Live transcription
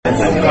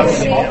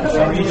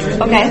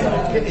Okay.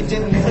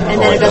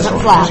 And then it doesn't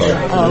flash.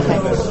 Oh, okay.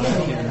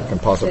 You can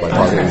pause it by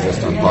pausing. You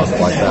just unpause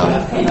it like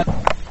that.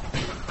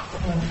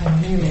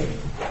 I'm really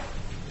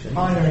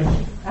honored.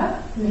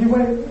 Huh?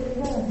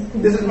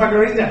 This is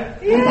Margarita.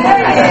 Yay! He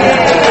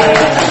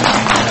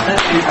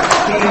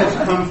has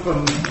come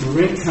from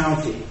Marin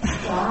County.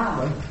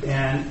 Wow.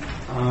 And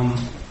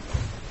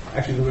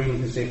actually, Lorraine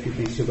can say a few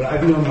things too, but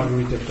I've known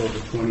Margarita for over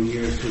 20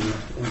 years, and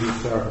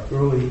it's our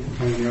early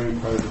pioneering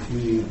part of the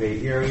community in the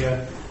Bay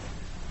Area.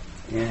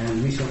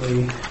 And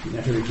recently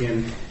met her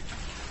again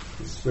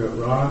in Spirit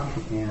Rock,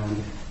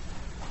 and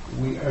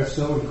we are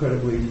so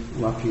incredibly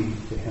lucky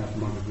to have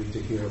Margarita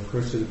here, a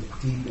person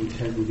of deep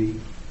integrity,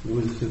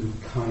 wisdom,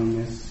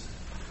 kindness.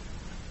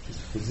 She's a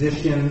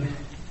physician,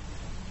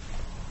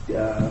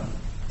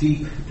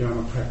 deep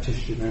Dharma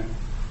practitioner,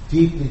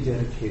 deeply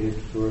dedicated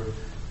for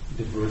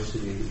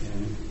diversity,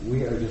 and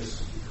we are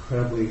just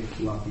incredibly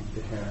lucky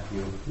to have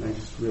you. And I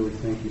just really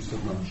thank you so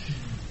much.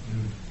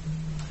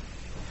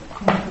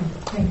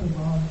 Thank you,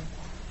 Bob.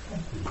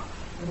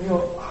 A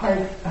real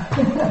heart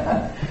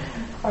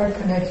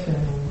connection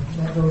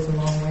that goes a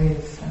long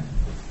ways.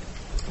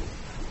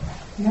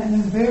 Yeah, and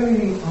I'm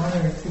very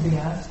honored to be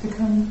asked to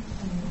come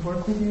and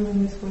work with you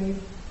in this way.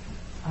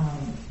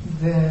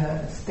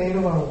 The state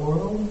of our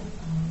world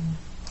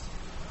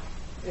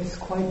is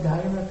quite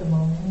dire at the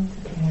moment,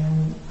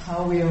 and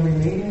how we are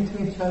relating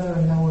to each other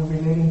and how we're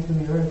relating to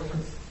the earth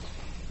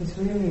is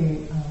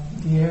really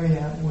the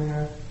area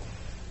where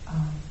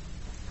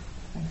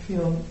I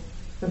feel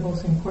the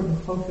most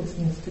important focus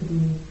needs to be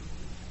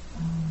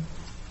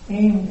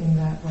aimed in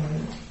that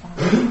way.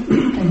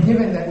 And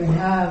given that we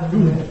have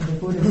the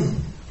Buddhist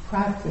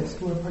practice,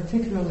 we're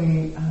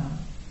particularly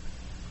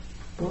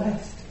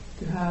blessed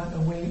to have a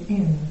way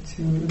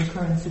into the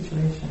current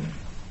situation.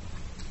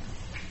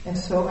 And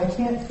so I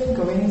can't think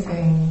of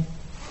anything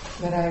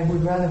that I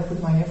would rather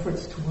put my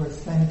efforts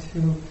towards than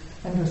to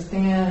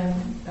understand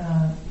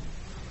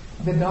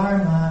the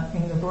Dharma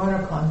in the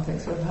broader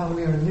context of how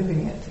we are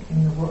living it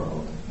in the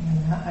world,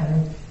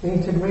 and the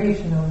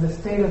integration of the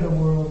state of the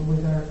world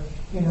with our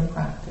inner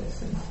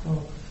practice. And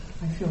so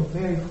I feel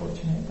very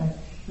fortunate that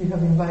you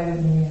have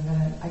invited me and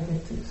that I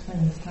get to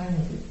spend this time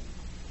with you.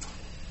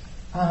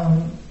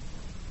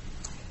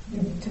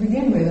 To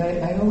begin with,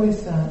 I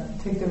always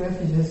take the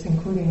refuges,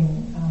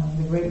 including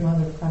the Great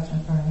Mother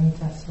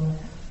Prajnaparamita, so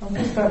I'll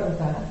just start with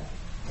that.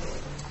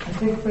 I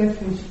take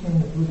refuge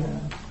in the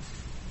Buddha.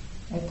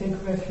 I take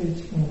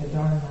refuge in the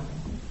Dharma.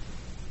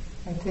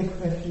 I take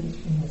refuge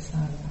in the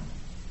Sangha.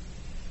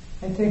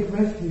 I take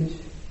refuge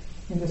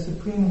in the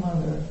Supreme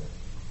Mother,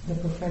 the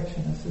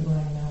perfection of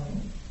sublime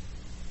knowing.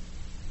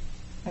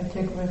 I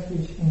take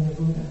refuge in the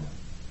Buddha.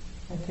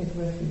 I take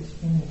refuge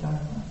in the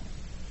Dharma.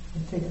 I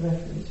take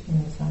refuge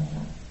in the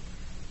Sangha.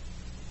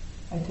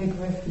 I take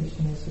refuge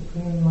in the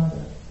Supreme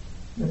Mother,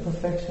 the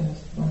perfection of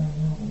sublime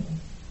knowing.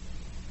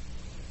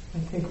 I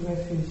take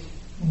refuge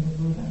in the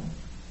Buddha.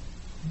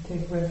 I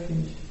take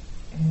refuge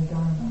in the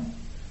Dharma.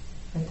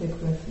 I take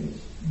refuge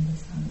in the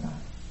Sangha.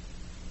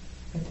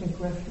 I take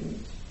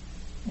refuge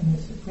in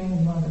the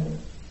Supreme Mother,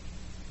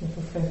 the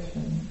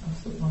perfection of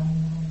sublime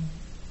knowing.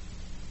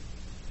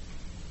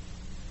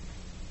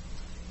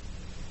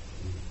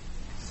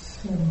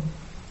 So,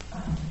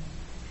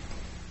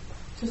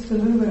 just a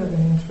little bit of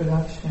an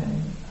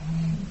introduction.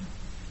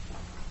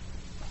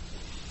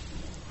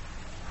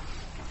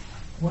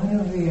 One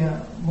of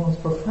the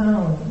most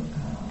profound,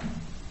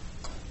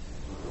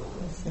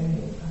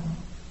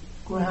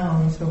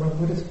 grounds of our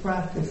Buddhist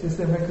practice is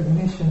the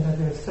recognition that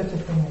there is such a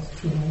thing as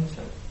true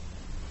nature.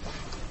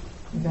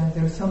 That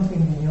there's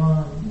something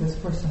beyond this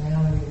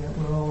personality that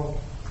we're all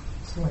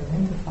so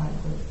identified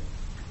with.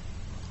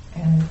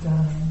 And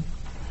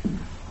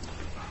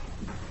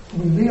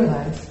we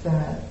realize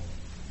that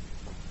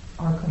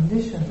our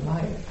conditioned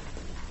life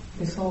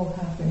is all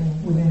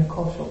happening within a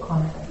cultural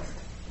context.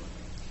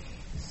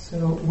 So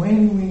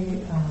when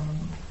we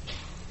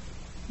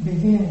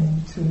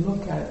begin to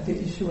look at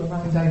the issue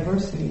around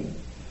diversity,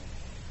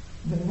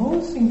 the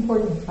most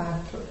important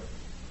factor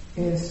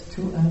is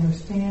to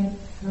understand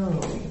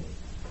thoroughly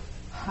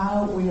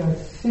how we are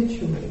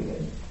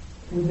situated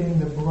within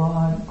the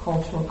broad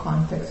cultural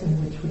context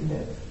in which we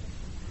live.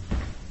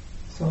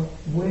 So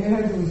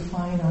where do we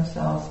find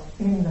ourselves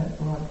in that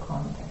broad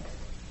context?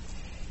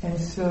 And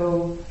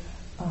so,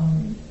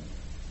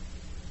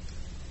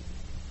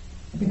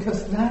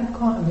 because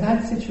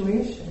that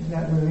situation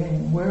that we're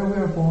in, where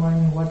we're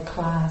born, what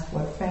class,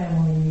 what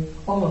family,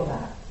 all of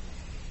that,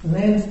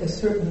 lends a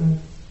certain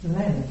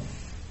lens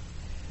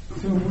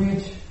through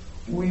which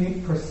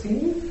we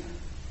perceive,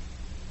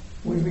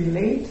 we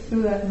relate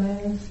through that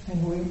lens,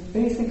 and we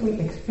basically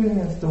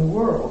experience the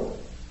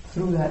world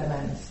through that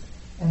lens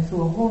and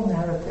through a whole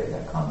narrative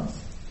that comes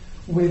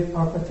with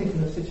our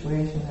particular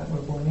situation that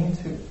we're born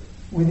into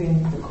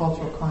within the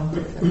cultural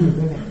context that we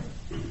live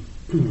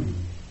in.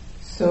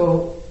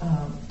 So,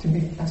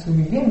 as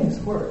we begin this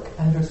work,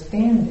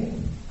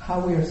 understanding how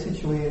we are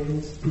situated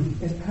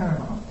is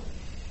paramount.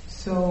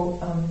 So,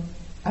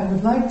 I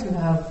would like to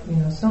have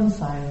some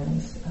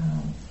silence,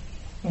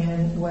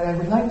 and And what I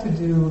would like to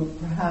do,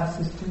 perhaps,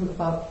 is do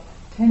about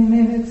 10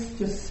 minutes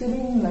just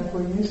sitting like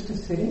we're used to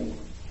sitting.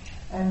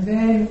 And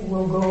then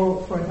we'll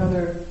go for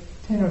another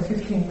 10 or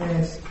 15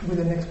 minutes with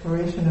an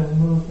exploration of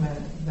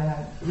movement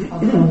that I'll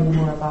tell you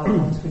more about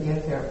once we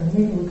get there. And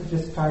maybe we could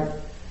just start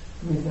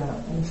with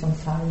some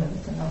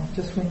silence, and I'll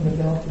just ring the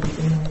bell to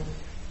begin with.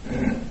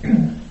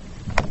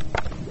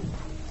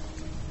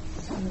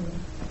 So I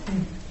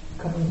think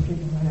a couple of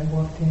people might have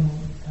walked in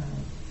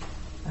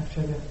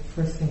after the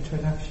first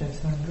introduction,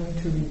 so I'm going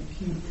to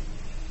repeat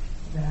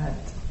that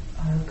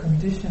our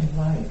conditioned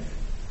life,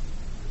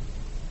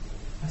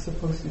 as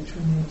opposed to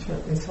true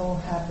nature, is all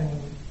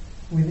happening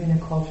within a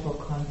cultural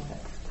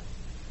context.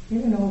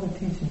 Even all the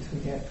teachings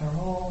we get are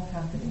all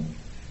happening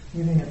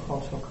within a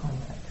cultural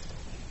context.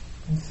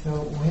 And so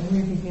when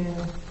we begin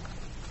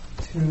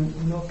to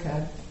look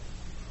at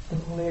the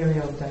whole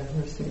area of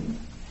diversity,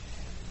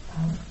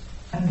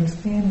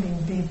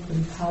 understanding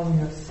deeply how we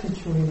are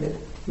situated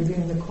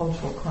within the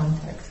cultural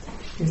context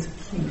is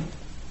key.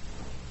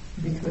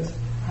 Because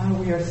how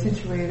we are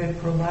situated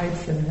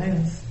provides the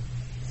lens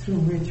through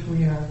which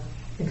we are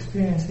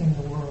experiencing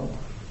the world,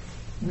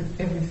 with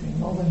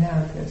everything, all the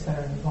narratives that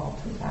are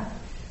involved with that.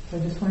 So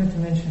I just wanted to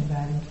mention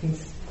that in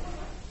case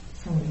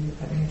some of you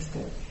had missed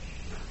it.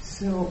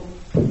 So,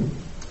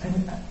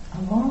 and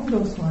along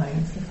those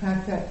lines, the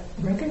fact that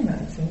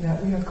recognizing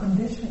that we are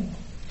conditioned,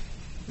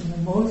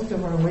 most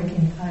of our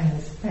waking time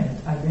is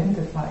spent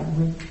identified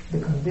with the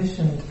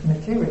conditioned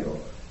material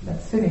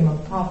that's sitting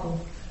on top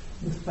of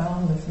this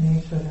boundless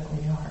nature that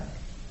we are,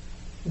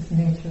 this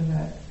nature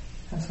that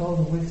has all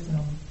the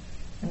wisdom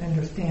and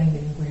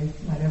understanding we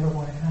might ever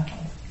want to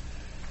have.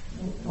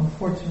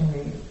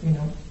 Unfortunately,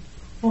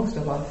 most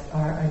of us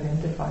are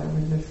identified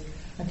with this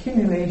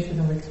accumulation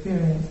of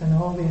experience and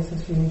all the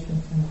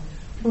associations and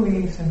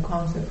beliefs and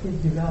concepts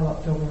we've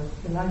developed over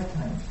a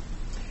lifetime.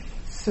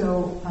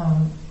 So,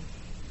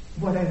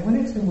 what I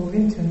wanted to move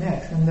into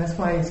next, and that's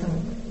why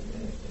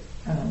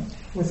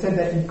we said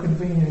that you could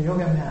bring your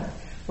yoga mat,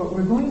 but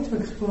we're going to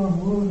explore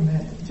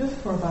movement just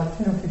for about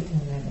 10 or 15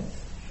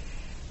 minutes.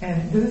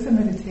 And this is a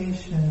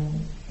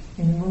meditation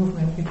in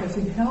movement because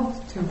it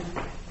helps to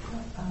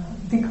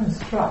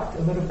deconstruct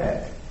a little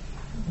bit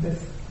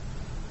this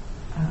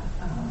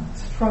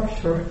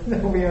structure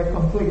that we are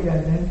completely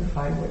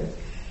identified with.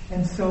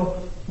 And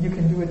so you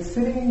can do it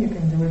sitting, you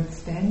can do it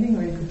standing,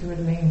 or you could do it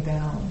laying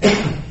down.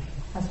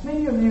 As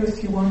many of you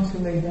as you want to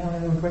lay down, I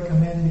would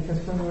recommend, because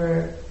when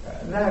we're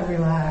that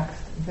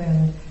relaxed,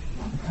 then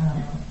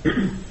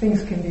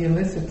things can be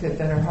elicited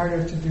that are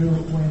harder to do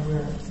when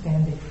we're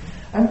standing.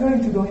 I'm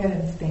going to go ahead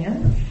and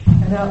stand,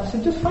 and so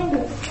just find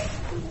a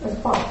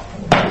spot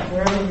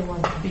wherever you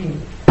want to be,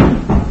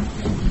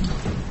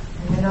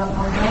 and then I'll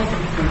guide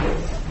you through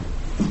this.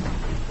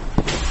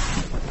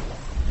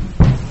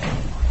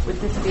 Would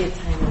this be a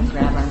time to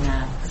grab our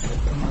mats?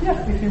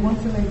 Yeah, if you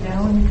want to lay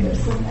down, you can.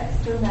 There's some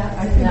extra mats I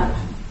in think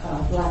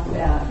that black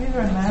bag. either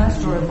a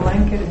mat or a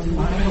blanket is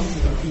fine.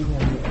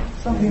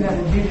 Something that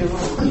will give you a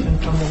little cushion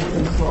from the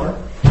wooden floor.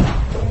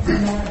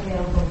 It's not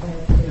available when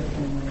it's here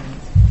in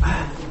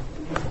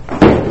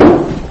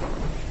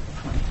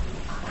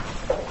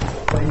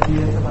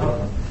Ideas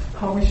about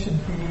how we should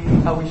be,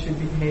 how we should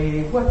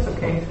behave, what's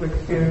okay to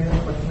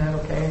experience, what's not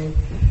okay.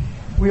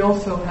 We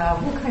also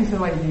have all kinds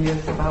of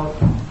ideas about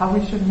how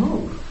we should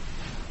move,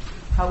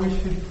 how we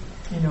should,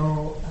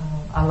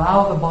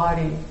 allow the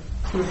body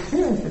to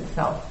experience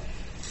itself.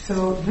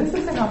 So this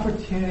is an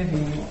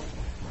opportunity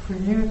for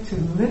you to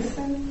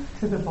listen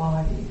to the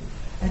body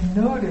and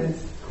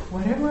notice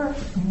whatever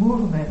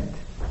movement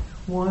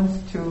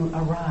wants to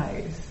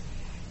arise.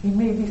 It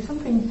may be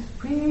something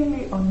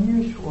really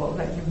unusual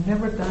that you've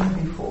never done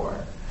before,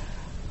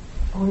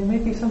 or it may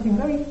be something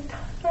very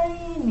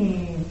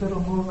tiny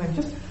little movement,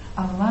 just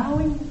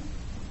allowing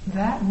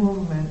that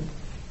movement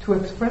to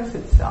express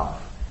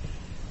itself.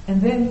 And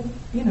then,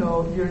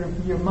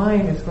 your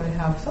mind is going to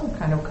have some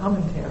kind of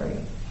commentary.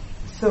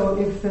 So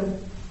if the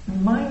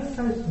mind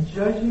starts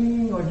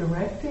judging or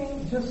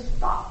directing, just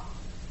stop.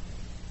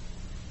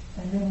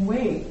 And then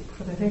wait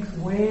for the next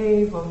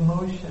wave of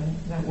motion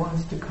that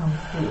wants to come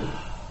through.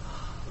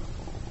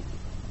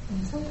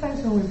 And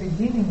sometimes when we're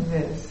beginning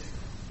this,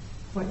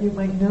 what you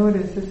might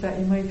notice is that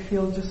you might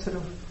feel just sort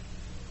of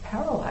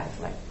paralyzed,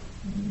 like,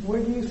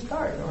 where do you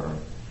start? Or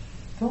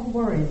don't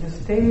worry,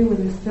 just stay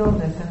with the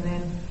stillness and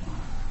then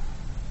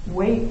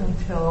wait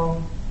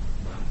until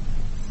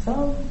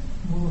some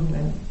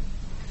movement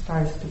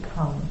starts to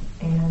come.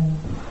 And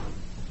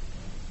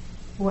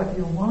what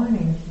you're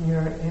wanting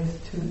here is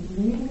to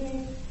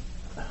really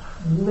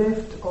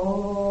lift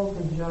all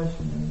the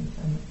judgments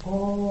and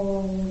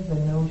all the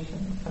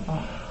notions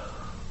about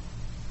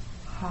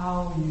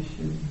how you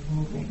should be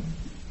moving.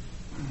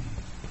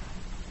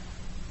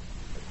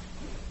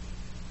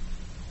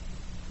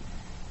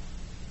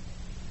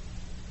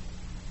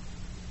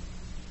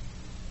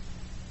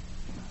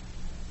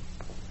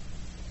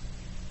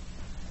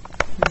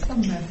 There's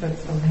some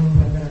methods of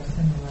movement that are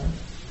similar.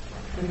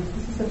 But if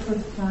this is the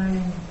first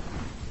time,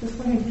 just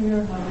want to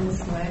hear how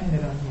this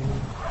landed on you.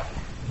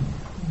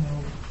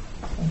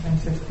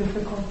 sometimes there's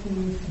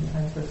difficulties,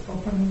 sometimes there's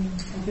opening.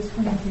 I just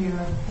want to hear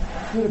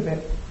a little bit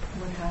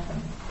what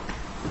happened.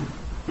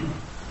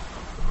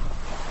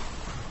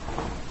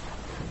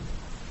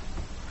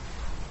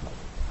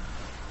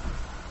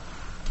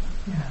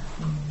 Yeah.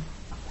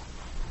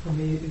 For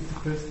me, it's the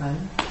first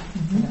time,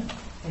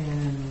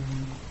 and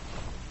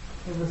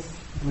it was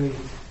great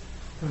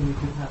for me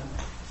to have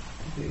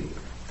the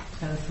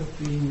chance of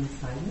being in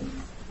silence,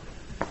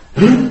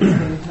 and at the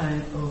same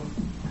time of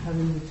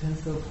having the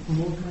chance of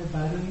move my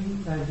body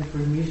by the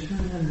permission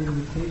and the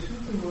invitation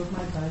to move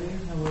my body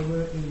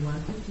however it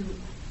wanted to,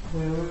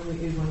 wherever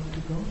it wanted to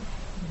go.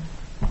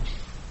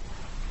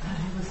 And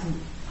it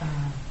wasn't.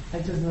 I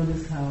just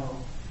noticed how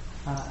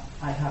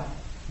I have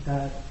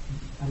that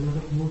a lot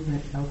of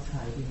movement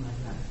outside in my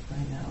life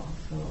right now.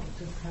 So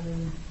just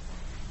having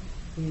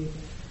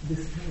the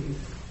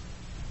space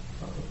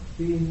of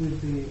being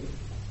with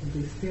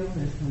the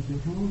stillness and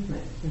the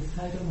movement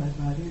inside of my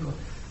body was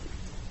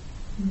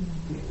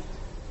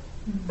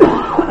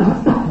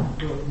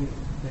brought me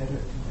better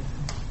to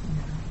myself.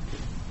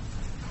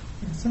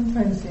 And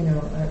sometimes,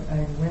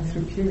 I went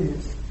through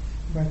periods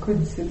where I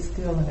couldn't sit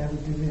still and I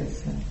would do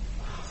this. And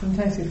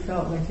sometimes it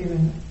felt like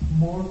even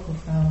more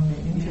profoundly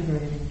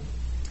integrating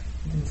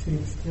than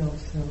sitting still.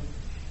 So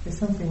it's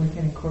something we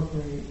can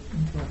incorporate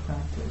into our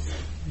practice.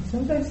 And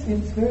sometimes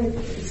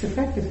its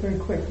effect is very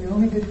quick. We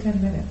only did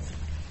 10 minutes.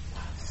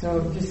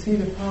 So just see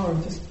the power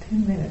of just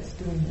 10 minutes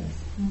doing this.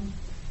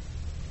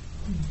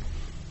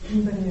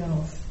 Anybody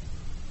else?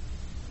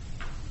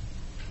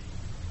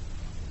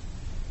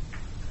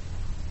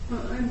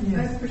 Well,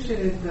 I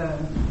appreciated the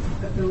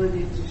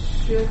ability to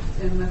shift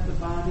and let the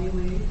body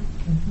lead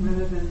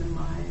rather than the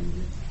mind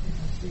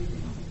leading.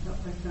 It felt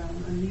like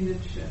a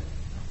needed shift.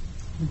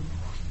 I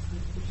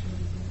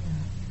appreciated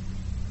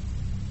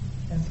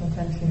that. And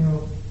sometimes,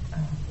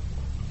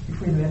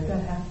 if we let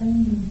that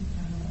happen,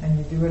 and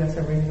you do it as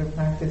a regular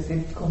practice,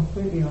 it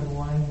completely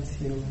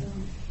unwinds you.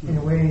 In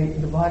a way,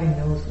 the body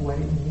knows what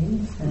it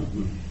needs,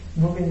 and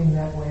moving in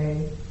that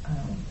way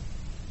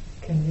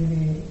can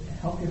really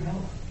help your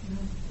health.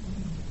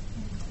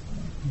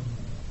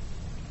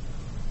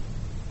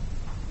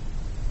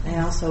 I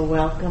also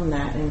welcome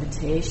that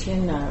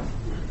invitation of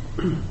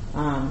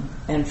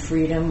and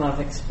freedom of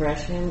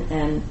expression,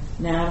 and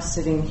now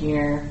sitting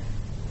here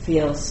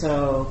feel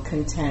so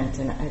content,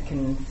 and I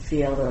can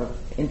feel the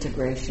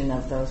integration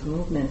of those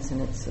movements,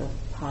 and it's a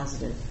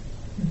positive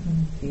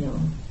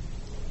feeling.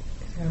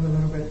 You have a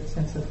little bit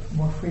sense of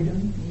more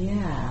freedom?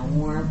 Yeah,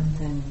 warmth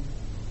and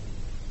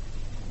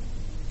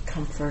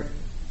comfort.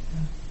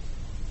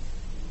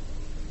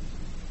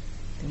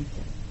 Thank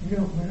you. We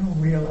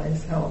don't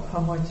realize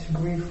how much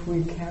grief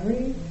we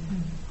carry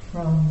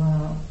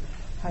from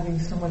having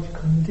so much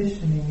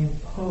conditioning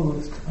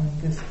imposed on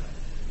this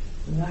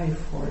life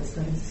force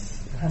that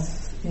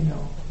has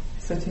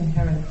such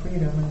inherent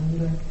freedom,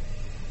 and we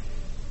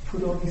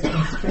put all these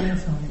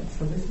constraints on it.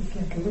 So this is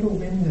like a little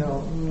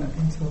window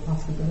into a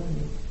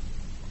possibility.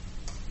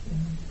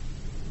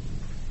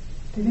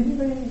 Did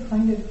anybody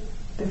find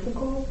it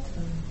difficult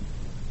or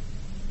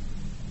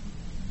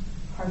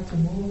hard to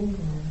move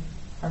or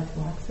hard to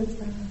access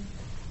that?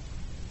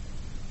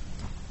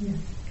 Yes.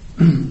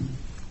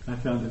 I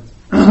found it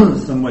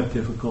somewhat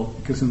difficult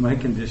because of my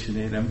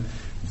conditioning. I'm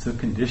so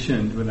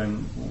conditioned when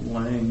I'm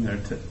lying there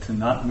to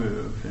not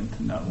move and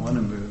to not want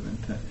to move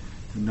and to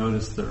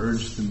notice the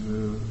urge to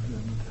move,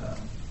 and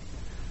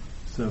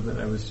so that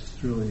I was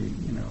just really,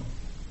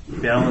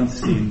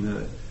 balancing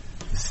the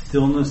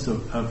stillness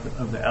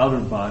of the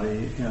outer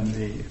body and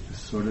the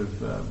sort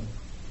of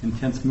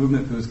intense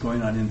movement that was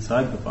going on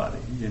inside the body.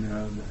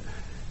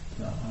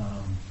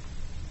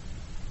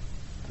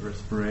 The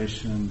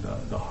respiration,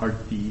 the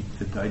heartbeat,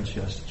 the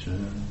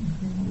digestion,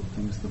 all the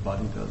things the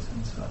body does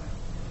inside.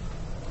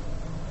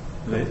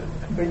 But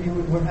you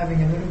were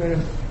having a little bit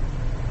of,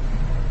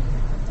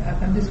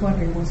 I'm just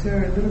wondering, was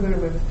there a little bit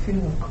of a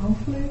feeling of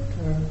conflict,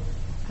 or I'm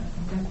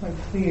not quite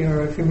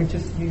clear, or if you were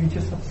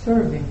just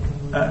observing?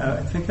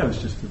 I think I was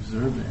just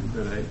observing,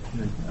 but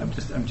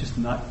I'm just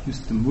not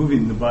used to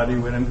moving the body.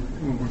 When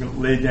we're going to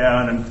lay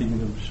down, I'm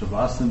thinking of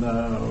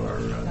shavasana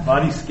or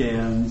body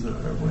scans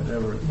or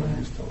whatever. So I'm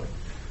used to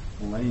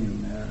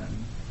laying there and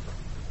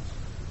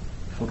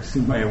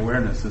focusing my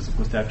awareness as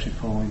opposed to actually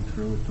following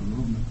through with the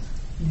movements.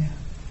 Yeah.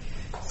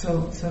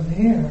 So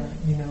there,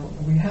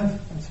 we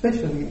have,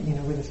 especially,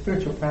 with the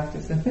spiritual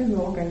practice, and there's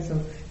all kinds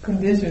of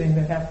conditioning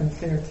that happens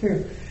there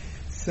too.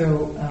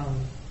 So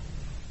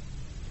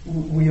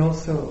we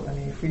also,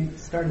 if we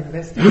start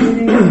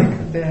investigating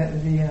the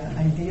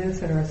ideas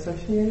that are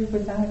associated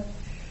with that,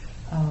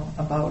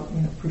 about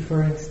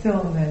preferring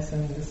stillness,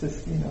 and this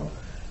is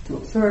to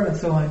observe and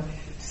so on.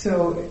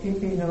 So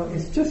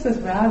it's just as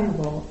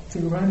valuable to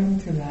run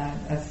into that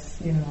as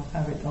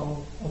have it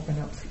all open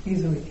up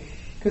easily,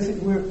 because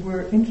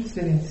we're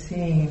interested in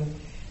seeing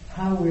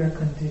how we are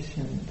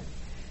conditioned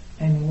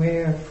and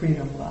where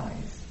freedom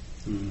lies.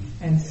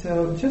 And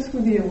so just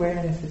with the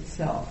awareness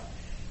itself,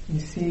 you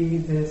see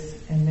this,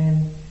 and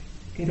then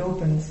it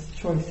opens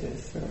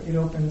choices, or it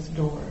opens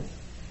doors.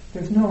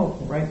 there's no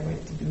right way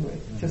to do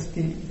it. Just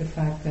the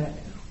fact that,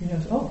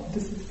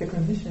 this is the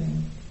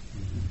conditioning.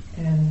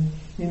 And,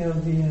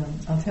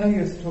 I'll tell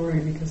you a story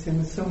because it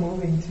was so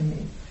moving to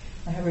me.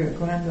 I have a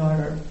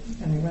granddaughter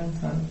and a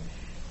grandson,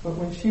 but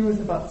when she was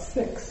about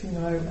 6,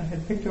 I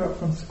had picked her up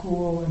from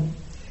school, and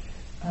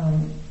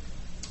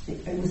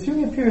it was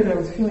during a period I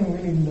was feeling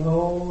really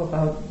low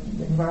about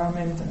the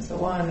environment and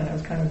so on, and I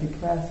was kind of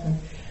depressed, and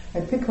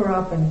I picked her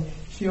up, and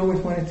she always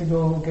wanted to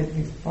go get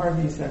these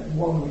Barbies at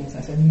Walgreens.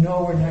 I said,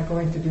 no, we're not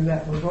going to do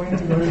that. We're going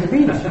to go to the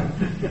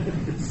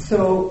beach.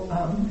 So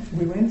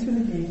we went to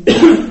the beach,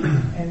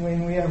 and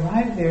when we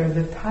arrived there,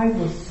 the tide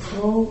was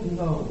so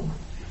low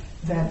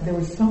that there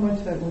was so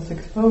much that was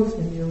exposed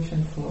in the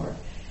ocean floor.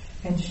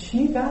 And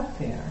she got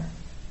there,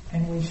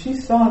 and when she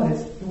saw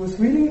this, it was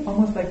really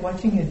almost like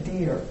watching a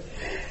deer.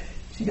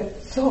 She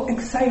got so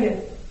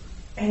excited.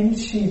 And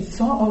she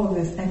saw all of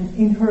this, and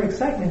in her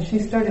excitement, she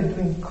started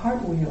doing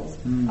cartwheels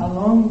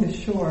along the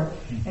shore.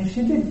 And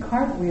she did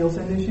cartwheels,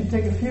 and then she'd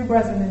take a few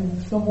breaths and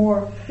then some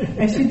more.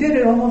 And she did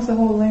it almost the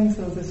whole length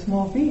of the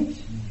small beach.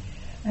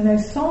 And I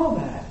saw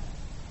that,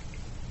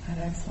 and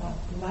I thought,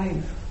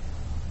 life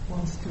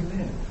wants to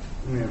live.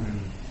 Yeah.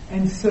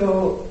 And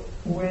so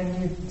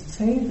when you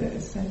say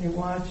this, and you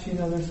watch,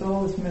 there's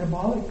all this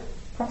metabolic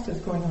process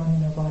going on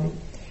in your body,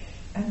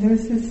 and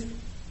there's this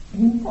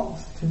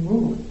impulse to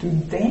move, to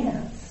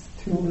dance,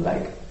 to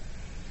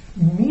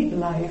meet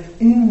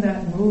life in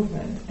that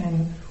movement.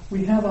 And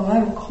we have a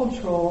lot of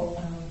cultural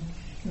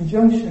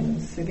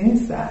injunctions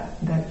against that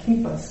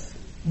keep us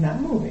not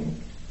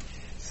moving.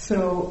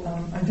 So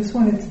I just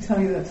wanted to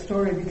tell you that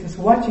story because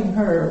watching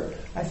her,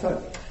 I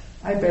thought,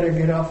 I better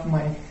get off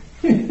my...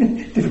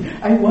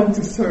 I want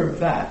to serve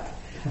that.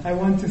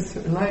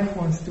 Life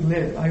wants to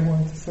live. I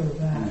want to serve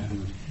that.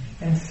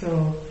 Mm-hmm. And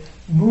so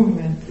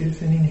movement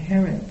is an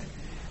inherent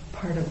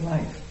part of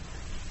life.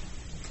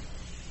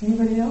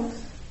 Anybody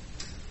else?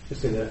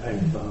 Just say that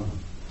I'm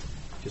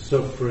just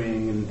so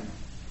freeing,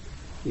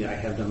 and I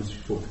have done this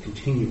before with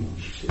continuum.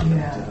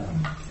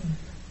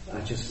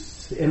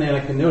 And then I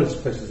can notice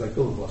places like,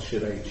 oh, well,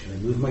 should I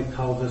move my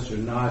pelvis or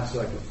not? So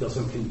I can feel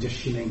some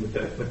conditioning with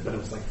that, but it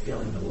was like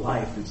feeling the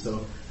life, and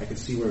so I could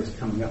see where it was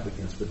coming up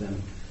against, but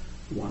then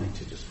wanting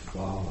to just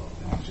follow,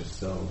 and it's just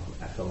so,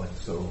 I felt like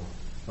so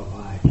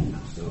alive,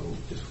 so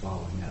just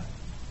following that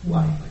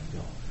life, I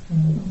feel.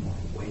 More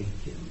awake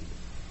and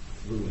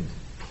fluid.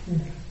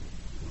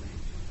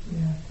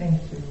 Yeah,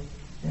 thank you.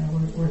 Yeah,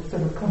 we're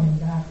sort of coming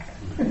back,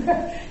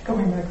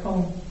 coming back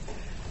home.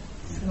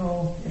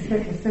 So,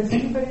 if there's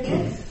anybody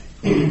else?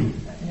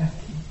 Yeah.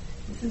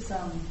 This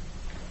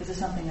is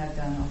something I've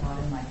done a lot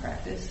in my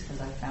practice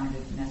because I found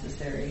it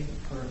necessary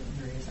for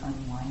various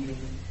unwinding,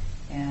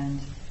 and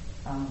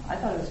I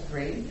thought it was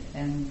great.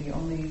 And the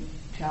only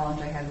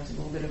challenge I had was a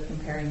little bit of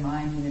comparing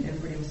mine, and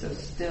everybody was so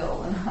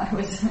still, and I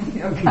was,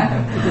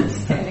 kind of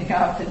standing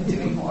up and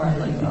doing more. I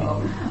was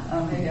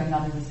like, maybe I'm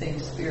not in the same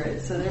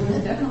spirit. So there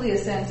was definitely a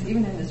sense,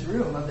 even in this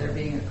room, of there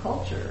being a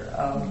culture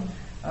of,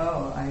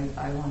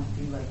 I want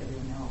to be like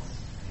everyone else.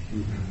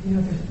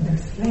 Mm-hmm.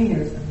 There's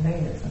layers and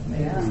layers and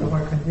layers of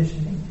our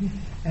conditioning.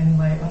 And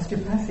my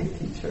osteopathic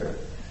teacher,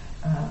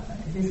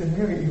 he's a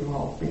very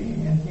evolved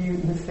being, and he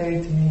would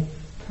say to me,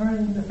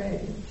 turn the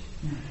page.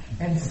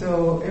 And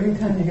so every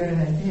time you get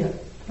an idea,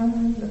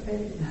 turn the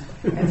page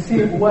and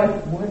see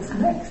what's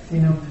next,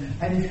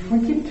 And if we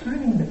keep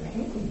turning the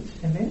page,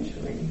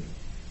 eventually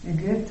you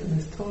get to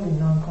this totally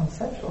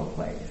non-conceptual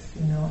place,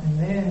 and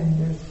then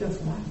there's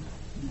just life.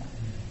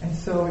 And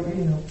so,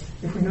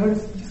 if we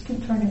notice, just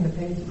keep turning the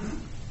pages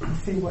and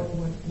see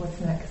what's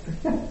next.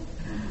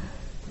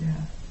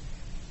 Yeah.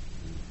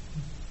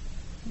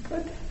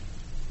 Good.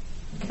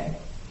 Okay.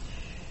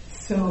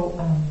 So,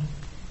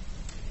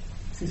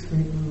 since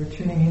we were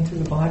tuning into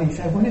the bodies,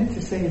 I wanted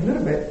to say a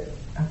little bit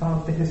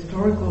about the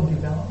historical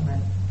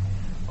development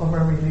of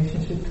our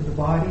relationship to the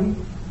body,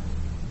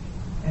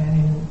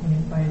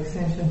 and by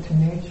extension to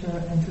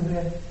nature and to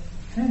the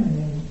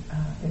feminine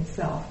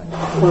itself. And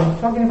when I'm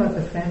talking about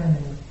the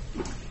feminine,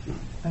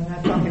 I'm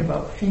not talking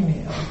about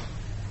female.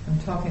 I'm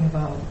talking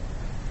about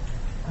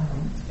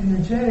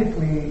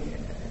energetically.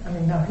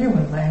 Now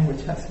human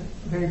language has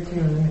very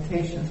clear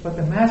limitations, but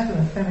the masculine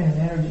and feminine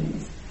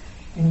energies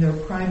in their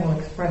primal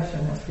expression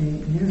as we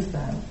use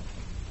them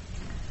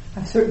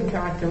have certain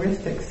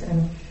characteristics,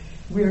 and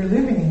we are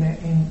living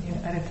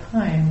at a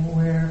time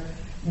where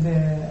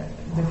the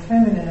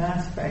feminine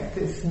aspect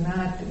is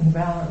not in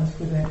balance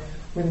with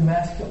the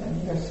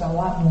masculine. There's a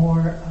lot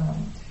more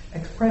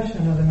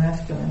expression of the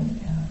masculine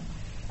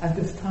at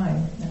this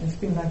time, and it's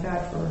been like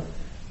that for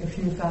a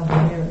few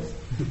thousand years.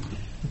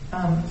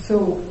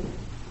 So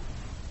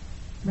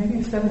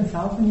maybe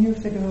 7,000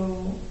 years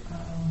ago,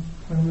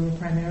 when we were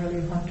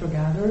primarily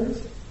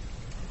hunter-gatherers,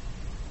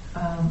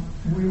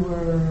 we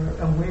were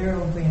aware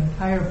of the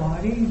entire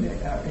body.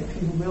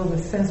 If you will, the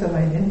sense of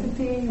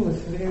identity was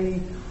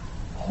very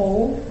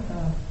whole,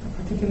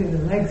 particularly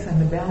the legs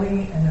and the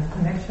belly, and the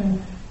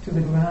connection to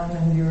the ground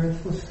and the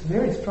earth was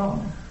very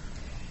strong.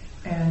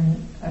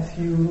 And as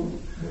you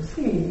will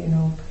see,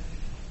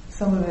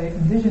 some of the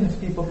indigenous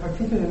people,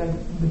 particularly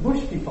like the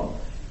bush people,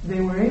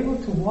 they were able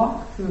to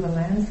walk through the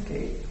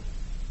landscape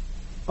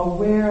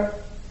aware,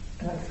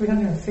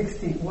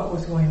 360, what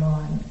was going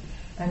on.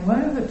 And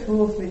one of the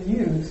tools they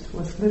used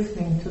was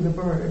listening to the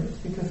birds,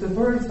 because the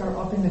birds are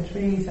up in the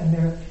trees and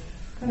they're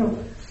kind of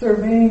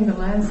surveying the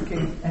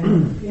landscape,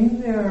 and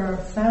in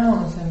their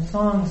sounds and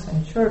songs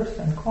and chirps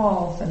and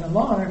calls and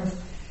alarms,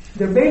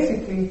 they're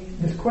basically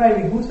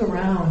describing who's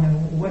around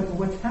and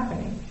what's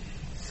happening.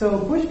 So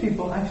bush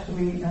people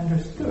actually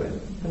understood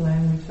the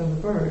language of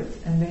the birds,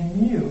 and they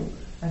knew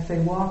as they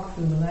walked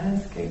through the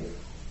landscape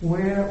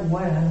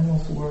what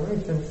animals were,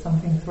 if there was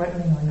something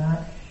threatening or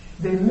not.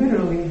 They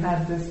literally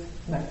had this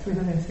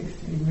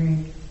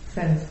 360-degree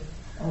sense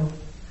of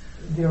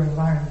their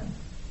environment.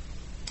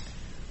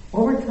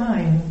 Over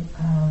time,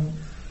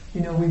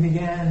 we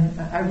began,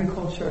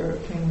 agriculture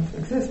came into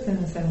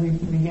existence, and we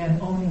began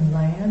owning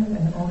land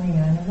and owning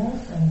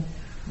animals, and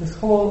this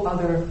whole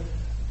other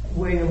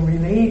way of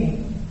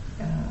relating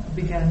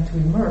began to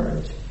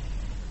emerge.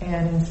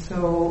 And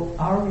so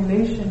our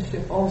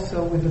relationship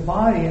also with the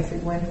body, as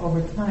it went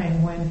over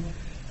time, went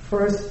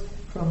first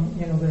from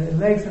the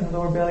legs and the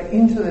lower belly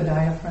into the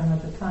diaphragm.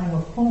 At the time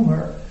of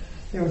Homer,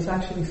 there was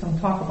actually some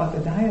talk about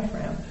the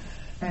diaphragm.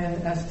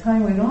 And as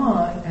time went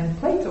on and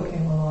Plato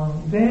came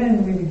along,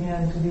 then we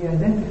began to be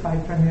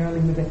identified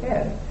primarily with the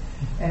head.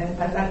 And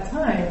at that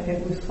time,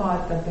 it was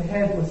thought that the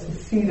head was the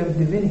seat of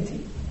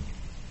divinity.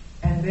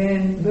 And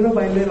then little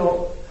by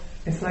little,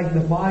 it's like the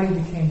body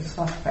became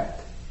suspect.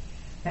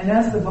 And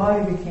as the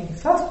body became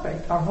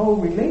suspect, our whole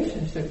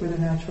relationship with the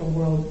natural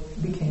world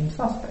became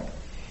suspect.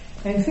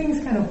 And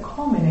things kind of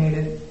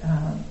culminated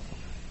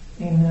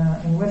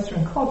in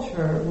Western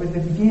culture with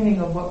the beginning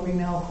of what we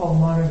now call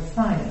modern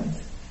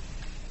science.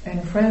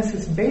 And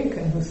Francis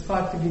Bacon, who's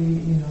thought to be,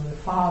 the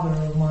father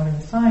of modern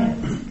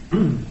science,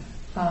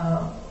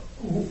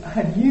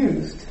 had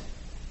used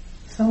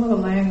some of the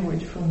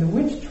language from the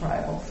witch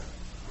trials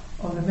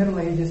of the Middle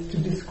Ages to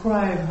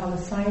describe how the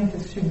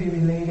scientists should be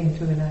relating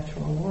to the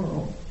natural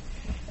world.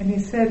 And he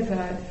said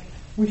that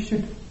we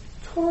should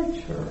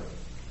torture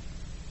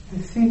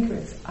the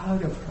secrets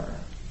out of her.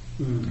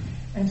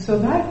 And so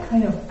that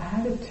kind of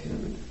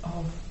attitude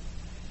of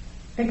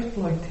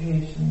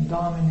exploitation,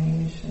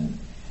 domination,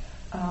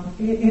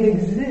 it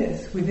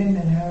exists within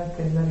the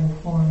narrative that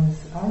informs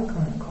our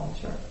current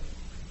culture.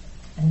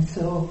 And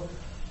so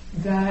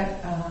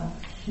that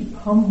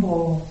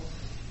humble,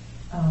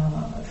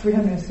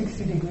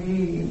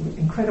 360-degree,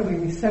 incredibly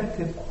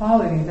receptive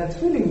quality,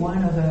 that's really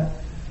one of the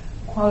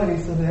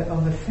qualities of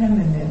the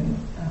feminine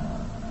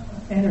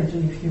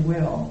energy, if you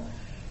will,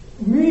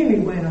 really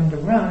went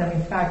underground, and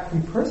in fact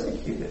we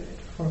persecuted it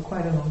for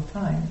quite a long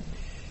time.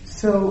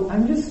 So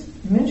I'm just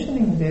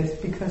mentioning this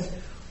because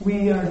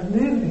we are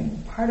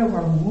living, part of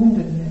our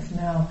woundedness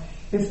now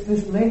is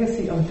this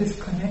legacy of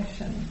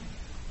disconnection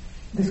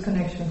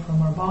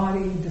from our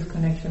body,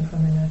 disconnection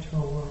from the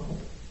natural world.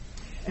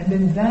 And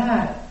then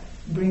that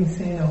brings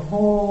in a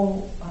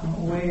whole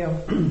way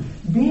of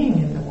being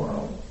in the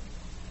world.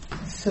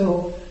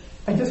 So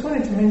I just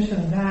wanted to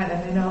mention that,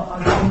 and then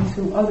I'll go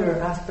into other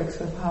aspects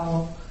of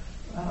how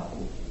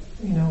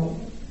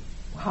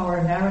how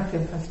our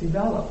narrative has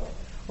developed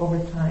over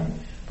time.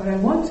 But I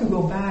want to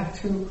go back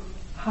to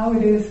how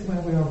it is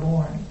when we are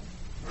born.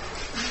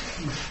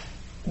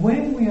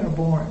 When we are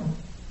born,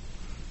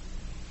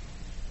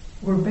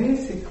 we're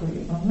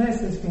basically,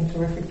 unless there's been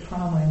terrific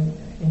trauma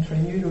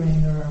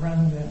intrauterine or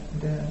around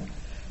the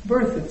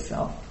birth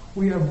itself,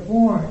 we are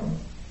born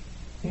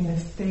in a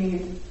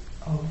state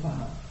of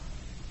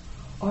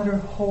utter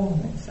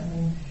wholeness. I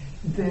mean,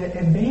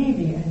 a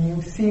baby, and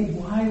you see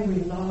why we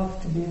love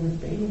to be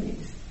with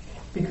babies,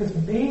 because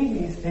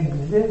babies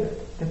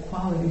exhibit the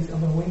qualities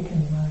of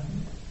awakened mind.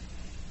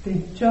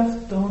 They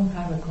just don't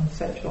have a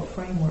conceptual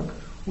framework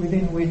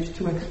within which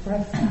to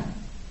express that.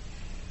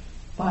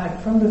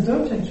 But from the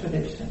Dzogchen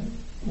tradition,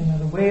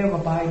 the way of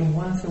abiding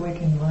once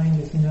awakened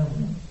mind is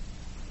known.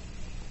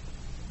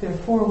 There are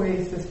 4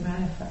 ways this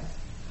manifests.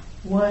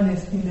 One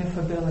is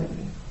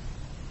ineffability.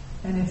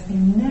 And it's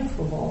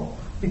ineffable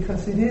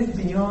because it is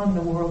beyond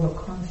the world of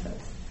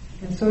concepts.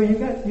 And so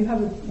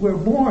we're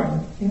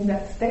born in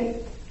that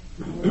state.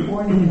 We're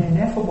born in an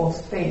ineffable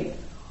state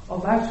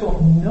of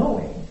actual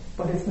knowing,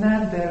 but it's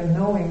not the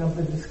knowing of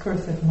the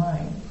discursive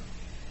mind.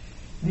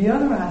 The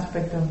other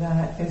aspect of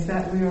that is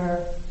that we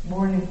are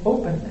born in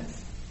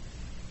openness.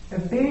 A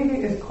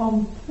baby is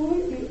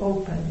completely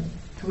open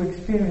to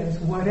experience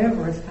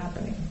whatever is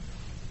happening.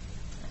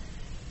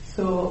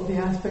 So the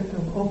aspect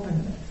of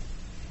openness.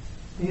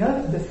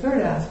 The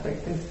third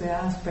aspect is the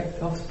aspect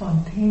of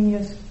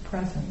spontaneous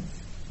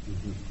presence.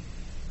 Mm-hmm.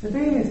 The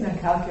baby is not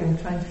calculating,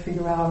 trying to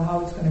figure out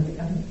how it's going to be.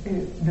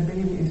 The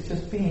baby is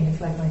just being.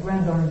 It's like my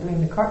granddaughter doing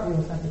the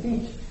cartwheels at the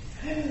beach.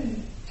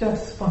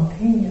 Just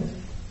spontaneous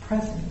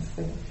presence,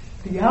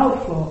 the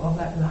outflow of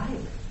that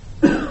life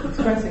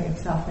expressing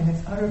itself in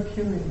its utter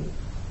purity.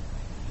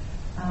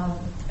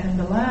 And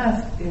the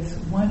last is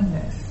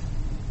oneness.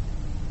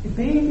 The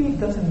baby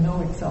doesn't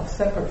know itself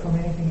separate from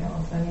anything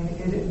else. I mean,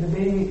 the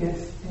baby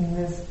is in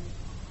this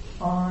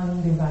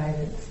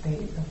undivided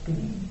state of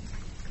being.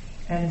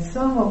 And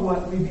some of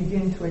what we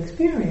begin to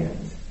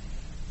experience,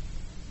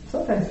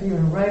 sometimes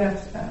even right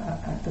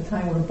at the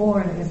time we're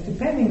born, is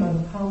depending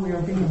on how we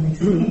are being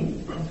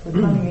received. As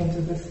we're coming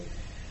into this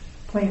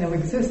plane of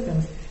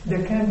existence,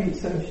 there can be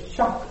sort of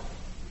shock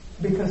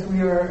because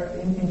we are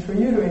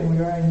intrauterine, we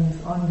are in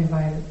this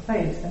undivided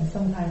place, and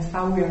sometimes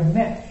how we are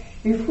met.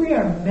 If we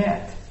are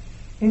met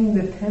in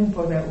the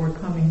tempo that we're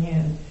coming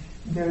in,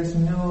 there's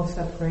no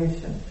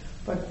separation.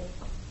 But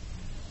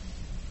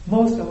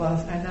most of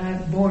us are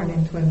not born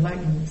into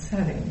enlightenment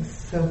settings,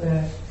 so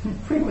the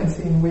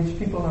frequency in which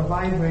people are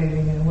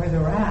vibrating and where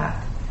they're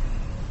at,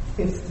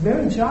 it's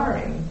very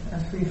jarring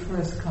as we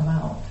first come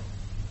out.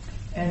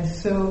 And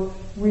so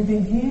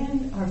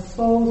our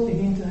souls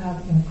begin to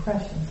have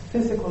impressions,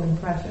 physical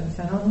impressions,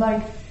 and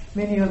unlike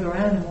many other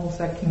animals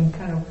that can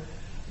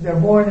they're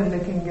born and they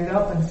can get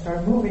up and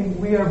start moving,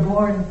 we are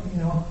born,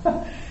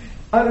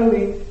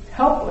 utterly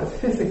helpless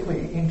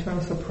physically in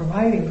terms of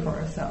providing for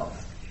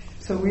ourselves.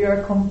 So we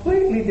are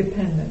completely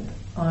dependent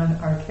on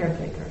our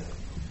caretakers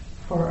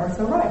for our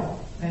survival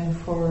and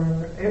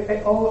for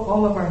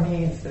all of our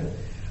needs, the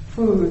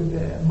food,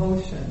 the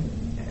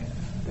emotion,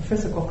 the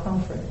physical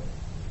comfort.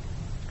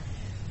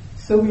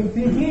 So we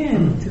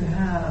begin to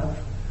have,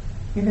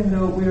 even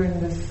though we're in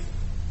this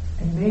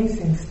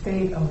amazing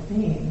state of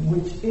being,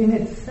 which in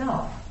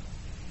itself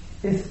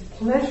is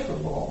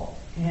pleasurable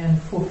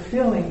and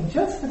fulfilling,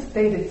 just the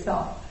state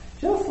itself,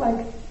 just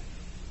like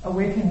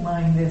awakened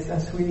mind is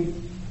as we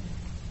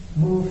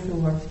move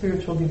through our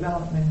spiritual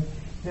development,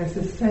 there's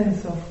a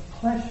sense of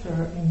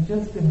pleasure in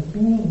just the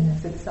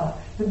beingness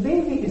itself. The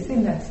baby is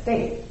in that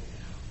state.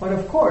 But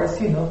of course,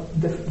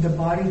 the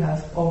body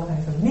has all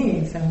kinds of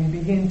needs, and we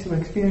begin to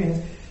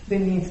experience the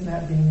needs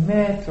not being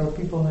met, or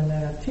people are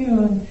not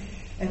attuned,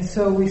 and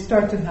so we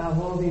start to have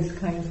all these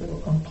kinds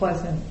of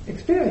unpleasant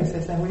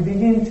experiences, and we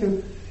begin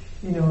to,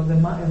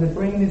 the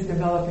brain is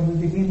developing,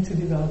 we begin to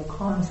develop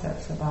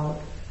concepts about,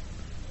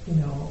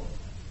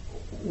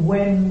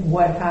 when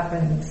what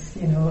happens,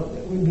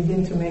 we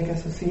begin to make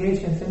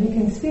associations, and you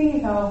can see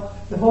how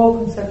the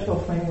whole conceptual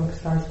framework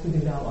starts to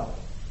develop.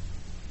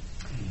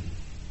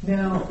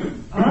 Now,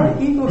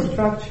 our ego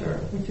structure,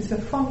 which is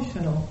a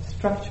functional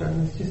structure,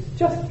 which is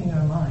just in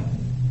our mind,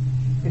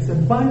 is a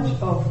bunch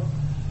of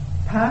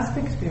past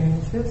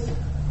experiences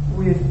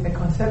with a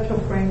conceptual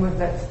framework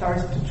that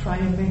starts to try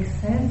and make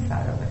sense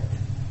out of it.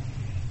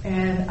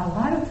 And a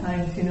lot of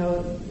times,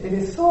 it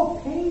is so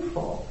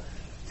painful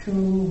to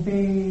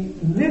be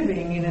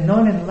living in a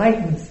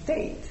non-enlightened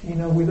state,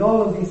 with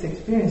all of these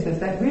experiences,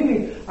 that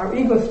really our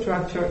ego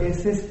structure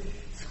is this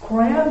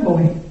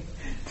scrambling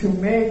to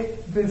make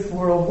this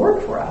world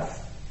work for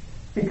us,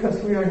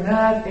 because we are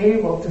not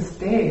able to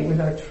stay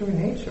with our true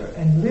nature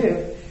and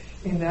live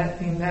in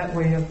that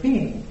way of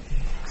being.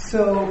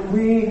 So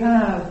we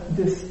have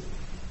this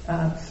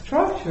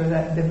structure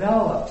that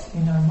develops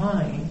in our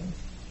mind,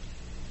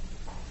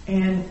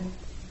 and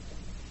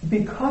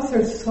because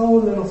there's so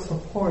little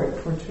support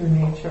for true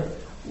nature,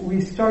 we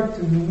start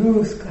to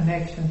lose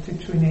connection to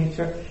true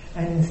nature,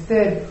 and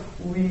instead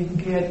we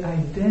get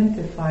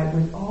identified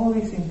with all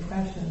these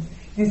impressions,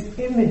 these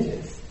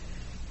images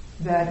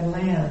that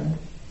land.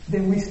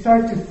 Then we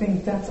start to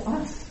think that's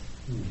us.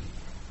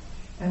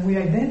 And we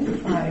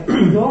identify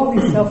with all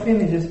these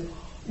self-images,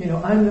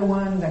 I'm the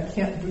one that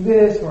can't do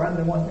this, or I'm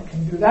the one that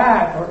can do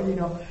that, or,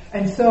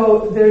 and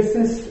so there's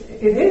this,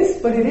 it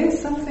is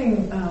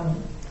something,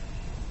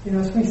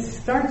 as we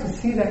start to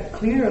see that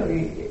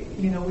clearly,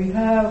 we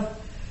have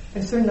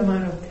a certain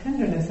amount of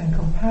tenderness and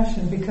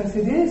compassion, because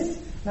it is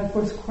like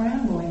we're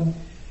scrambling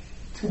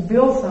to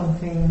build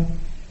something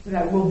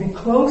that will be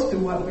close to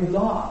what we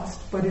lost,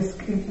 but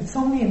it's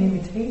only an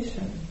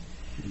imitation.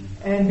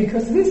 And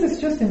because this is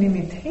just an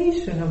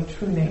imitation of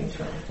true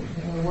nature,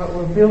 what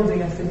we're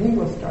building as an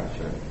ego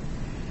structure,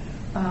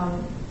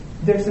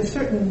 there's a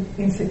certain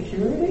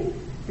insecurity,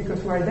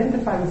 because we're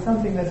identified with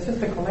something that's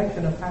just a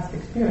collection of past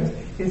experience.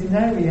 It's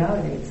not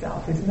reality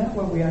itself. It's not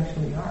what we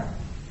actually are.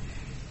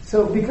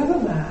 So because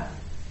of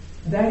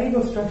that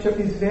ego structure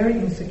is very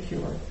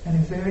insecure and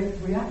is very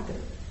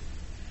reactive.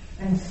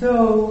 And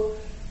so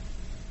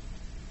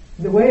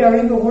the way our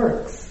ego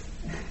works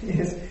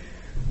is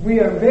we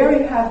are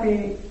very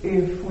happy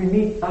if we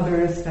meet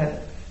others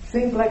that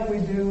think like we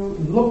do,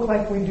 look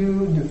like we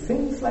do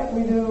things like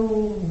we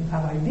do,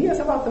 have ideas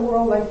about the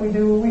world like we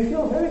do. We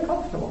feel very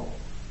comfortable.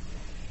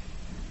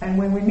 And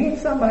when we meet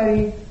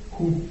somebody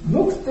who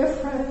looks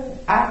different,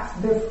 acts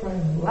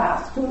different,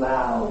 laughs too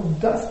loud,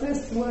 does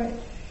this way,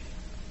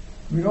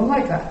 we don't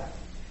like that.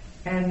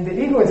 And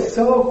the ego is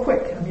so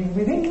quick.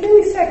 Within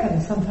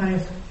milliseconds,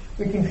 sometimes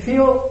we can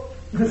feel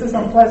this is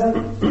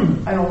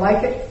unpleasant, I don't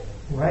like it,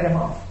 write them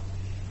off.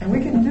 And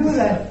we can do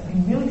that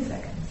in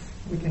milliseconds.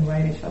 We can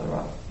write each other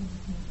off.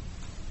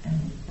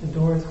 And the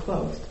door is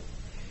closed.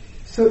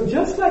 So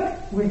just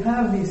like we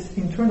have these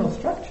internal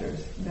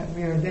structures that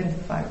we are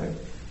identified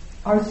with,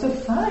 our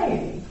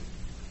society,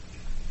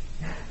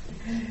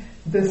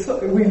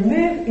 we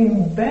live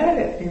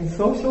embedded in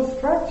social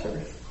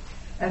structures.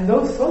 And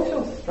those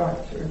social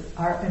structures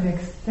are an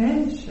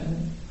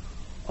extension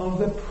of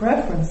the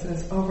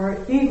preferences of our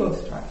ego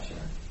structure.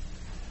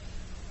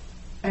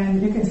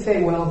 And you can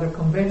say, well, they're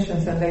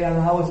conventions and they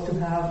allow us to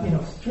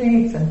have,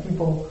 streets and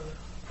people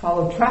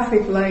follow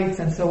traffic lights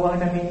and so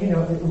on. I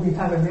mean, we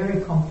have a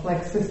very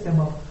complex system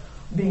of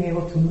being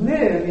able to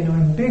live,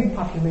 in big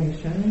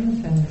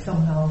populations and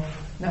somehow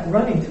not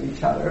run into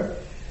each other.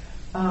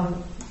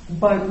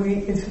 But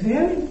it's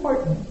very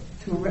important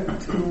to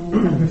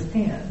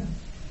understand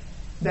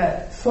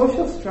that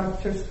social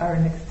structures are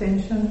an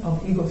extension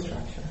of ego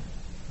structure,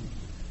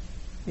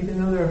 even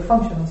though they're a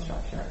functional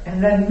structure,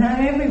 and that not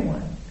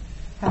everyone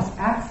has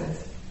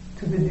access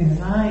to the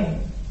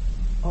design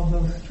of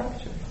those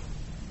structures.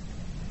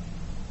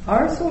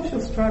 Our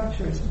social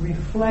structures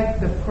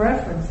reflect the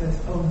preferences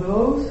of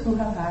those who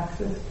have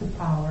access to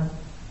power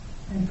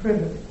and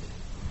privilege.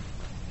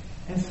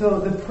 And so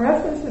the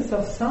preferences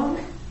of some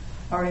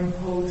are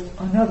imposed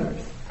on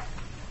others.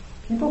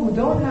 People who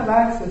don't have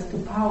access to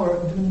power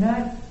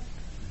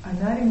are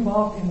not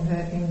involved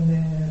in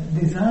the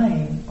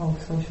design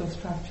of social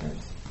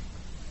structures.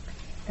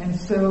 And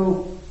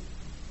so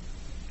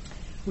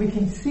we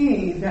can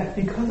see that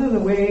because of the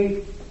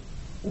way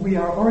we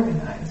are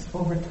organized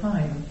over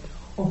time,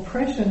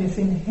 oppression is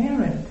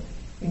inherent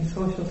in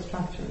social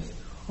structures,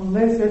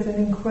 unless there's an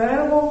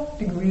incredible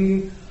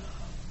degree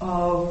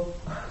of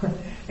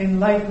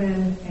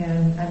enlightenment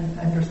and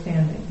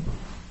understanding.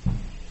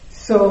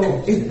 So,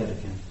 Say that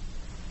again.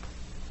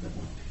 That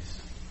one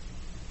piece.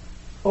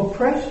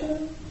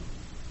 Oppression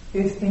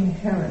is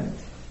inherent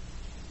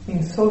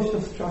in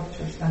social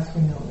structures as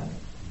we know them,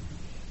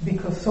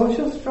 because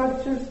social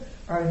structures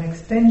are an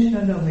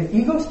extension of the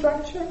ego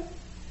structure,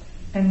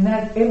 and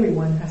not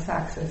everyone has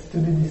access to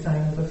the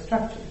design of those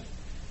structures.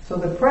 So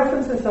the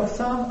preferences of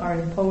some are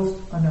imposed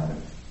on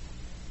others.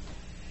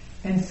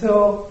 And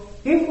so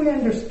if we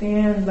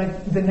understand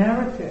the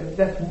narrative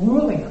that's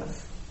ruling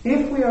us,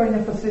 if we are in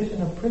a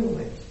position of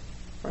privilege,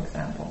 for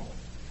example,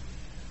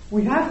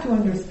 we have to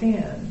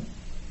understand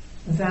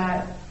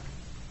that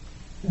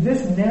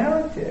this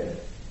narrative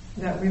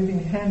that we've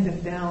been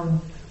handed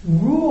down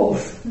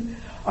rules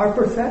our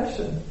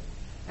perception,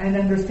 and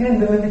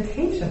understand the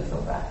limitations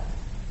of that.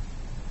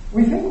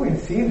 We think we've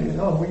seen it,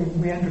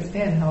 we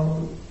understand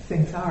how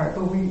things are,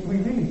 but we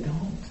really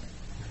don't.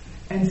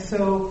 And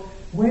so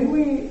when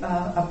we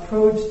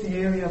approach the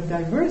area of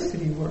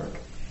diversity work,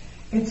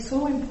 it's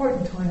so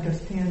important to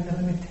understand the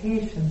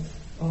limitations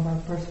of our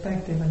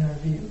perspective and our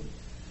view.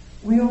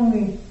 We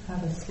only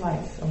have a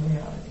slice of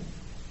reality.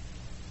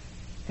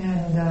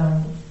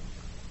 And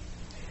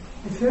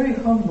it's very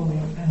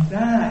humbling, and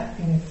that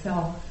in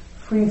itself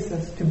frees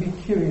us to be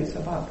curious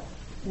about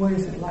what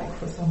is it like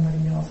for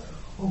somebody else,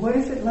 or what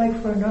is it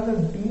like for another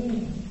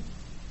being.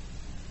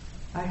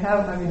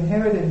 I've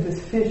inherited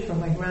this fish from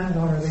my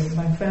granddaughter.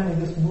 My family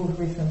just moved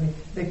recently.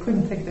 They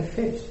couldn't take the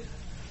fish.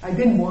 I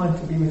didn't want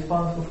to be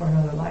responsible for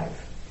another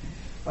life,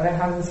 but I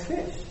have this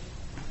fish,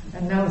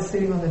 and now it's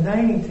sitting on the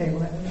dining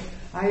table. And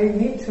I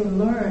need to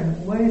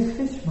learn what is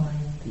fish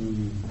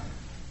mind,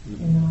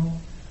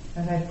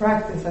 And I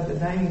practice at the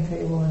dining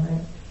table, and I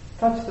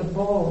touch the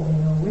bowl,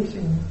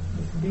 wishing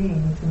this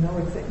being to know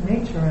its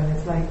nature, and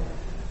it's like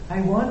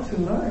I want to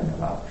learn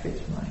about fish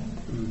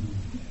mind.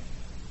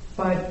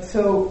 But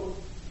so,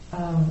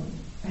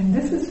 and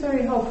this is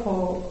very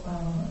helpful.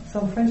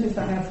 Some friendships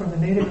I have from the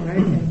Native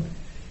American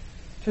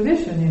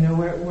tradition,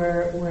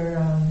 where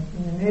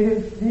in the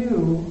Native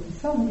view,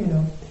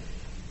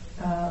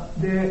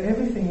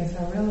 everything is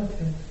a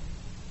relative,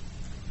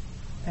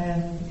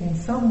 and in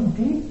some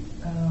deep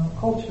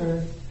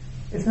cultures,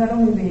 it's not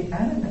only the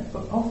animate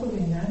but also the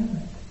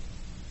inanimate.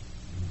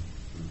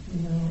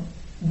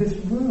 This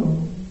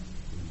room,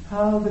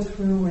 how this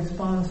room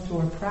responds to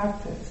our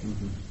practice,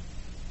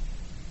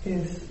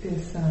 is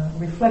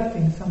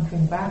reflecting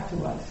something back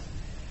to us,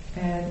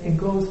 and it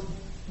goes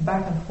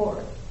back and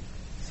forth,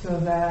 so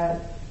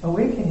that the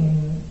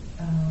awakening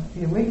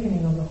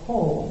of the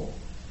whole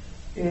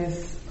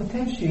is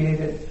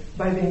potentiated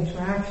by the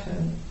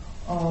interaction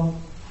of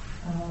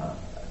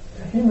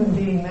a human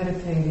being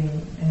meditating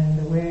and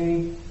the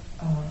way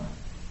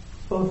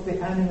both the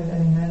animate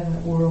and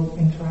inanimate world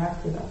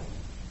interact with us.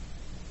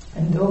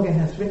 And Dogen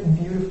has written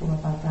beautifully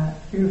about that.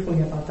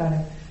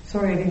 And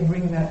sorry I didn't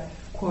bring that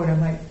quote, I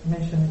might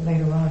mention it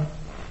later on.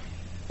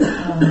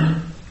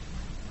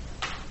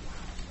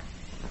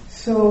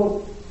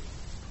 So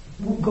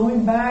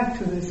going back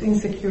to this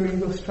insecure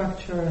ego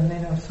structure and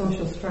then our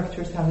social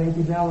structures, how they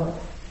develop,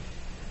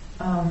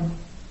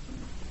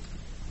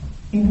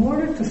 in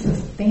order to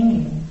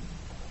sustain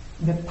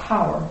the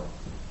power,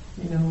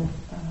 in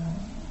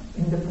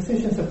the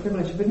positions of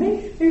privilege. But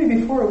maybe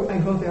before I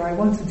go there, I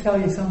want to tell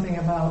you something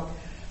about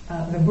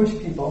the Bush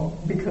people,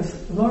 because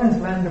Lawrence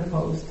van der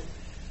Post,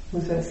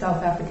 who's a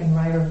South African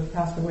writer who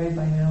passed away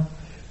by now,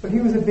 but he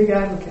was a big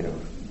advocate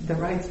of the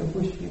rights of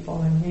Bush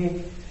people, and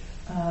he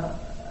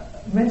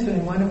mentioned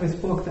in one of his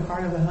books, The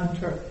Heart of the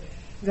Hunter,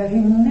 that he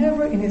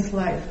never in his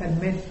life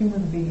had met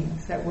human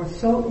beings that were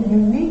so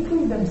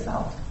uniquely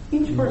themselves.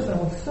 Each person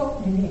was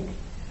so unique,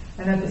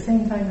 and at the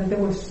same time that they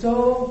were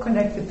so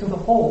connected to the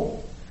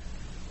whole,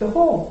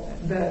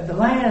 the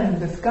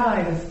land, the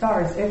sky, the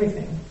stars,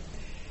 everything.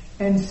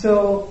 And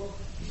so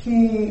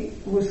he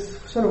was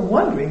sort of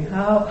wondering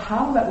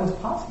how that was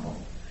possible.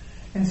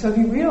 And so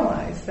he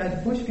realized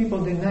that Bush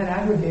people did not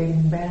aggregate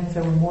in bands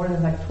that were more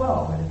than like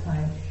 12 at a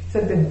time. He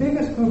said the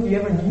biggest group he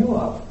ever knew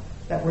of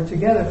that were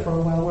together for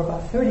a while were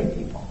about 30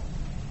 people.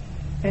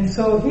 And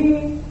so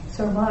he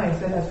surmised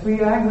that as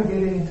we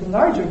aggregated into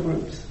larger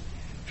groups,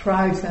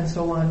 tribes and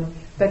so on,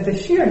 that the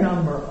sheer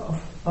number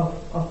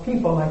of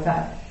people like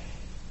that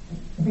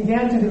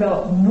began to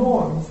develop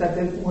norms that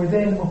were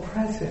then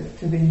oppressive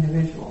to the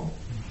individual.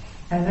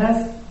 And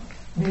as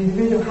the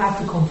individual had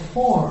to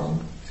conform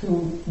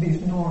to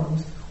these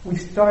norms, we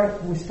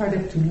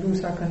started to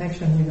lose our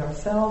connection with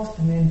ourselves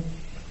and then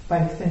by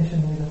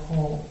extension with the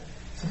whole.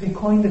 So he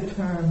coined the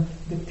term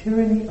the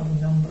tyranny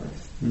of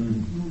numbers.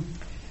 Mm-hmm.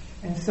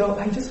 And so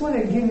I just want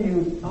to give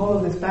you all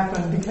of this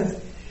background because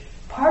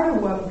part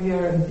of what we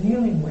are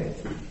dealing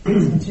with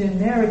is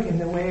generic in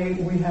the way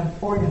we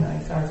have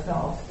organized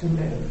ourselves to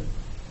live.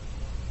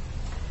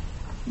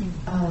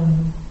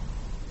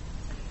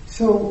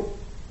 So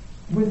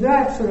with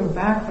that sort of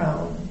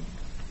background,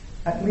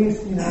 at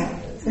least,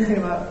 thinking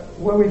about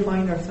where we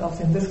find ourselves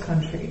in this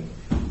country,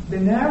 the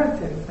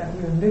narrative that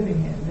we're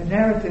living in, the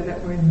narrative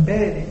that we're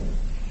embedded in,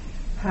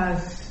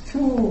 has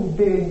two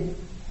big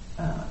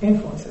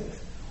influences.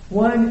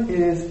 One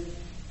is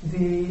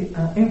the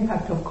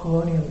impact of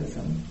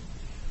colonialism.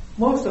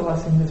 Most of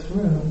us in this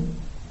room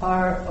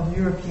are of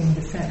European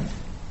descent.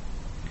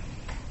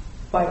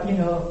 But,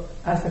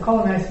 as the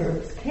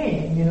colonizers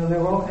came, there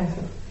were all kinds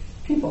of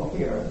people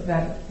here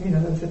that,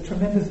 there was a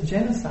tremendous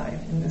genocide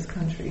in this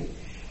country.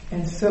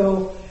 And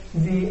so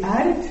the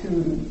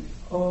attitude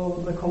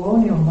of the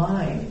colonial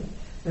mind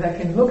that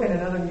can look at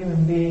another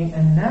human being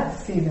and not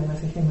see them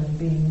as a human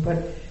being, but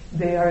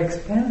they are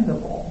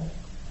expendable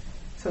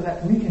so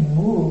that we can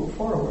move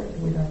forward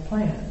with our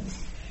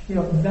plans.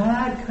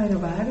 That kind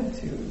of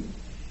attitude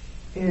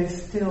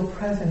is still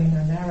present in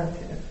our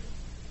narrative.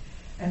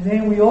 And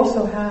then we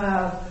also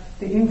have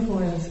the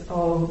influence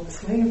of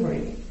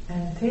slavery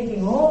and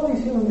taking all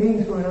these human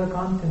beings from another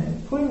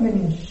continent, putting them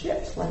in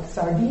ships like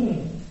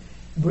sardines,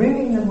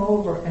 bringing them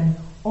over and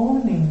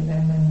owning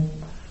them and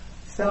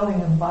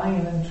selling and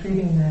buying them,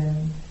 treating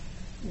them,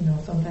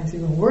 sometimes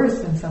even worse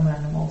than some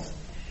animals.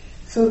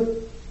 So,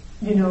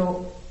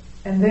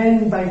 and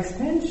then by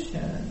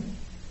extension,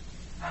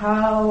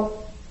 how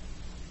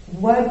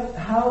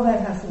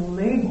that has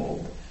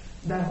labeled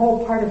that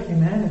whole part of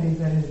humanity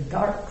that is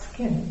dark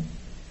skin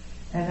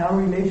and our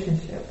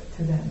relationship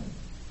to them.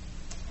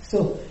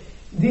 So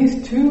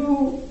these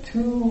two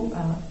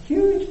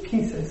huge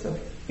pieces of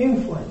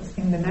influence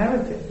in the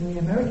narrative, in the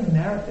American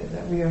narrative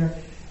that we are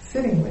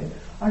sitting with,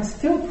 are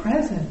still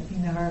present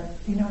in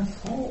our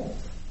souls.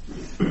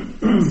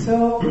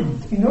 So,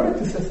 in order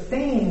to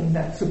sustain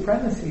that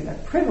supremacy,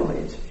 that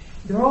privilege,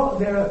 there are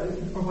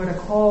what are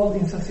called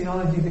in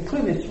sociology the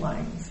cleavage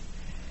lines,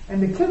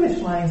 and the cleavage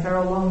lines are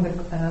along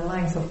the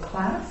lines of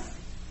class,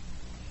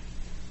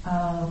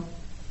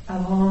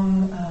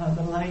 along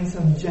the lines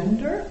of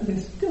gender.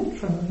 There's still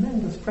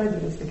tremendous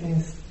prejudice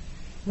against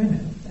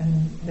women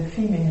and the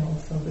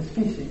females of the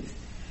species.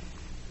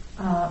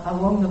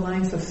 Along the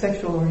lines of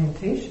sexual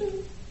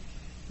orientation,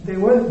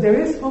 there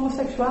is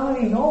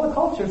homosexuality in all the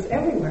cultures,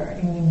 everywhere,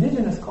 in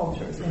indigenous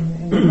cultures.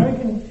 In the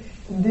American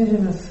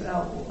indigenous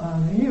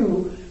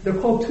view, they're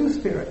called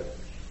two-spirit,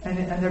 and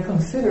they're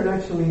considered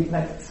actually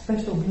like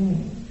special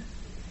beings.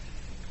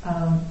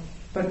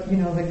 But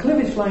the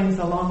cleavage lines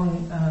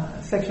along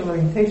sexual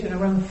orientation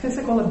around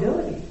physical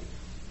ability.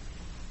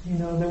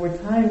 There were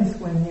times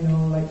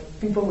when like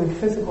people with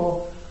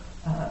physical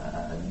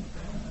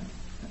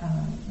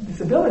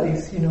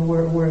disabilities,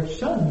 were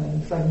shunned,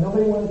 and it's like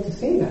nobody wanted to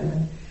see them,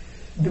 and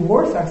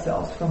divorce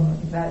ourselves from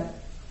that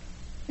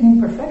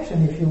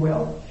imperfection, if you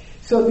will.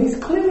 So these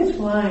cleavage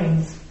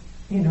lines,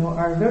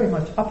 are very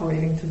much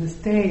operating to this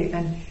day.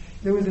 And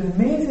there was an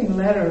amazing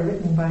letter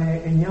written by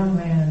a young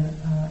man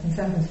in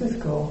San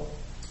Francisco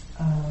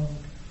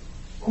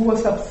who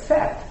was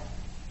upset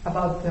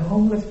about the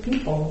homeless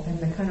people and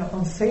the kind of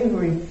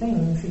unsavory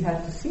things he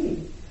had to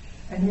see.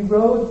 And he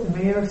wrote the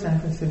mayor of San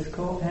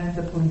Francisco and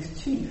the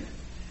police chief,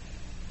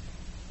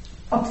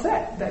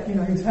 upset that, he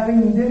was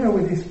having dinner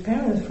with his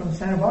parents from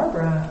Santa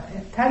Barbara.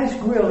 Taddich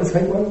Grill is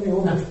like one of the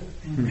oldest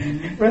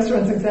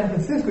restaurants in San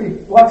Francisco. He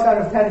walks out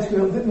of Taddich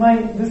Grill.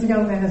 This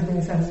young man has been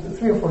in San Francisco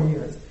 3 or 4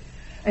 years.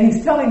 And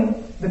he's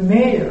telling the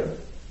mayor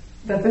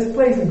that this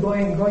place is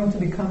going to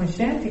become a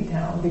shanty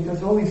town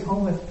because all these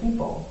homeless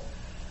people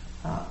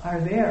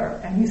are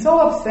there. And he's so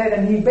upset,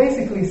 and he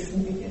basically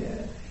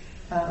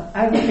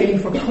advocating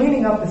for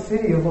cleaning up the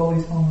city of all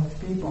these homeless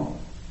people.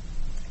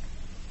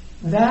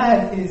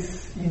 That is,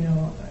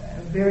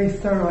 a very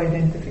thorough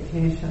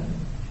identification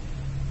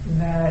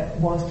that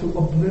wants to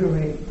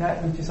obliterate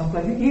that which is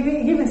unpleasant. He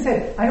even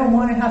said, I don't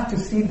want to have to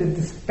see the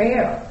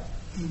despair,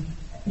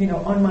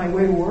 on my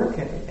way to work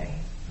every day.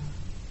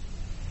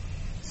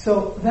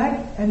 So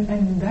that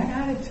and that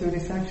attitude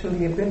is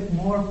actually a bit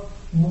more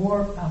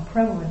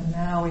prevalent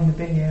now in the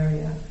Bay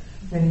Area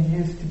than it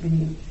used to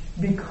be,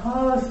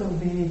 because of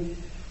the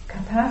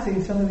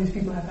capacity some of these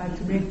people have had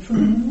to make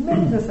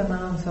tremendous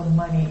amounts of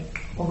money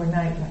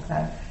overnight like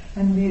that,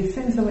 and the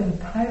sense of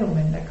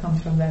entitlement that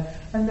comes from that,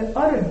 and the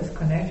utter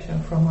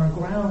disconnection from our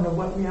ground of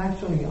what we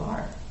actually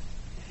are.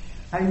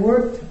 I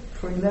worked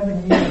for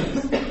 11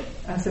 years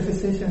as a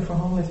physician for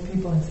homeless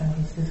people in San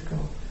Francisco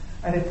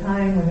at a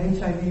time when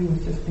HIV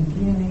was just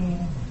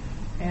beginning,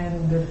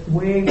 and the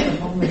wave of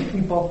homeless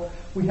people,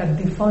 we had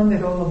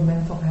defunded all of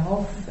mental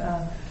health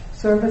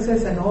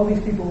services, and all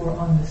these people were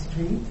on the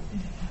street.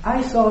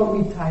 I saw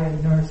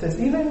retired nurses,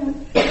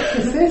 even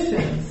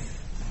physicians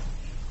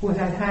who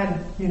had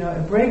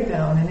a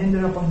breakdown and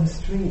ended up on the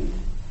street.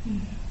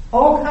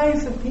 All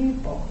kinds of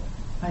people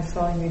I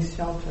saw in these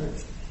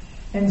shelters.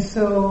 And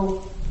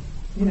so,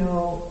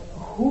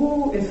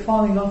 who is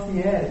falling off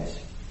the edge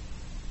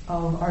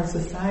of our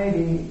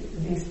society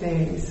these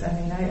days? I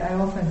mean, I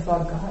often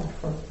thought, God,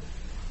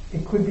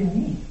 it could be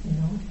me,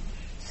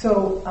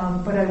 So,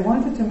 but I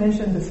wanted to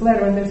mention this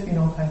letter, and there's been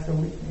all kinds of,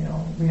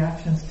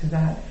 reactions to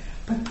that.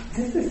 But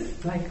this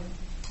is like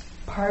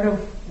part of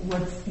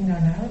what's in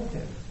our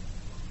narrative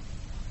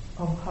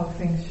of how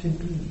things should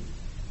be.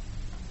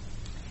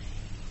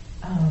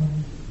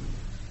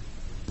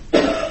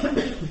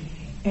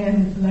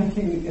 And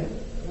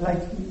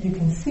like you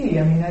can see,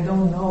 I mean, I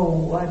don't know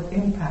what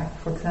impact,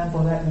 for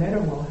example, that letter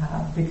will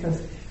have,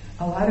 because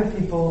a lot of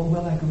people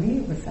will agree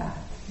with that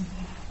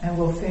and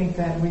will think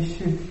that we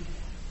should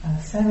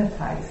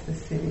sanitize the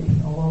city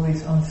of all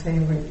these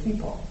unsavory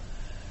people.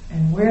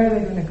 And where are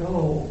they going to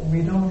go?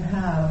 We don't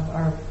have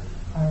our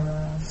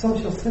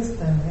social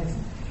system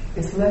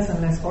is less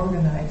and less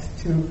organized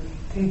to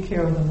take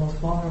care of the most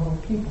vulnerable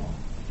people.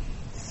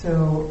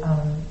 So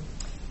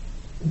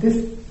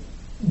this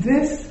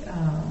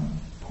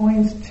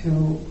points to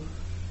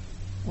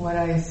what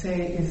I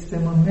say is the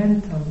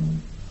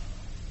momentum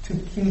to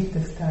keep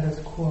the status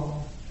quo,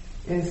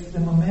 is the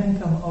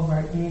momentum of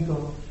our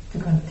ego to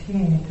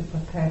continue to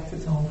protect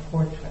its own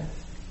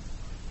fortress.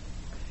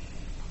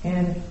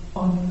 And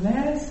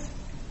unless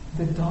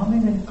the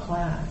dominant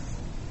class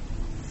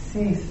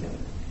sees it,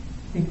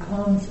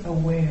 becomes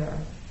aware,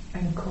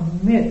 and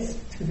commits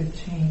to the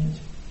change,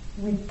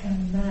 we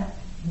cannot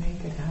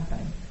make it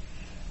happen.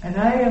 And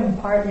I am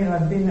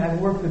I've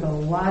worked with a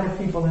lot of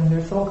people, and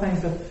there's all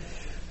kinds of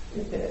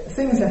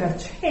things that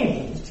have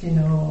changed,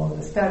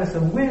 the status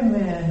of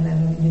women,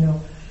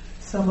 and,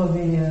 some of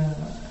the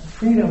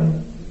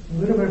freedom,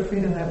 little bit of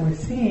freedom that we're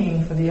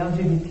seeing for the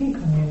LGBT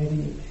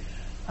community.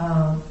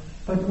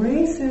 But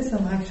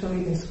racism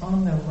actually is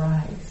on the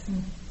rise.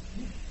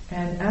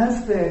 And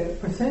as the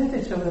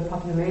percentage of the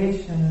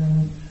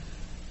population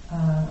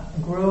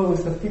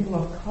grows of people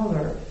of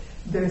color,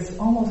 there's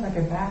almost like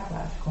a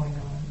backlash going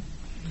on.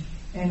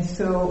 And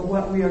so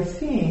what we are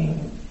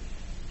seeing,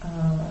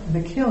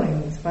 the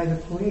killings by the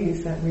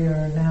police that we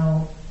are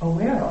now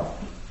aware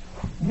of,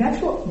 the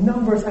actual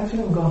numbers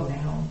actually have gone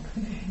down.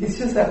 It's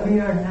just that we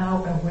are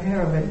now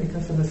aware of it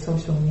because of the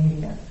social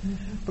media.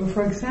 But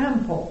for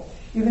example,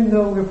 even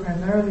though we're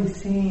primarily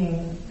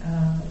seeing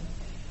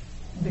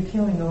the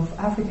killing of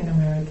African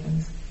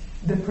Americans,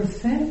 the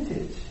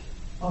percentage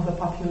of the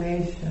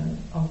population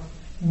of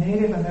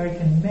Native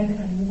American men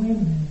and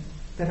women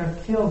that are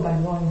killed by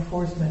law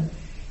enforcement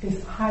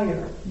is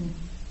higher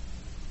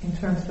in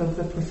terms of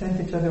the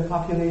percentage of the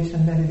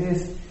population than it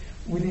is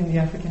within the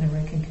African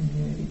American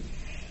community.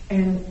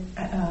 And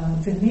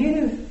the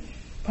Native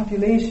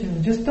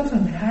population just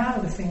doesn't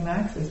have the same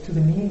access to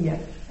the media.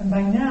 And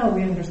by now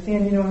we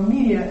understand, our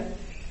media,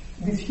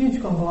 these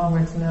huge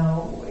conglomerates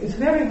now, it's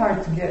very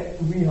hard to get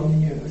real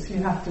news.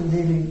 You have to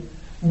really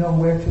know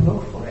where to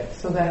look for it.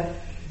 So that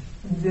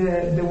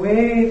the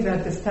way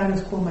that the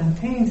status quo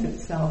maintains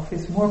itself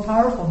is more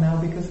powerful now,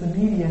 because the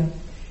media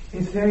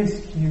is very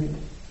skewed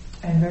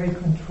and very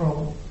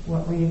controlled,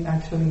 what we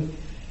actually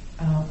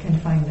can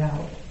find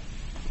out.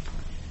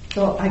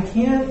 So I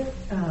can't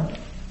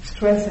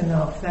stress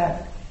enough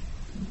that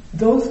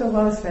those of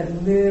us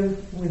that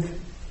live with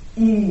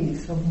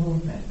ease of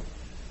movement,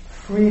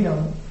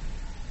 freedom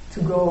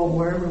to go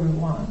wherever we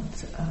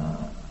want,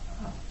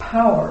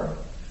 power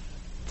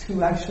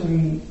to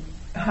actually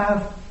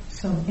have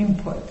some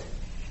input,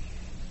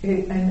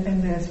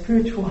 and the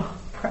spiritual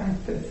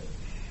practice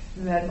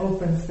that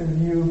opens the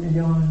view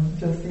beyond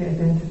just the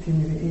identity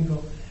of the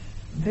ego.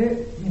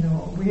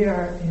 We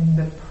are in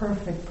the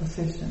perfect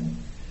position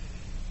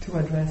to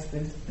address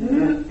this.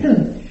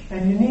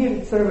 And you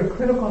need sort of a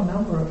critical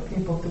number of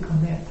people to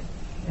commit,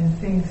 and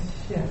things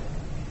shift,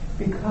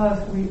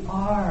 because we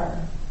are,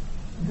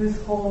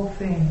 this whole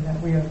thing that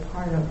we are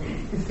part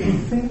of is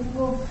a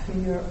single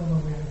sphere of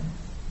awareness.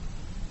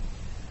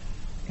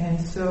 And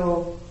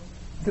so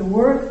the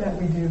work that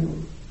we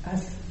do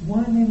as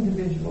one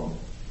individual,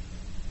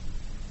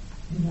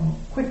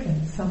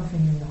 quickens something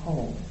in the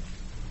whole.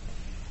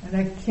 And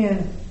I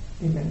can't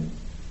even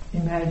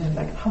imagine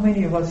how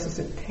many of us does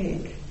it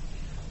take,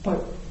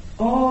 but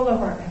All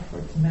of our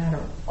efforts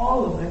matter,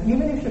 all of them.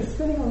 Even if you're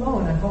sitting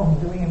alone at home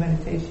doing a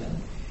meditation,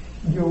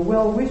 your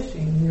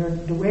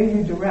well-wishing, the way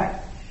you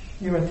direct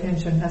your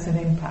attention has an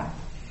impact.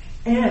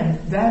 And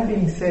that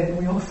being said,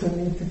 we also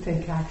need to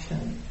take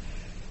action,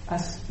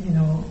 as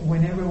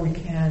whenever we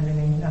can,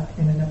 and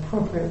in an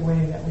appropriate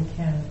way that we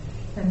can.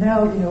 And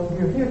now,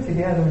 we're here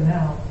together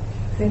now,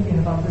 thinking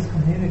about this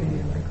community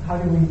and like, how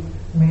do we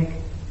make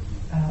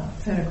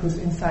Santa Cruz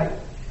Insight,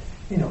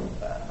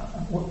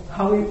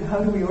 how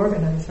do we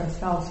organize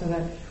ourselves so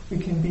that we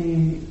can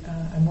be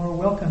a more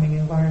welcoming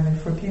environment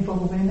for people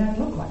who may not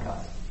look like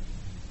us.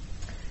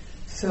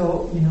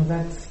 So,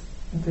 that's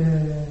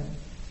the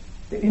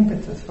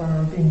impetus for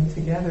our being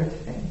together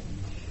today.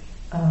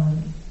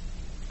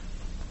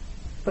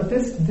 But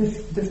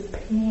this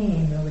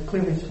pain of the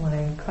cleavage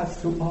line cuts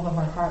through all of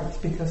our hearts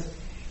because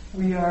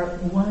we are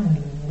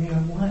one,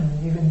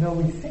 even though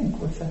we think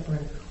we're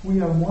separate. We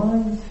are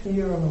one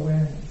sphere of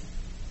awareness.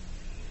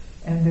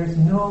 And there's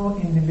no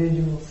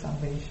individual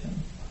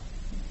salvation.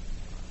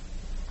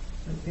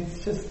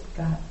 It's just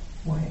that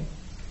way.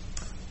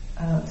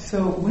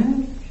 So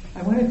when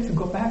I wanted to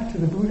go back to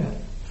the Buddha,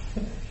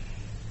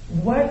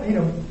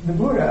 the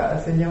Buddha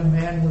as a young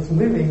man was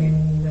living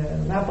in the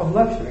lap of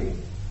luxury.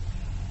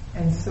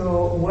 And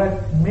so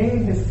what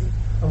made his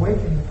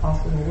awakening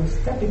possible was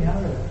stepping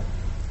out of it.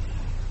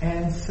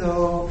 And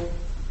so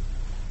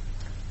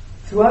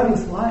throughout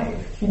his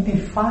life, he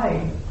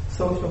defied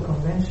social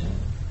convention.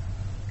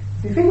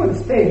 If he would have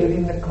stayed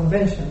within the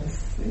conventions,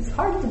 it's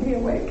hard to be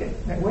awake,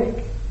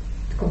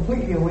 to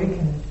completely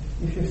awaken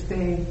if you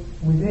stay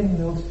within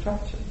those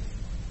structures.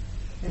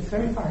 It's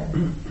very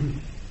hard.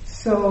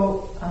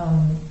 So,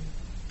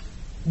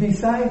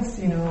 besides,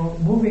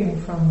 moving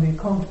from the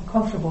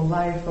comfortable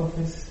life of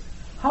his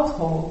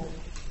household,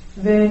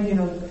 then,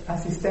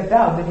 as he stepped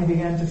out, then he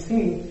began to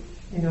see,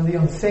 the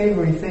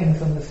unsavory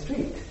things on the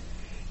street.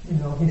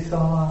 He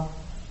saw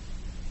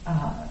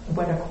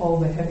what I call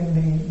the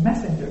heavenly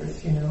messengers.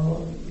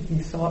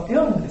 He saw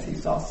illness, he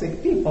saw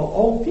sick people,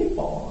 old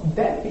people,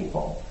 dead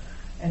people,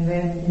 and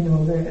then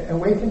the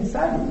awakened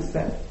sadhus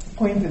that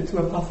pointed to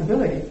a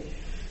possibility.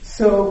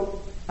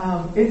 So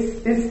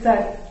it's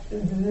that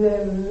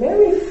the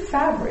very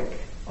fabric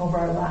of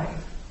our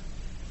life,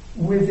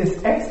 with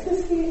this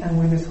ecstasy and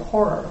with this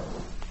horror,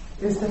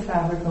 is the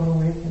fabric of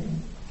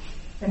awakening.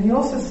 And he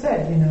also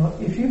said,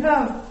 if you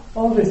have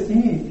all this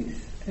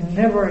ease and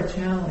never are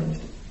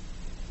challenged,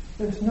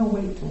 there's no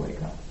way to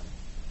wake up.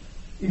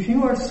 If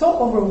you are so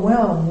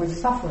overwhelmed with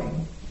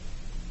suffering,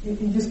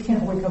 you just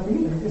can't wake up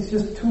either. It's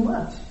just too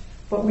much.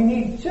 But we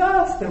need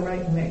just the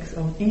right mix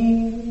of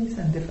ease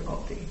and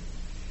difficulty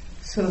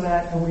so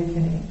that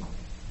awakening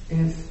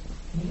is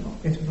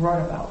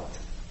brought about.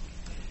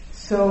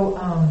 So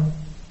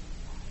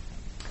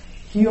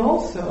he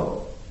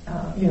also,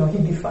 he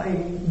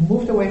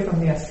moved away from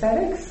the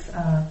ascetics.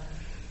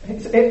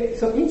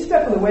 So each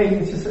step of the way,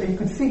 you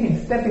could see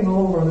him stepping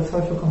over the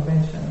social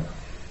convention.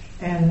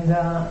 And,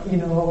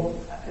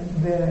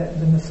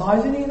 the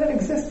misogyny that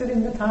existed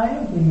in the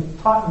time, he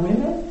taught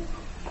women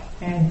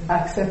and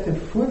accepted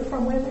food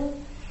from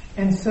women.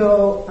 And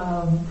so,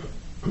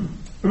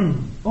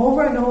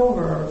 over and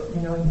over,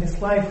 in his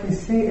life, we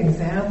see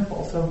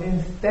examples of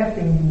him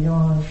stepping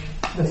beyond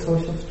the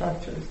social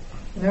structures.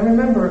 And I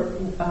remember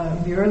in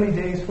the early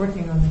days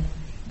working on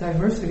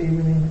diversity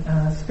within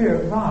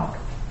Spirit Rock,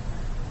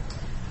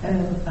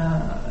 and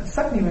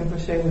Sakni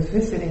Rinpoche was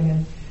visiting,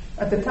 and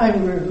at the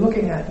time we were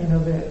looking at,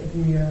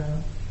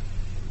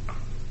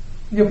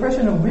 the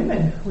oppression of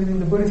women within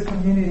the Buddhist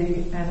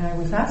community, and I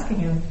was asking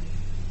him,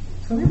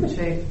 so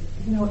Rinpoche,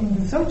 in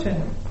the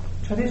Dzogchen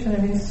tradition,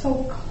 it's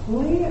so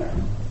clear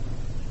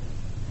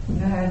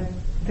that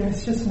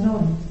there's just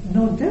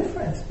no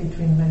difference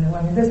between men and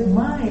women. This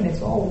mind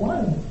is all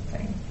one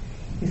thing.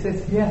 He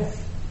says,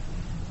 yes,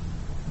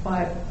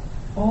 but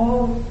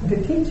all the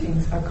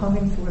teachings are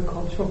coming through a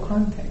cultural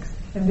context,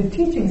 and the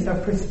teachings are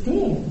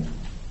pristine.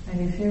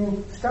 And if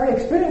you start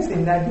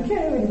experiencing that, you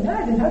can't even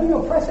imagine how do you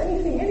oppress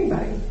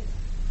anybody.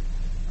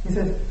 He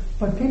says,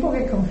 but people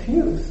get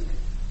confused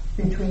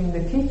between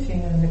the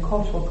teaching and the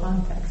cultural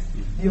context.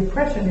 The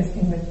oppression is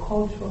in the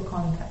cultural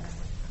context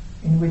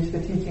in which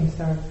the teachings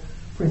are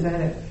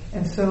presented.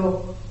 And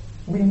so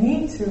we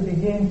need to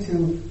begin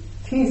to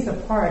tease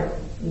apart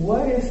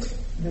what is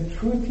the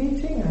true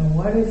teaching and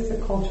what is the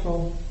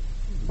cultural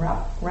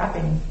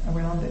wrapping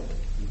around it.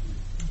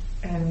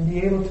 And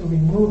be able to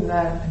remove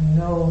that and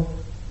know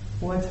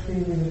what's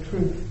really the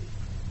truth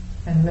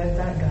and let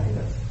that guide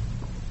us.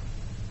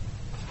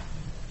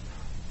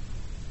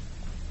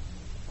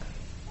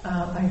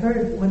 I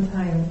heard one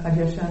time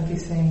Adyashanti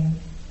saying,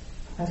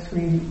 as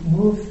we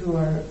move through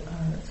our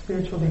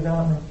spiritual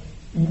development,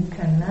 you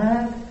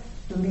cannot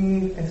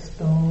leave a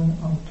stone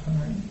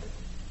unturned.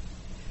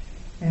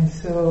 And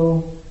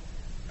so,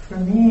 for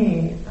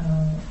me,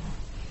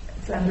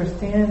 it's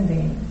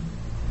understanding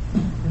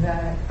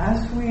that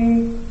as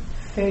we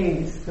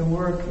face the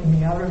work in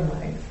the outer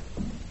life,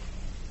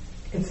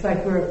 it's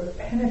like we're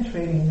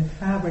penetrating the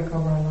fabric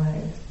of our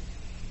lives,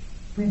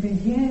 we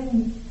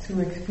begin to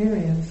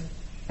experience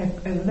a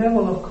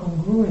level of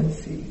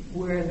congruency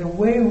where the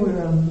way we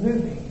are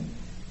living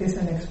is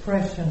an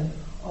expression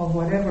of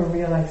whatever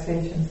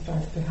realization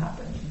starts to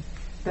happen.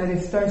 That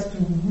it starts to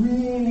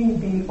really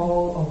be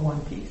all of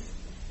one piece.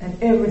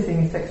 And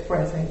everything is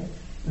expressing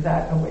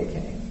that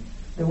awakening.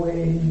 The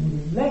way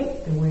you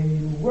relate, the way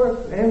you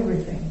work,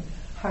 everything.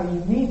 How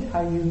you meet,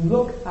 how you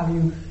look, how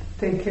you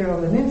take care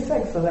of an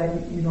insect so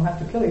that you don't have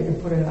to kill it, you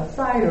can put it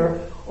outside,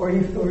 or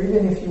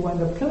even if you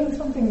wind up killing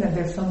something, that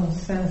there's some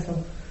sense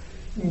of,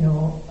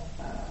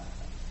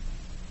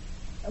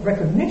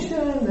 recognition,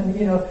 and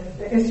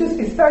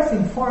it starts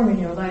informing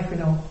your life in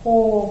a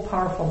whole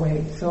powerful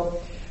way.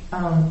 So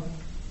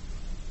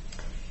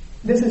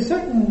there's a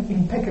certain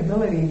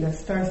impeccability that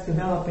starts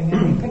developing,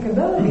 and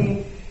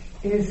impeccability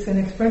is an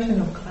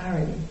expression of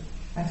clarity.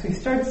 As we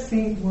start to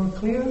see more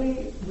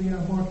clearly, we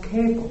are more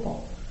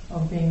capable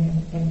of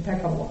being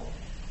impeccable.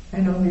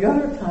 And on the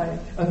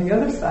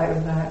other side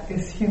of that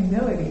is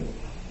humility.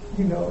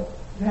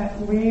 That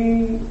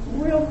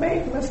we'll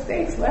make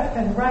mistakes left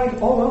and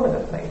right all over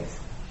the place.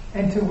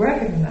 And to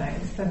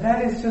recognize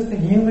that is just a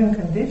human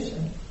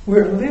condition.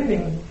 We're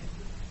living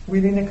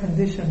within a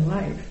conditioned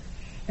life.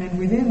 And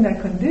within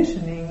that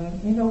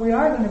conditioning, we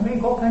are going to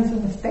make all kinds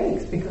of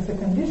mistakes because the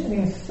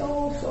conditioning is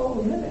so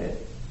limited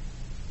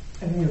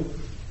of you.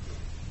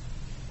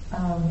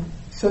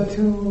 So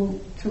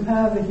to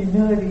have the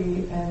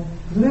humility and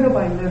little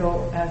by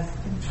little, as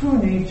true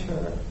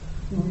nature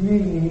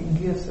really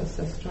gives us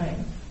the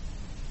strength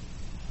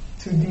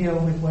to deal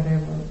with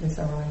whatever is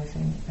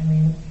arising.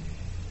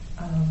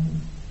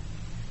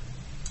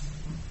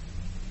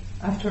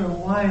 After a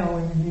while,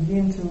 when you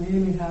begin to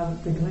really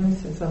have the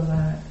glimpses of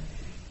that,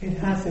 it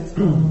has its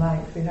own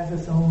life, it has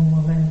its own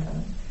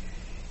momentum.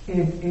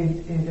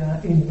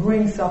 It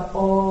brings up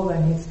all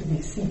that needs to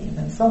be seen,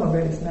 and some of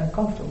it is not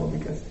comfortable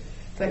because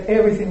it's like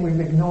everything we've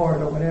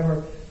ignored or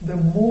whatever. The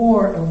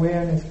more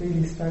awareness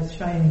really starts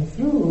shining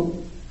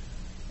through,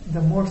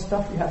 the more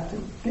stuff you have to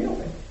deal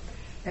with.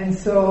 And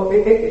so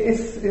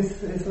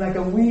it's like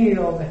a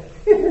wheel, that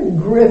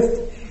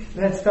grist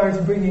that starts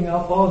bringing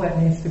up all that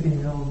needs to be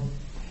known.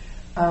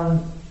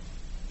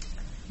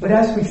 But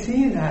as we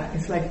see that,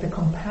 it's like the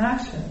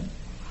compassion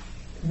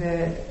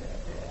that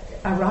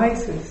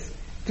arises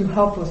to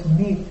help us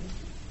meet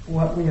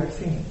what we are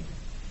seeing.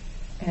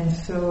 And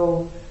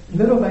so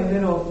little by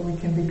little we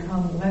can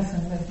become less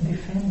and less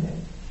defended.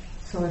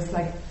 So it's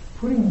like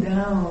putting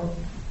down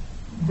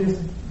this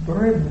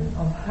burden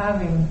of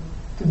having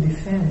to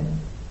defend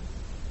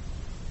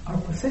our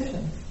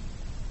positions.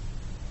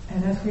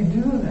 And as we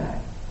do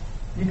that,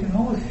 you can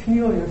always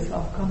feel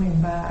yourself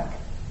coming back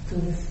to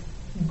this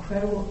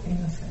incredible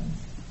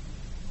innocence.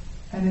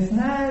 And it's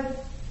not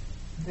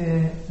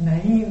the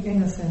naive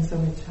innocence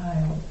of a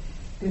child,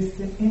 it's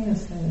the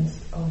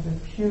innocence of the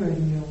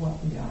purity of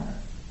what we are.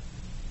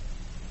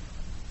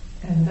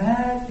 And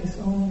that is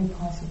only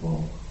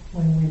possible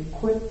when we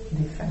quit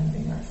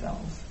defending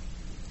ourselves.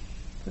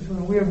 Because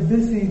when we are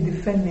busy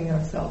defending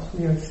ourselves,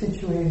 we are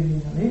situated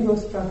in an ego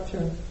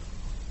structure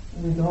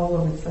with all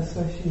of its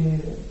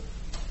associated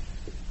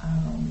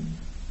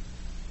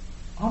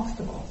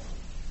obstacles,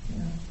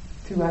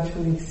 to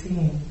actually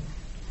seeing.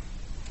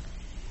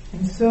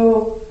 And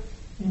so,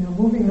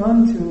 moving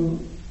on to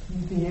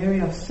the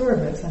area of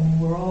service,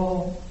 we're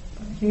all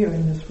here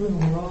in this room,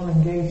 we're all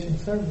engaged in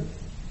service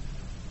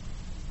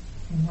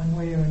in one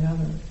way or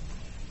another.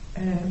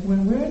 And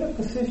when we're in a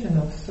position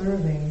of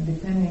serving,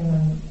 depending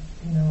on,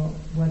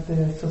 what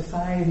the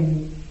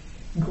society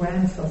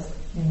grants us,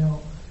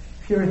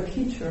 if you're a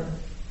teacher,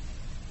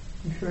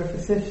 if you're a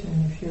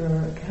physician, if you're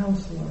a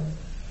counselor,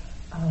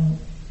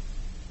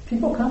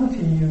 people come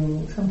to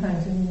you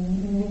sometimes in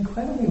an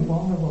incredibly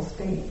vulnerable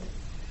state.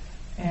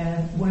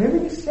 And whatever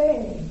you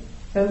say,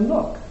 their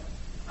look,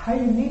 how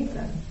you meet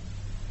them,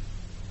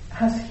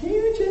 has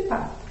huge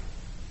impact.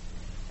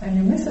 And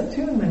your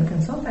misattunement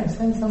can sometimes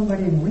send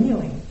somebody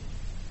reeling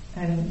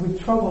and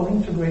with trouble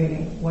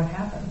integrating what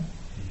happened.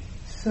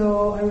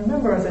 So I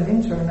remember as an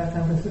intern at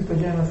San Francisco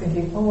General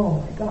thinking, oh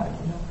my God,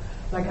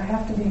 like I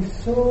have to be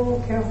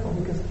so careful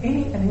because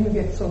and you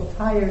get so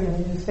tired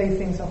and you say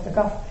things off the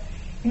cuff,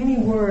 any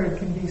word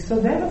can be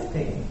so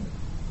devastating.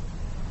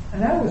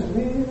 And I was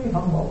really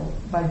humbled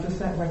by just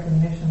that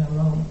recognition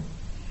alone.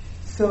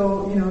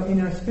 So,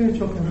 in our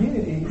spiritual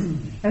communities,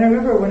 and I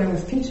remember when I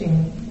was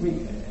teaching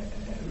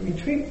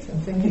retreats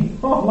and thinking,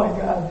 oh my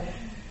God,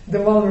 the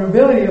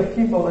vulnerability of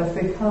people as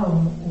they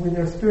come with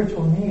their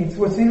spiritual needs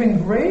was even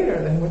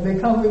greater than when they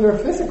come with their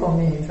physical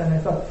needs. And I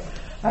thought,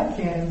 I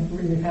can't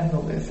really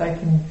handle this. I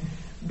can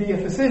be a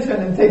physician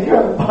and take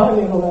care of the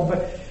body and all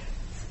that,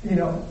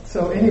 but,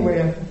 so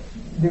anyway, I'm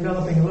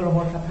developing a little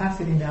more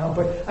capacity now,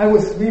 but I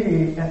was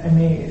really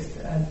amazed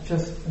at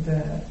just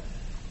the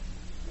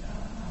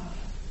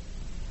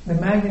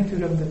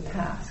magnitude of the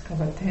task of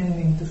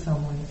attending to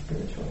someone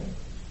spiritually.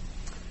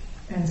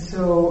 And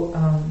so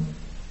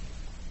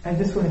I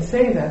just want to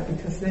say that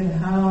because then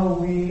how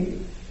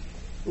we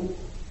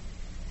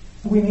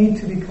need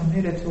to be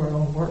committed to our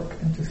own work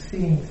and to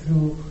seeing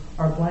through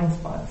our blind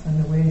spots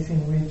and the ways in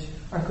which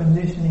our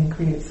conditioning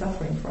creates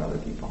suffering for other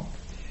people.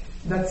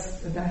 That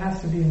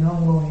has to be an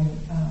ongoing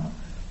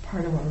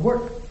part of our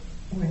work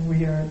when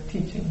we are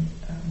teaching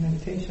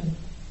meditation.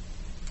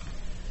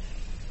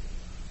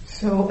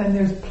 So, and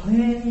there's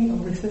plenty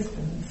of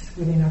resistance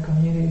within our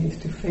communities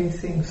to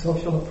facing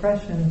social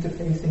oppression, to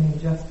facing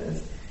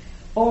injustice.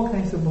 All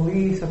kinds of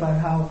beliefs about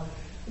how,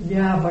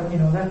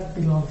 that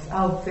belongs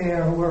out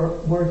there.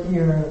 We're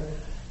here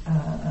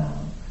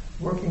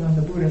working on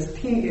the Buddha's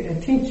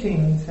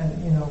teachings,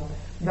 and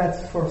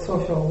that's for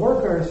social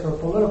workers or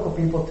political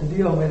people to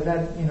deal with.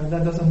 That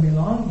that doesn't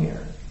belong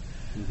here.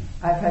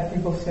 I've had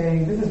people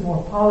say this is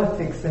more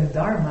politics than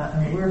Dharma,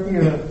 and we're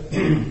here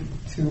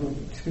to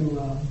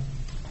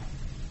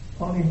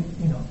only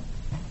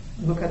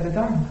look at the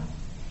Dharma.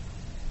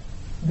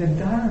 The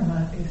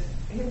Dharma is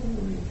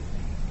everything.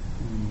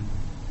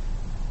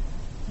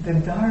 The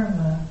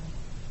Dharma,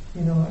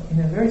 in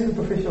a very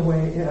superficial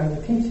way, are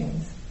the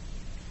teachings.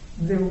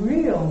 The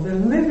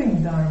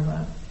living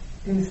Dharma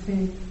is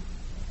the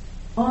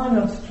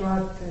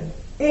unobstructed,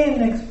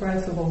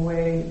 inexpressible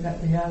way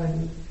that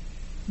reality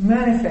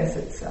manifests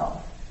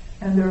itself.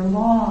 And there are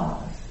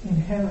laws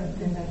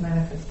inherent in that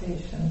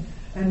manifestation.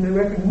 And the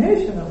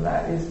recognition of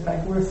that is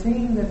like we're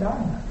seeing the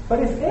Dharma.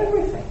 But it's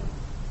everything.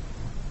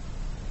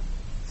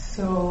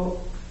 So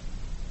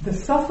the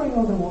suffering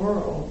of the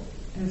world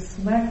is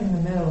smack in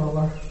the middle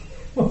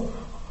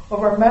of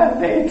our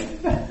mandate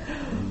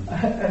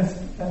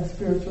as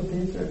spiritual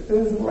teachers. It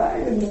is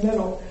right in the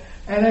middle.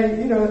 And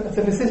it's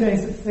a decision I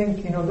used to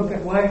think, look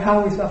at why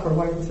we suffer,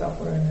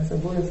 and as a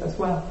Buddhist as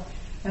well.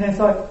 And I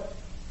thought,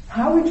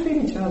 how we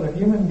treat each other,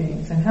 human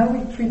beings, and how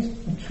we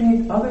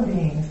treat other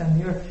beings on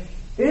the earth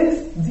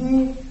is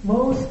the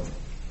most,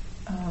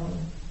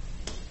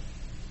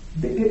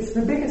 it's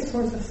the biggest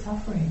source of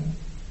suffering.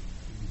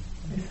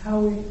 It's how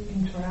we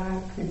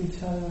interact with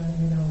each other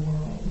and with our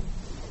world.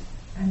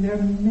 And there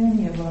are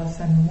many of us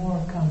and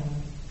more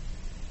coming.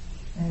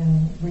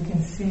 And we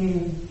can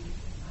see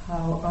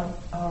how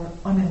our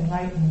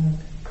unenlightened,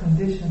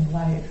 conditioned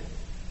life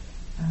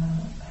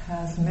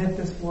has met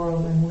this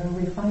world and where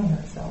we find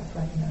ourselves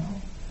right now.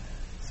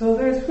 So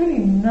there's really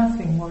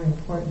nothing more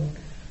important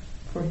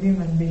for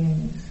human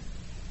beings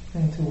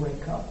than to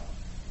wake up.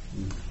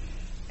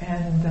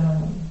 And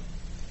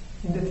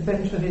in the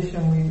Tibetan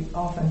tradition, we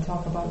often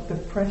talk about the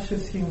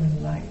precious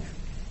human life.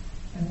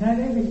 And not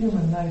every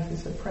human life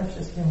is a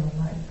precious human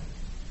life.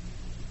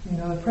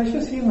 The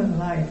precious human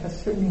life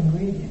has certain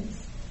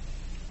ingredients.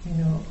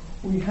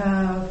 We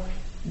have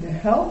the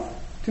health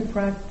to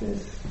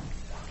practice.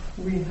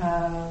 We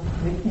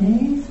have the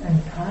ease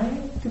and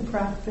time to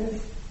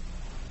practice.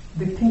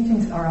 The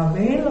teachings are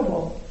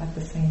available at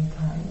the same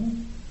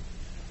time.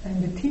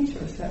 And the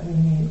teachers that we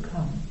need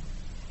come.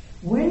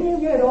 When you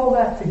get all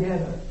that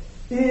together,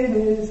 it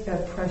is a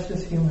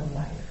precious human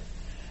life.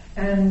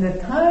 And the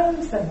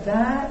times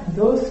that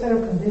those set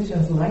of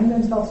conditions line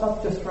themselves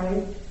up just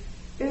right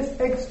is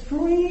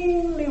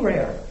extremely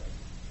rare.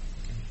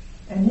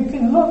 And you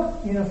can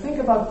look, think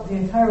about the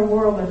entire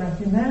world and our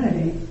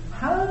humanity.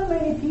 How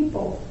many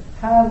people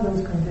have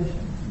those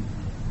conditions?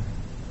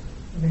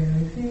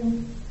 Very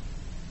few.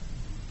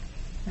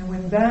 And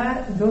when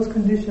those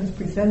conditions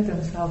present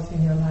themselves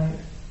in your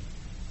life,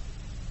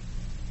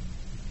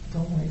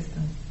 don't waste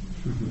them.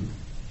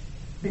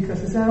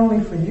 Because it's not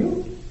only for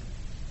you,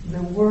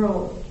 the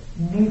world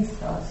needs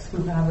us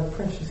who have a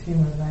precious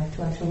human life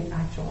to actually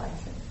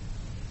actualize it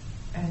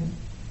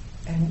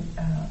and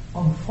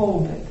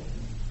unfold it.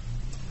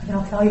 And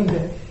I'll tell you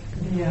that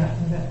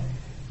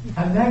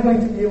I'm not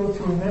going to be able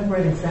to remember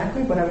it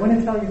exactly, but I want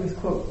to tell you this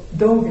quote.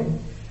 Dogen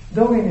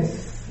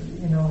is,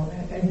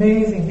 an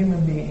amazing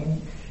human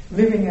being,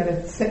 living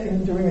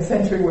during a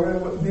century where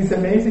these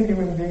amazing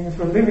human beings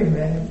were living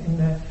then in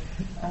the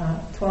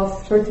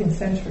 12th, 13th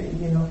century.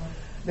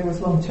 There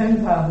was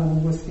Longchenpa,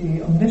 who was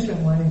the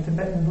omniscient one in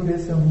Tibetan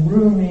Buddhism,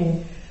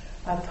 Rumi,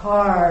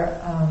 Attar,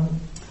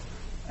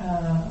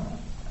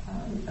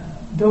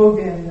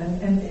 Dogen,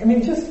 and I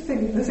mean, just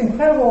think, this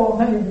incredible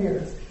 100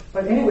 years.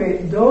 But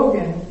anyway,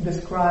 Dogen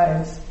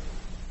describes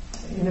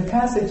in a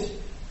passage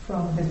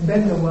from his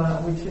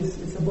Bendawa, which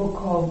is a book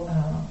called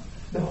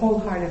The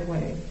Wholehearted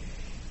Way.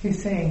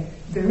 He's saying,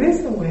 there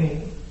is a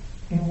way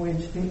in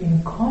which the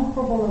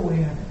incomparable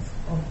awareness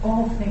of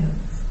all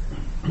things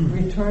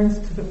returns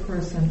to the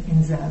person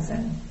in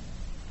Zazen.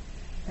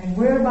 And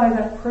whereby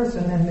that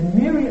person and the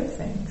myriad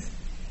things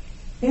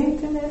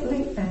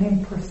intimately and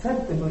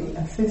imperceptibly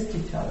assist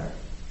each other.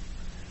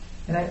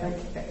 And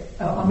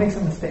I'll make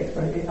some mistakes,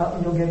 but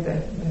you'll get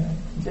the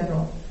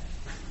general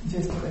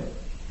gist of it.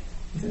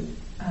 He says,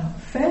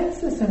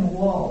 fences and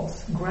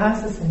walls,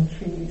 grasses and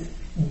trees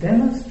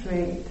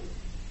demonstrate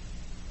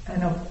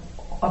and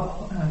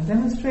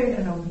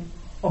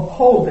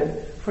uphold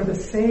it for the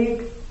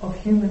sake of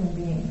human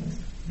beings,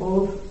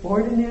 both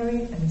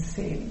ordinary and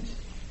sage.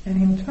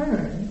 And in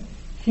turn,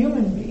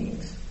 human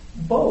beings,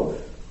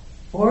 both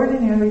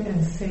ordinary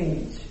and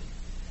sage,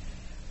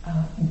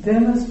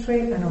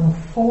 demonstrate and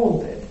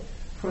unfold it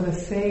for the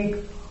sake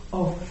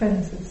of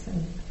fences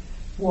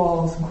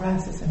walls,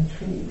 grasses, and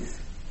trees.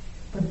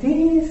 But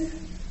these,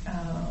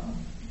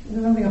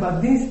 there's something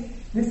about this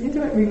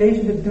intimate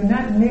relationship do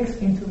not mix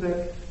into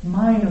the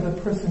mind of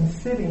the person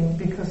sitting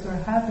because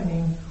they're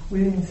happening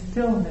within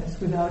stillness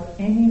without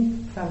any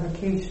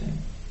fabrication,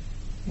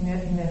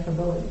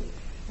 ineffability.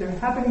 They're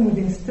happening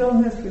within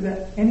stillness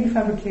without any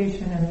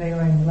fabrication, and they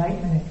are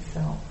enlightenment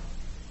itself.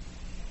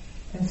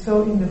 And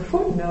so in the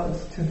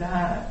footnotes to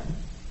that,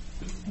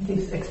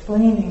 it's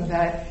explaining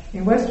that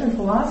in Western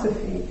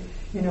philosophy,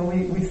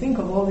 we think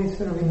of all these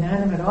sort of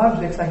inanimate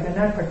objects like they're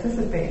not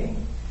participating.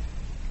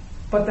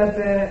 But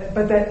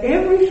that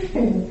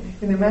everything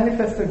in the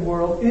manifested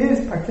world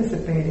is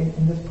participating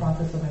in this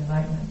process of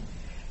enlightenment.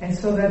 And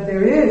so that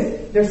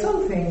there's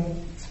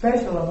something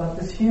special about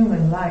this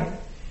human life,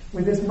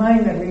 with this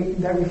mind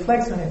that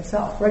reflects on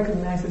itself,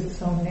 recognizes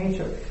its own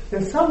nature.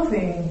 There's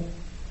something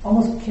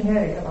almost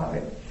kinetic about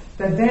it,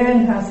 that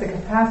then has the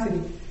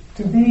capacity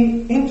to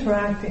be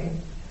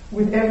interacting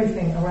with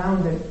everything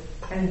around it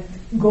and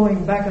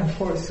going back and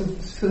forth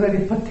so that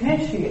it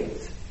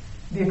potentiates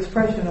the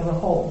expression of the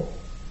whole.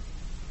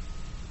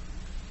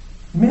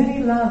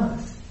 Many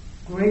lamas,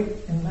 great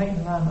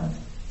enlightened lamas,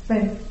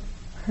 spent,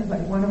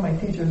 like one of my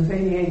teachers was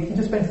 88, he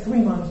just spent 3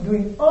 months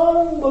doing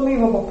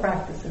unbelievable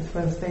practices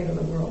for the state of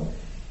the world.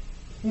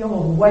 He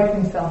almost wiped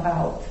himself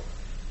out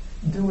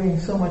doing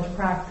so much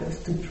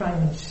practice to try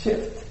and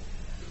shift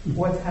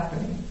what's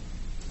happening,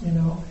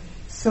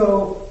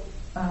 So,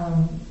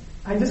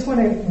 I just want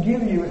to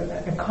give you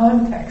a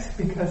context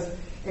because,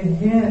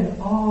 again,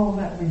 all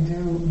that we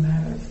do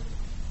matters.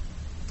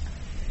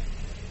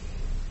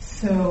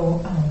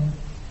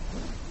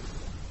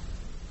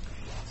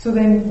 So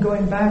then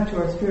going back to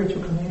our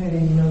spiritual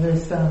community,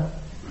 there's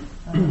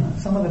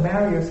some of the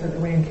barriers that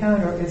we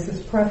encounter is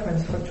this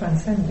preference for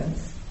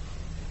transcendence.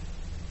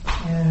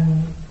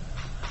 And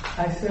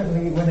I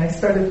certainly, when I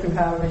started to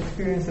have an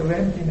experience of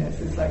emptiness,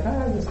 it's like,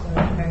 I just want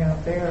to hang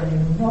out there,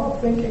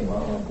 not thinking,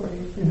 well, great,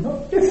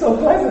 it's so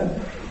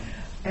pleasant.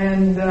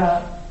 And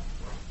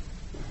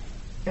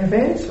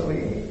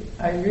eventually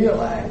I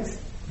realized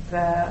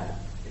that,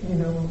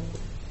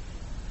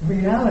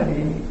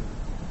 reality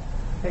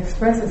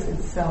expresses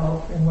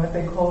itself in what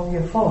they call the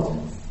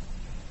effulgence.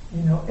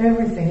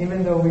 Everything,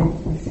 even though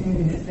we see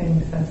these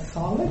things as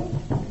solid,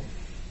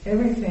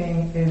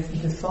 everything is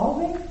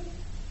dissolving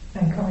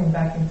and coming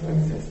back into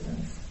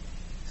existence.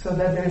 So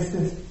that there's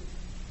this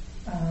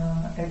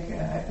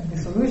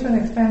dissolution,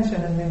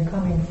 expansion, and then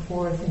coming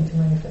forth into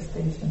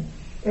manifestation.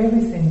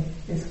 Everything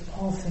is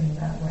pulsing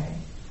that way.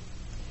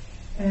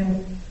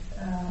 And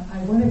I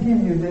want to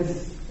give you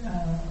this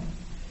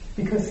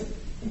because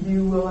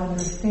you will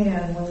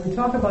understand when we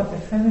talk about the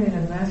feminine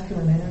and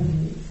masculine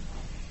energies,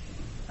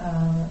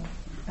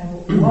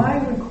 and why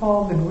we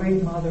call the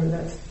Great Mother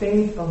that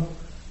state of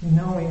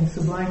knowing,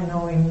 sublime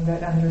knowing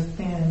that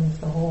understands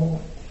the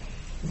whole.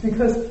 It's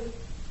because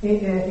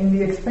in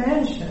the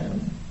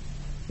expansion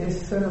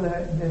is sort of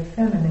the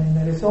feminine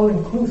that is all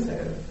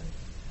inclusive.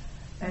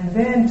 And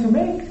then to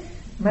make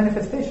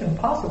manifestation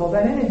possible,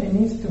 that energy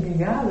needs to be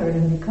gathered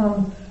and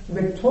become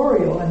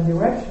vectorial and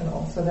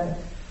directional so that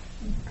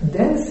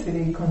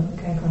density can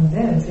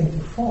condense into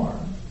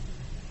form.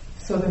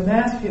 So the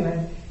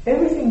masculine,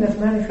 everything that's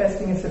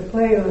manifesting is a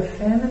play of the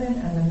feminine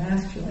and the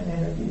masculine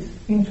energies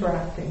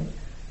interacting.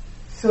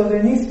 So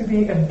there needs to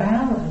be a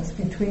balance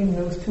between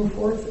those two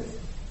forces.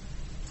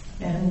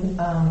 And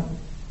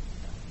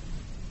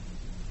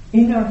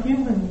in our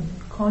human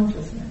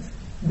consciousness,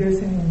 there's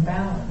an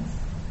imbalance.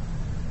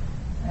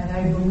 And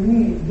I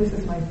believe, this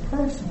is my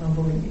personal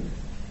belief,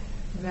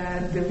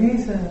 that the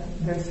reason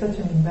there's such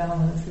an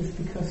imbalance is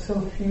because so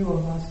few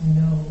of us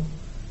know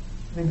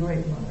the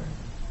Great Mother.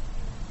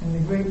 And the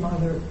Great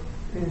Mother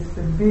is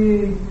the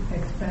big,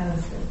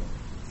 expansive,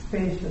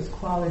 spacious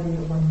quality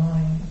of our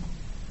mind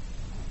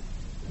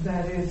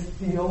that is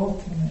the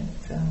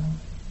ultimate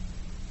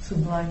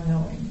sublime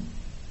knowing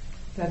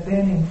that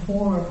then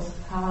informs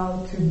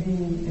how to be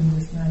in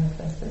this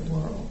manifested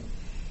world.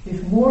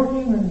 If more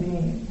human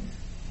beings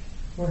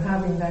were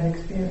having that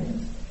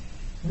experience,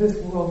 this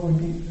world would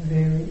be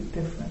very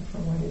different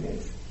from what it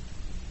is.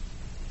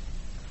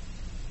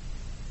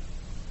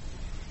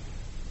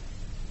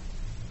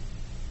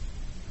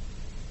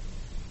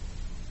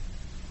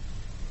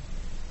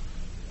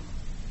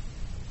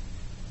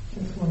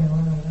 Just want to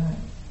honor that.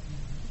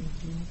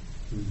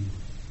 Mm-hmm.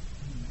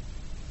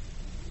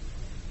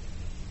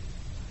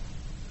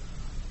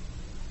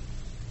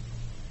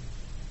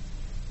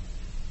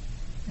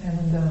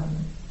 And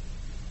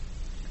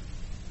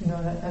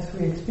as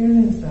we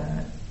experience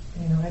that,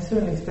 I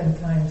certainly spent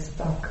time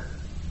stuck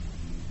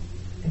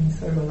in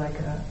sort of like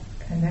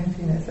an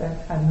emptiness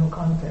that had no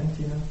content,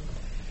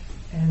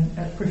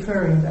 and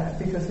preferring that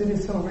because it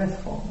is so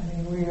restful. I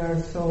mean, we are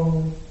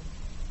so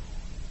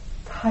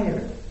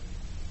tired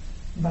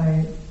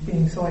by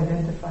being so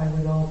identified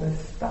with all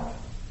this stuff.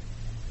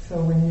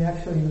 So when you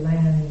actually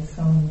land in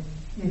some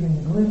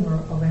even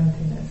glimmer of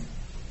emptiness,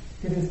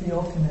 it is the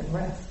ultimate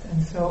rest.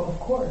 And so, of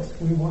course,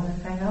 we want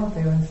to hang out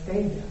there and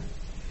stay there.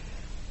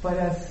 But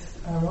as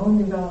our own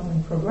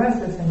development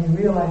progresses and you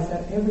realize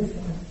that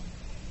everything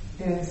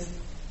is,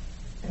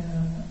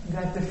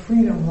 that the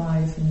freedom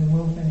lies in the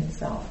movement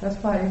itself. That's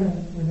why even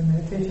with the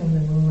meditation of the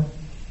movement,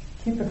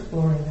 keep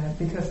exploring that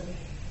because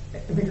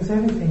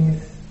everything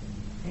is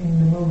in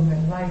the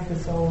movement. Life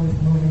is always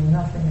moving,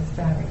 nothing is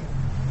static.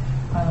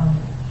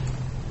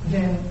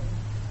 Then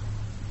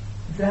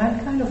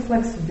that kind of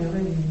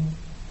flexibility,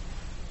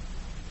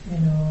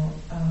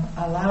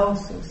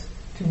 allows us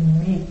to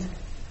meet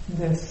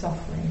the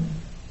suffering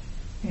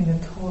in a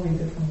totally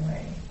different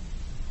way.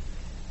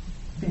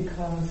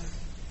 Because,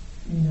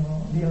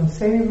 the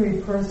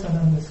unsavory person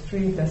on the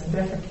street that's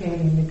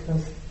defecating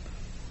because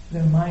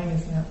their mind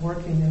is not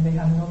working and they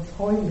have no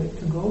toilet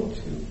to go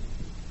to,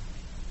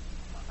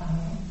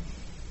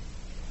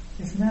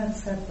 is not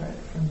separate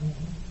from me.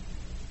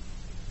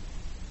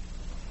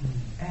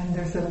 And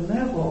there's a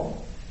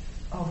level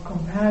of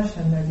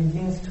compassion that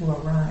begins to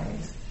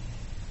arise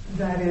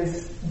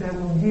that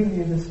will give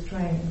you the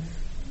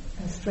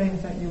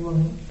strength that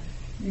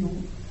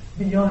you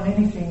beyond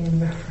anything you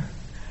ever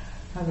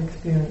have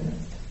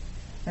experienced,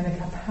 and a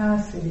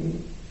capacity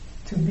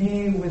to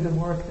be with the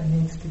work that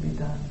needs to be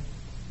done.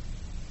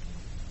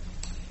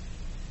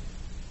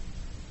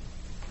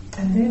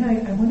 And then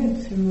I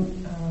wanted to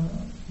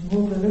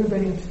move a little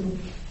bit into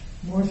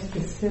more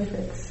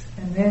specifics,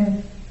 and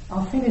then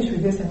I'll finish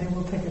with this and then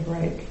we'll take a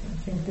break. I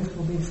think this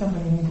will be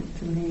somebody needed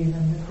to leave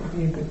and this will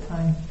be a good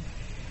time.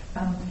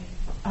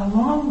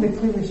 Along the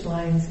cleavage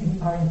lines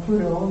are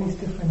included all these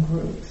different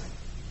groups.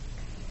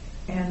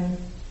 And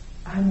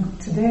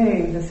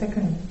today, the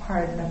second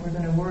part that we're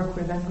going to work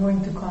with, I'm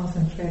going to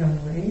concentrate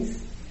on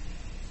race,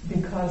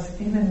 because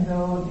even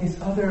though these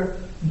other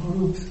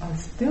groups are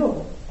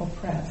still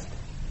oppressed,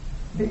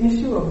 the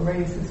issue of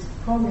race is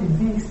probably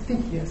the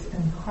stickiest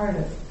and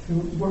hardest to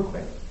work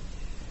with.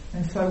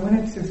 And so I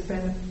wanted to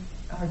spend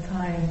our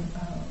time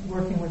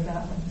working with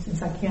that one,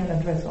 since I can't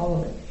address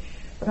all of it.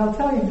 But I'll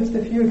tell you just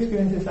a few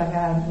experiences I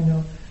had,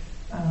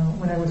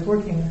 when I was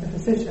working as a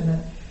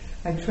physician.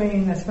 I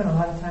spent a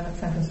lot of time at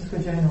San Francisco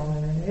General,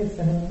 and it's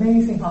an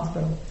amazing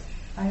hospital.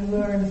 I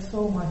learned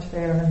so much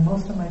there, and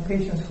most of my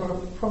patients were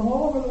from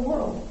all over the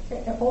world,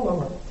 all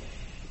over.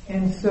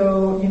 And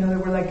so, there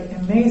were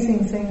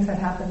amazing things that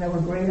happened that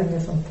were great, and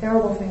there's some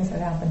terrible things that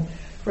happened.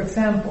 For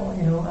example,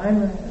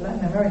 I'm a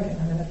Latin American,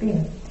 I'm a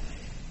Latina.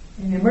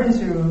 In the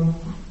emergency room,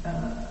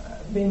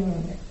 being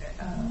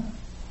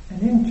an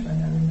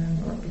intern, I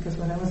remember, because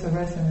when I was a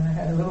resident, I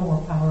had a little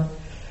more power.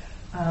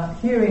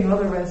 Hearing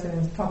other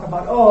residents talk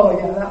about,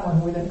 that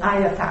one with an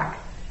eye attack.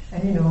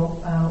 And,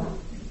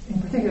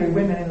 in particular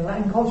women in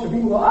Latin culture,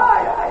 people go,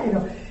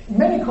 in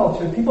many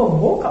cultures, people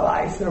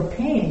vocalize their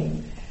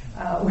pain.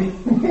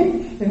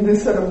 In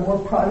this sort of more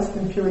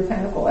Protestant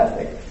puritanical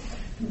ethic,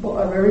 people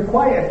are very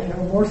quiet,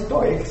 more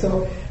stoic.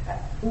 So,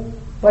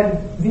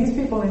 but these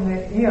people in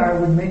the ER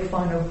would make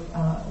fun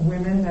of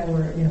women that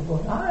were,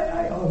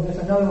 going, there's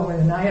another one with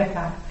an eye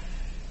attack.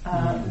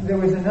 There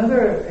was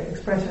another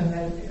expression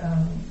that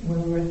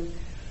when we were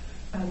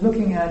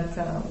looking at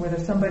whether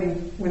somebody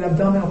with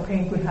abdominal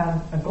pain could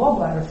have a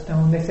gallbladder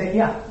stone, they say,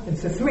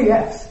 it's the 3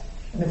 Fs.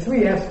 And the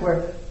 3 Fs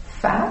were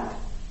fat,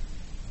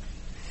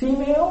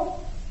 female,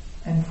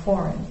 and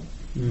foreign.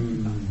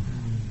 Mm-hmm.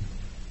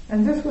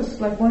 And this was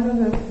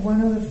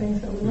one of the things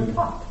that we were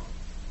taught,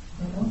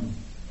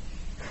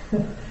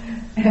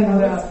 And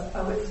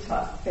I was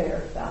taught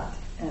fair, fat,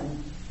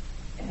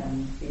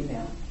 and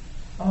female.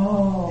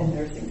 Oh. In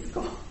nursing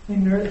school.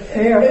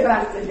 Fair,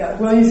 fat.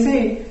 Well, you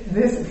see,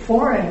 this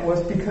foreign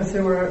was because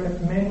there were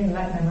many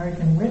Latin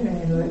American women.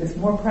 It's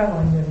more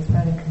prevalent in the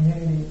Hispanic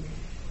community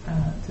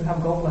to have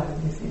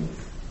gallbladder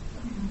disease.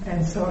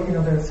 And so,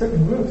 there are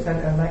certain groups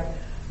that are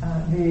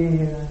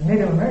the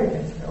Native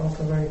Americans are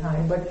also very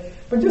high.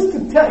 But just to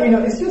tell,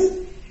 it's just,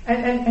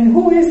 and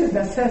who is it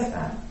that says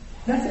that?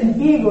 That's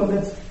an ego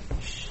that's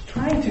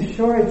trying to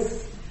show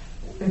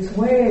its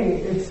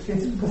way, its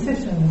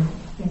position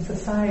in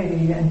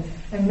society,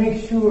 and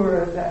make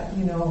sure that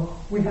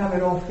we have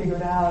it all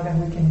figured out, and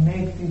we can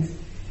make these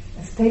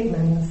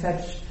statements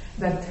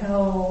that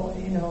tell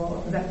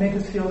that make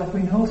us feel like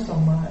we know so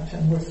much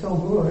and we're so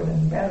good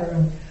and better,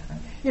 and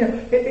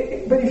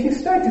but if you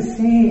start to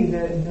see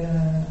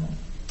the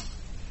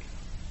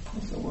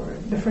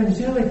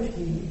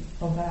fragility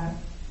of that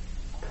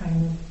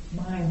kind of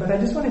mind. But I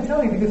just want to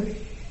tell you, because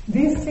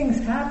these things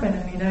happen.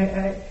 I mean,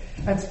 I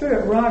at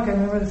Spirit Rock, I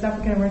remember this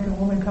African American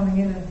woman coming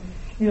in,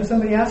 and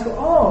somebody asked her,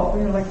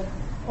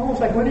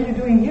 almost like, what are you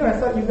doing here? I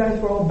thought you guys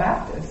were all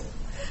Baptists.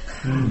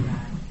 Can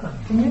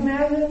you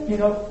imagine,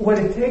 what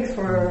it takes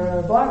for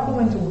a black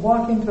woman to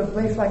walk into a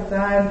place like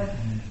that?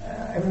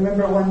 I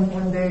remember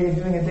one day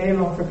doing a day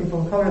long for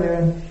people of color there,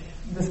 and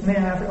this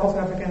man, also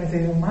African,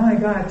 said, my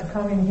God, to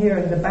come in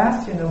here, the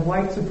bastion of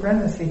white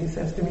supremacy, he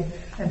says to me,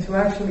 and to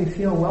actually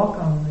feel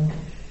welcome. And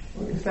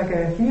it's like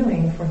a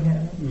healing for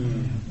him.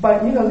 Mm.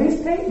 But, these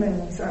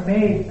statements are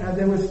made.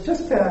 There was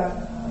just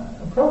a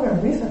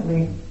program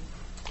recently,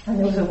 and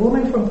there was a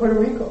woman from Puerto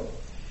Rico.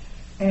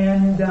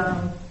 And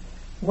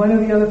one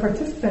of the other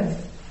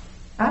participants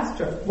asked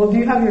her, well, do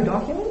you have your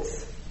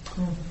documents?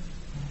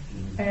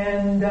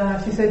 And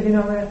she said,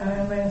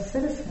 I'm a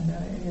citizen.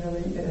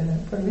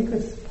 Puerto Rico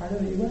is part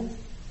of the U.S.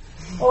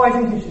 Oh, I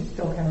think you should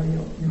still carry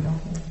your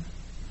documents.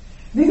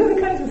 These are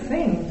the kinds of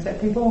things that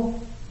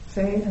people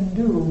say and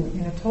do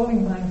in a totally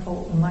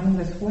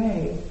mindless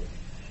way.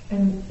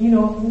 And,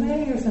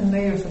 layers and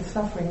layers of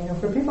suffering.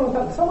 For people,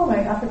 some of my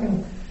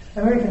African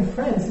American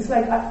friends, it's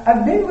like,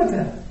 I've been with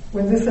them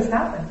when this has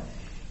happened.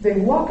 They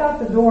walk out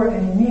the door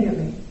and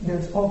immediately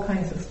there's all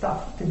kinds of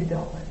stuff to be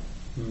dealt with.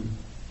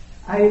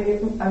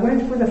 I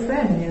went with a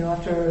friend,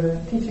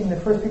 after teaching the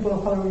first People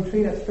of Color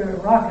retreat at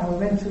Spirit Rock, and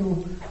we went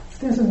to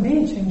Stinson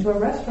Beach into a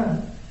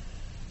restaurant.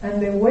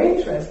 And the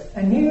waitress,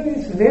 and he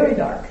is very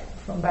dark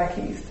from back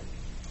east,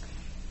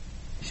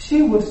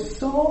 she was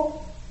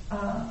so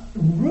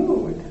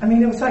rude. I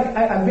mean, it was like,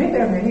 I've been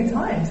there many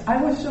times.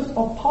 I was just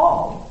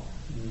appalled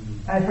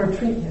at her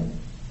treatment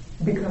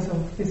because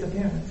of his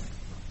appearance.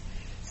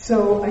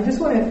 So I just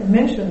want to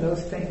mention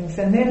those things.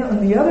 And then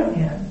on the other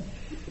hand,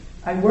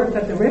 I worked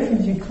at the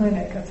refugee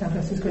clinic at San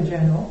Francisco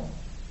General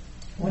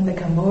when the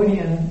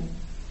Cambodian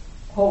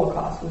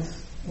Holocaust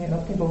was,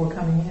 people were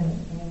coming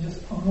in, just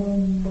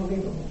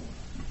unbelievable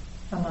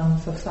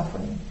amounts of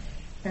suffering.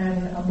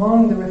 And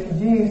among the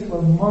refugees were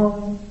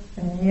Hmong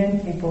and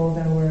Mien people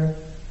that were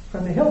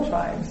from the hill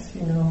tribes,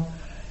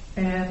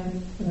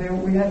 And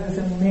we had this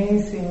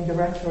amazing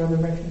director of the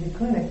refugee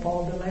clinic,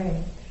 Paul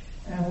DeLay,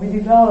 and we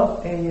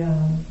developed a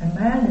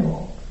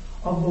manual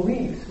of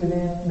beliefs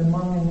within the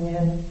Hmong and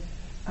Mien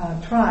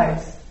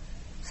tribes,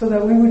 so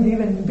that we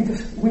would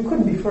because we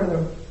couldn't be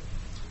further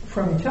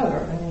from each other,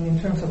 in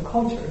terms of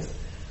cultures,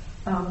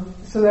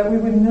 so that we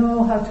would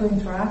know how to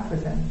interact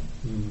with them.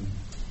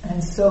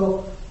 And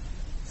so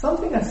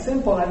something as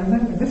simple, I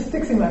remember, this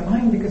sticks in my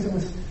mind because it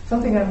was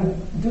something I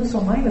would do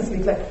so mindlessly.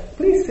 It's like,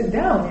 please sit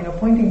down,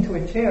 pointing to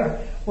a chair.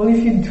 Well,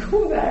 if you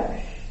do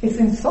that, it's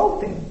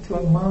insulting to a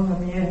Hmong or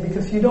Mien,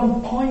 because you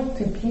don't point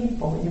to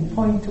people, you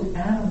point to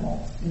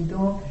animals. You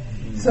don't.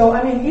 So,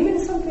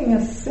 even something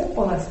as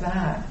simple as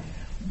that.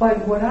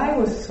 But what I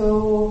was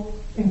so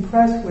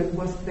impressed with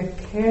was the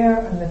care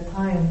and the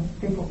time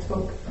people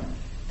took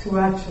to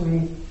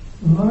actually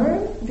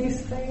learn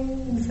these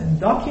things and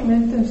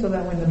document them, so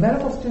that when the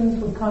medical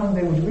students would come,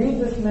 they would read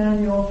this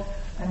manual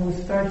and would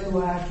start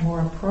to act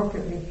more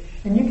appropriately.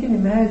 And you can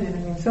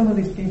imagine, some of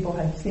these people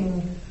had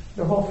seen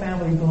their whole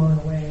family blown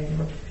away.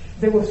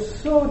 They were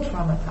so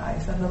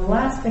traumatized, and the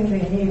last thing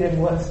they needed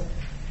was,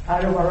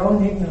 out of our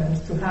own ignorance,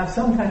 to have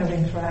some kind of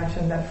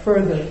interaction that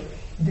further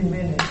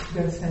diminished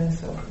their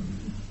sense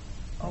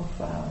of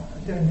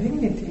their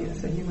dignity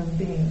as a human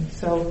being.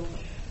 So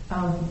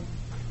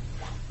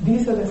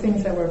these are the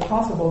things that were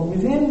possible.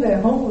 Within the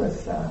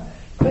homeless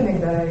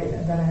clinic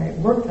that I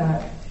worked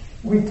at,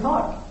 we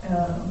taught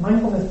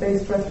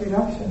mindfulness-based stress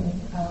reduction,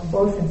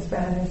 both in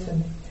Spanish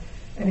and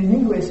in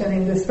English. And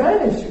in the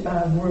Spanish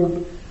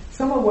group,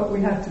 some of what we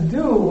had to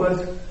do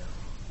was,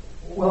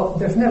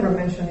 there's never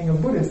mentioning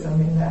of Buddhism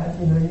in that.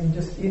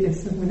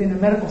 It's within a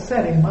medical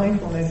setting.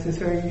 Mindfulness is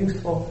a very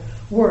useful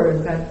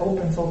word that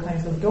opens all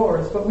kinds of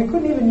doors. But we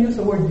couldn't even use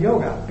the word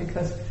yoga,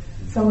 because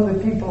some of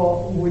the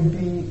people would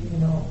be,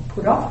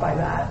 put off by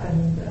that,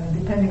 and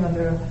depending on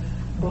their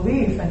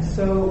belief. And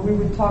so we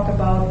would talk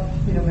about,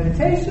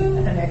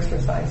 meditation and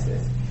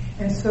exercises.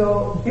 And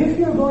so if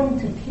you're going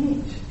to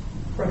teach,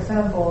 for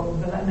example,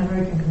 the Latin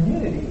American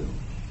community,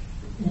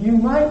 you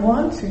might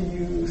want to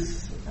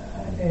use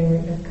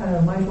a kind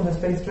of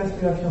mindfulness-based stress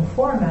reduction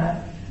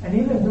format, and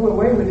even do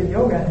away with the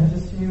yoga and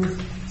just use.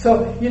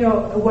 So,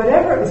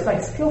 whatever is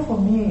like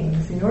skillful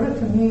means, in order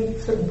to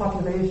meet certain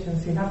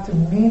populations, you have to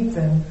meet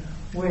them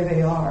where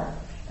they are.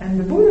 And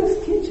the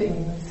Buddha's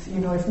teachings,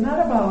 it's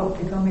not about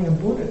becoming a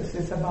Buddhist,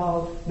 it's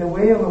about the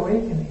way of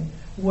awakening.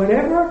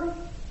 Whatever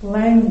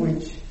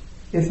language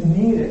is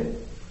needed,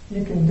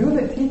 you can do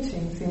the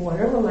teachings in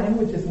whatever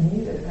language is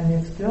needed, and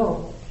it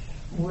still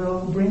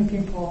will bring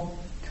people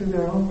to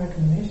their own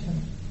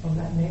recognition of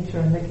that nature,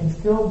 and they can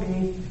still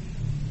be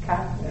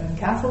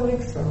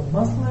Catholics or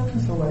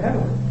Muslims or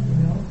whatever,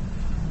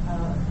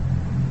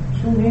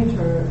 True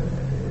nature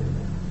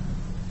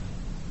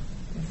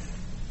is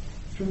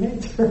true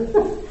nature.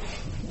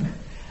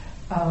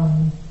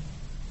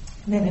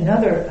 Then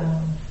another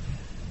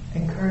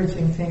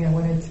encouraging thing I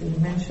wanted to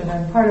mention,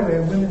 I'm part of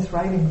a women's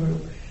writing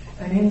group,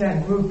 and in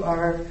that group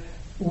are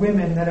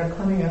women that are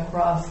coming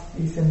across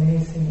these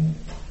amazing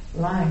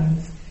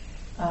lines.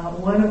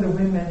 One of the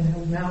women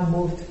who now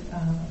moved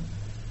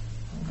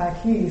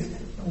back east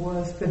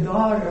was the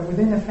daughter,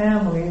 within the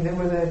family, they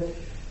were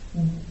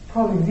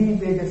probably the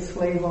biggest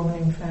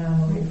slave-owning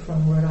family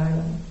from Rhode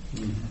Island.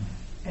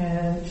 Mm-hmm.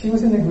 And she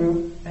was in the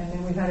group, and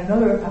then we had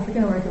another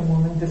African-American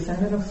woman,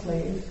 descendant of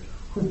slaves,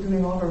 who's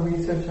doing all her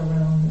research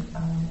around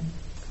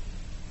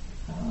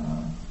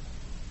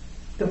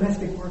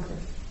domestic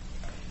workers.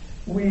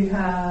 We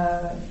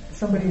had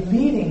somebody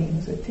leading,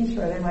 who's a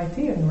teacher at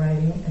MIT in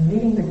writing, and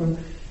leading the group,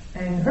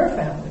 and her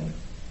family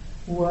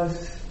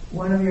was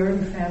one of the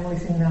early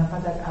families in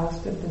Napa that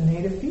ousted the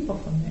native people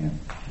from there.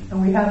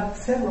 And we have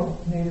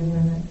several native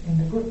women in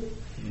the group.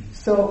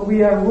 So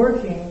we are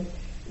working,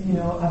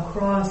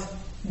 across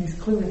these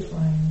cleavage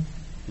lines,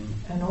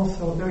 and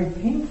also very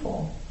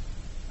painful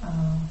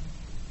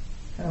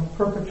kind of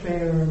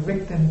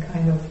perpetrator-victim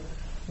kind of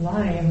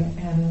line.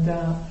 And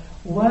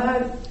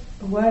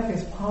what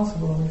is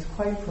possible is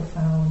quite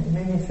profound. It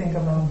made me think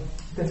about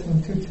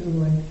Desmond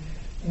Tutu and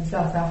in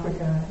South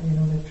Africa,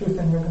 the Truth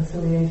and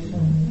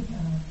Reconciliation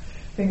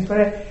things.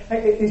 But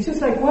it's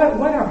just like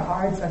what our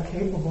hearts are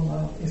capable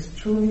of is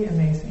truly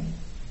amazing.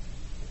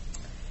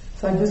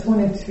 So I just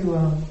wanted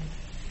to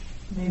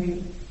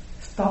maybe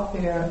stop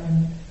there,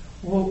 and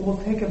we'll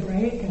take a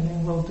break, and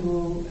then we'll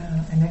do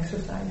an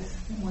exercise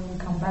when we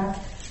come back.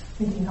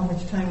 Thinking how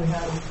much time we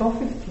have. It's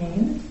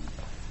 12:15.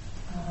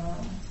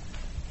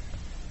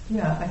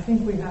 I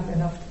think we have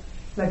enough,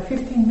 like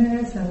 15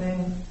 minutes, and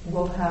then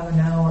we'll have an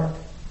hour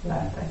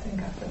left, I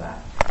think, after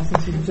that.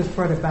 Since you just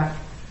brought it back.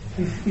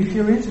 If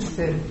you're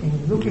interested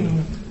in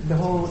looking the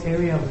whole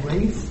area of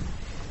race,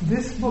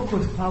 this book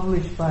was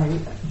published by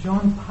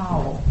John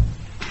Powell,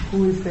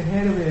 who is the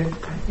head of an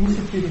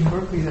institute in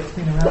Berkeley that's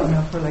been around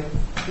now for like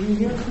 3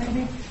 years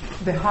maybe,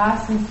 the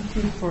Haas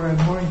Institute for a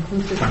More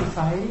Inclusive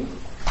Society.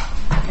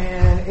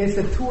 And it's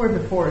a tour de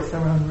force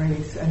around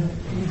race. And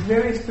he's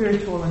very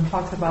spiritual and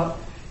talks about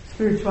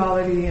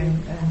spirituality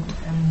and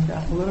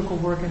political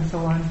work and so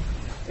on.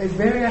 It's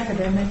very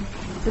academic.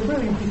 It's a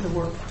brilliant piece of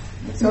work.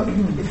 So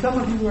if some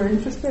of you are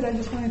interested, I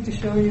just wanted to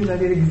show you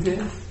that it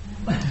exists.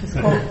 It's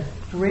called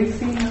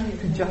Racing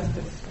to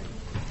Justice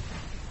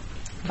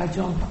by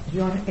John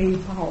A.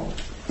 Powell.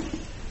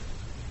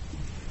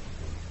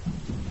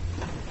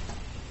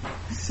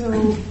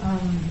 So,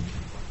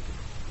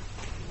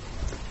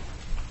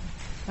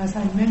 as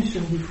I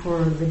mentioned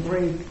before the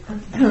break,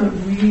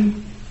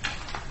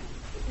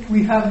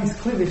 we have these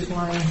cleavage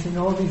lines in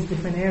all these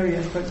different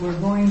areas, but we're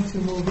going to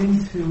move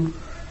into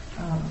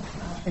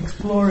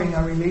exploring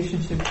our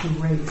relationship to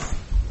race.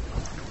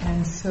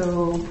 And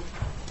so,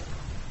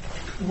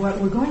 what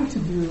we're going to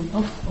do...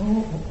 I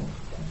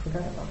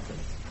forgot about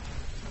this.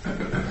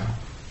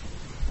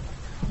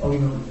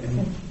 And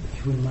if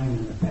you wouldn't mind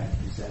in the back,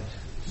 is that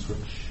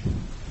switch?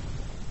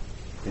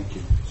 Thank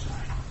you.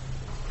 Sorry.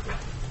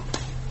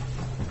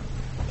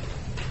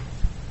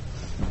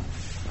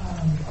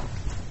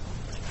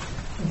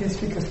 I guess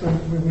because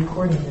we're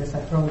recording this,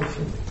 I probably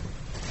should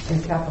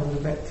recap a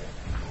little bit.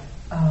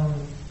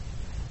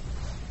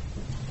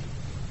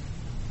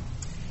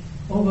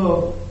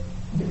 Although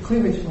the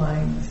cleavage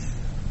lines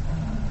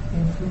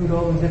include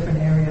all the different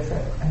areas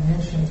that I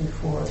mentioned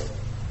before,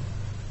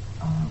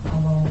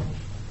 along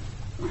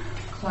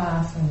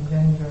class and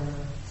gender,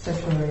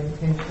 sexual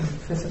orientation,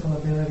 physical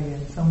ability,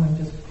 and someone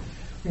just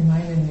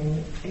reminded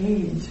me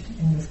age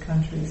in this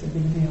country is a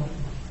big deal,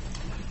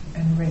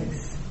 and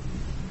race.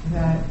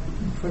 That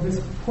for this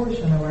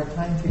portion of our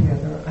time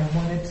together, I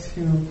wanted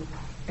to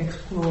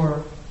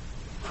explore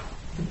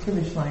the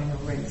cleavage line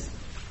of race.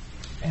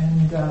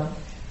 And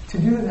to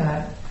do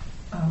that,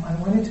 I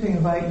wanted to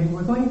invite you,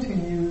 we're going to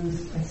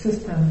use a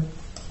system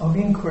of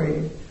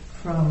inquiry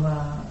from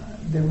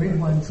the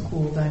Ridwan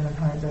School, Diamond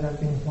Heart, that I've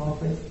been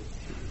involved with.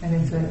 And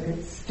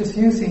it's just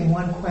using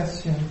one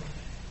question,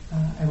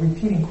 a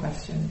repeating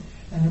question.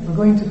 And we're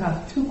going to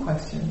have 2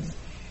 questions.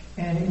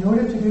 And in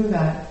order to do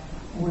that,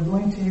 we're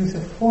going to use a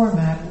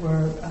format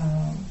where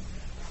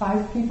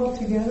 5 people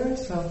together.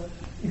 So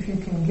if you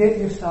can get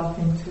yourself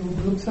into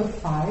groups of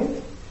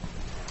 5,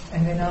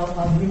 and then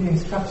I'll give you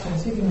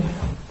instructions. You can,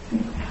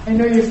 I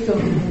know you're still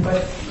eating,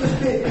 but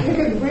just you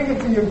can bring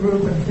it to your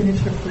group and finish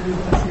your food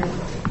as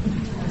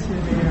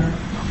you're there.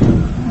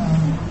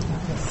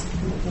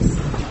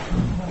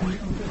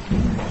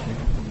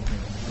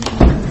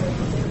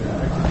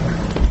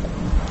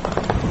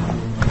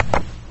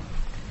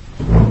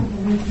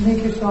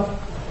 Make yourself,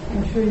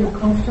 ensure you're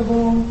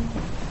comfortable.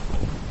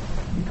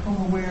 Become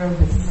aware of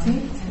the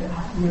seat,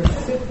 your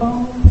sit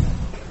bones,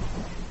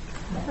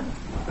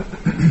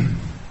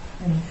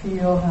 and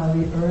feel how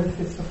the earth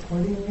is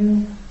supporting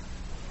you.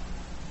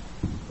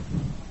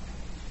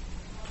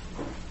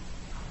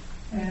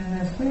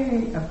 And as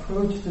we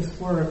approach this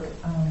work,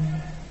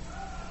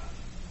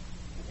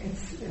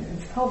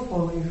 it's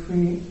helpful if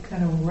we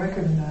kind of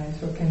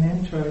recognize or can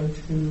enter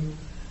into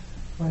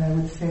what I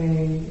would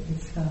say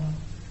it's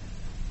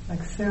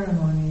like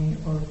ceremony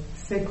or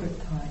sacred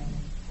time.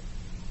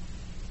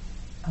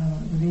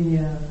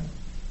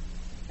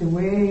 The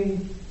way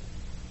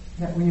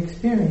that we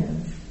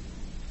experience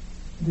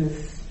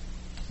this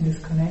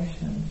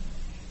connection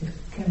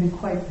can be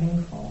quite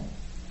painful,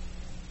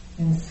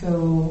 and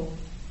so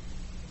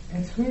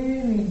it's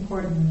really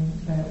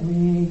important that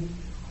we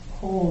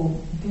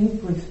hold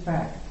deep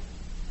respect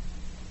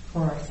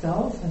for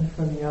ourselves and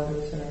for the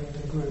others that are in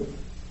the group.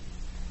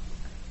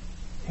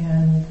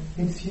 And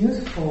it's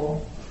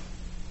useful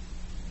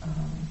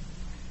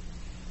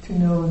to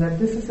know that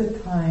this is a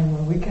time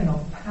when we can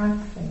unpack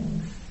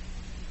things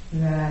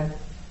that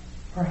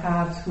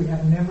perhaps we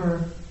have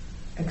never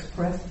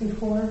expressed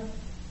before,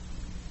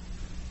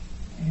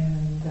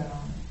 and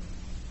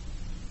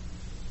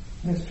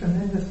there's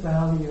tremendous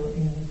value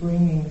in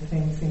bringing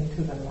things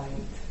into the light.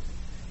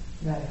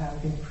 that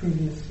have been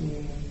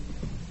previously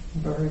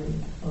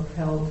buried or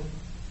held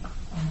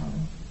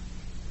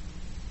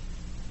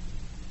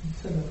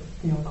sort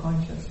of the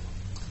unconscious.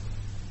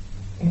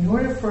 In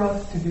order for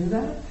us to do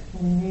that,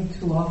 we need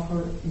to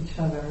offer each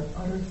other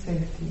utter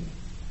safety.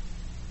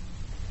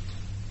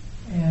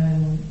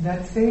 And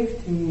that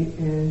safety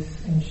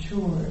is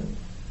ensured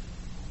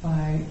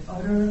by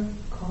utter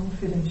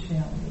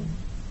confidentiality.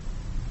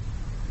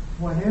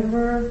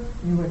 Whatever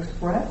you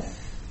express,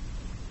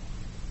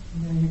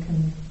 you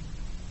can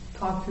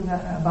talk to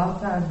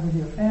about that with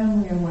your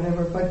family or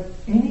whatever, but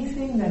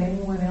anything that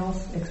anyone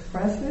else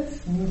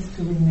expresses needs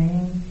to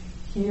remain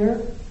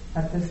here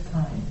at this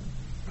time.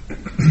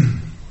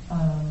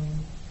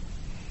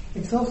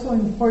 It's also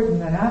important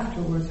that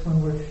afterwards,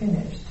 when we're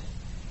finished,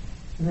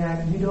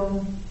 that you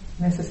don't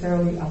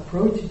necessarily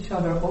approach each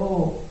other,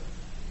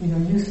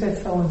 you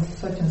said so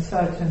and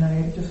such, and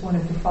I just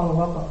wanted to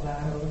follow up on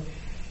that. Or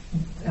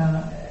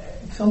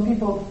some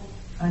people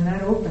are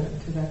not open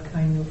to that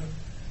kind of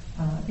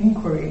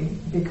inquiry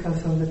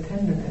because of the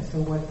tenderness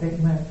of what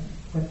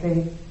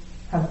they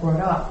have brought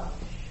up.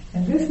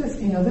 And this is,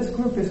 this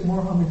group is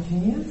more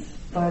homogeneous,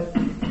 but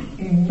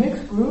in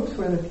mixed groups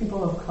where the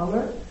people of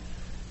color,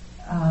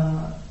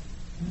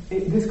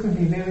 this could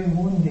be very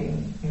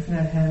wounding if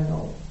not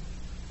handled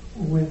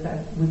with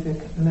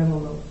the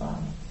level of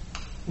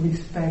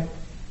respect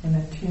and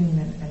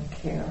attunement and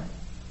care.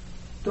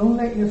 Don't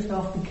let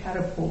yourself be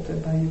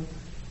catapulted by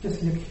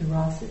just your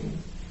curiosity,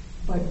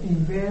 but be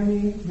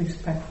very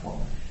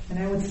respectful. And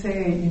I would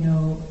say,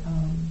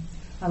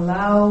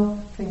 allow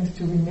things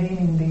to remain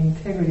in the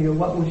integrity of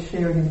what was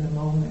shared in the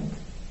moment.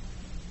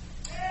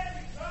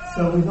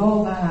 So with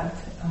all that,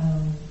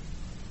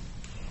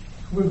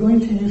 we're going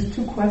to use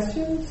 2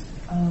 questions.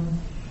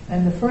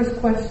 And the first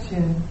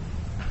question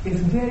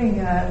is getting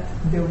at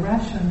the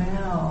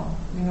rationale,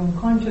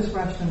 unconscious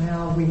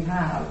rationale we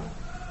have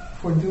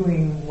for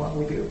doing what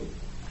we do.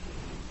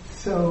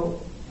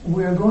 So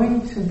we're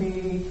going to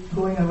be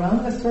going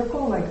around the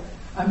circle, like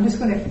I'm just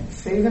going to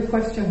say the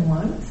question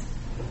once,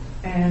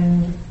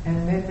 and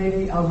then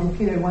maybe I'll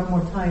repeat it one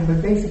more time,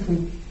 but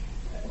basically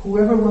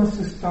whoever wants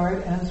to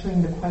start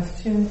answering the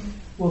question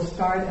will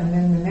start, and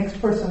then the next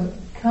person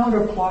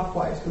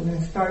counterclockwise. We're going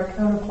to start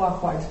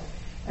counterclockwise.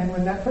 And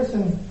when that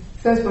person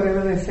says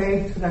whatever they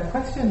say to that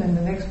question, then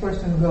the next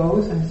person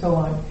goes, and so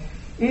on.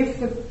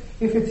 If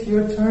it's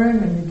your turn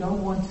and you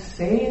don't want to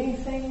say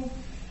anything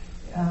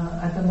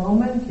at the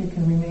moment, you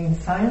can remain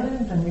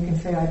silent and you can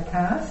say, I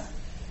pass,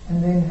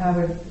 and then have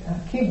it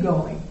keep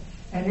going.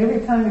 And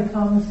every time it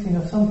comes,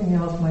 something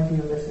else might be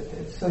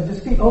elicited. So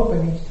just be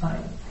open each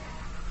time.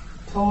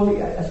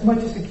 Totally, as much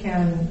as you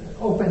can,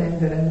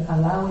 open-ended and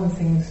allowing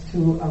things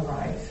to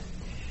arise.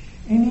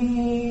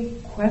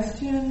 Any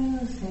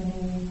questions?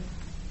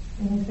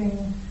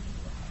 Anything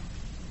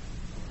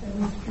that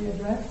needs to be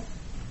addressed?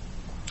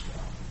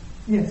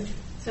 Yes.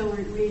 So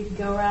we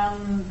go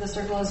around the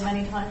circle as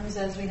many times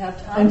as we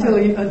have time?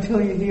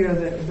 Until you hear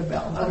the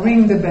bell. I'll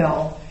ring the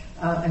bell,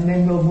 and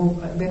then we'll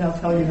move. Then I'll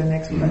tell you the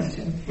next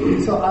question.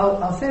 So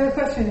I'll say the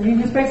question, and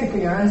you just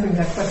basically are answering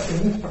that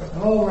question each person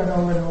over and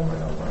over and over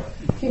and over.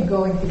 Keep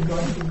going, keep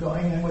going, keep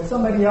going. And what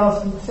somebody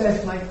else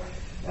says might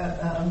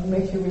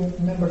make you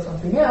remember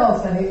something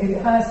else, and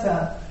it has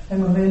a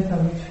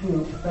momentum each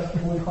group. That's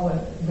what we call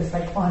it the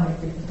cyclonic,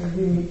 because it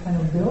really kind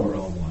of builds. We're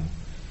all one.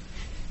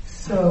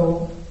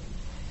 So,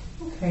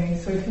 okay,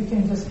 so if you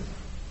can just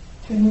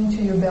tune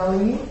into your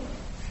belly,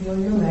 feel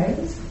your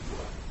legs,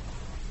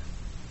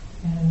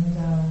 and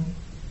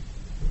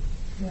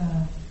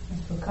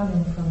as we're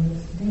coming from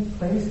this deep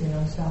place in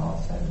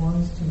ourselves that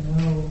wants to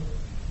know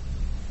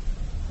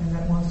and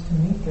that wants to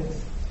meet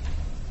this.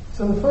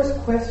 So the first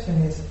question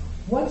is,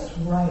 what's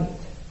right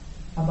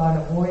about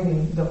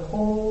avoiding the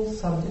whole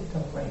subject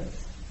of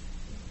race?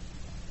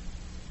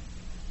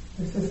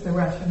 This is the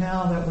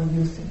rationale that we're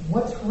using.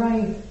 What's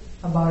right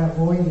about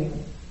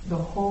avoiding the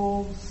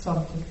whole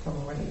subject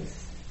of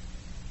race?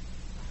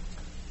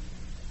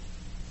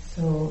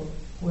 So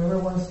whoever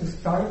wants to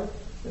start,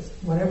 just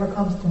whatever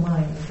comes to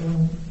mind,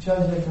 don't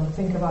judge it, don't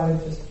think about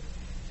it, just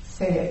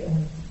say it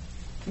and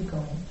keep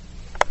going.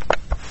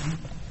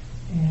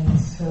 And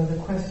so the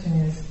question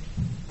is,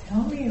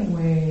 tell me a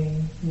way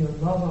your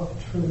love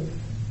of truth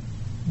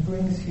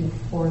brings you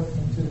forth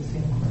into this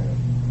inquiry.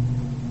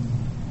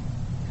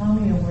 Tell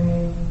me a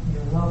way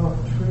your love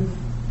of truth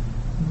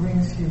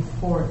brings you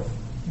forth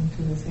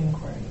into this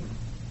inquiry.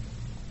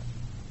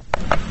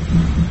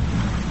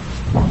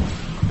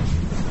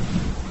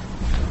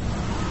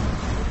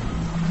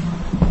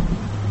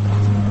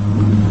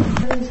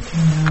 Curious to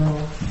know,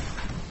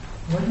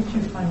 what did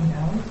you find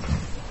out?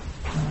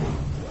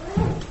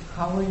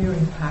 How were you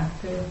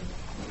impacted?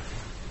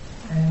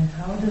 And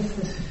how does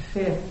this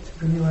fit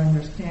with your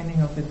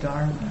understanding of the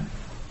Dharma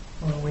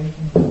or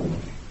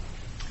awakening?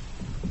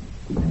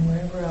 And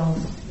wherever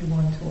else you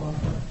want to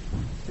offer.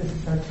 This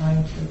is our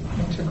time to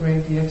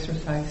integrate the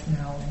exercise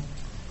now and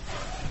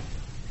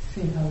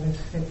see how this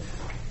fits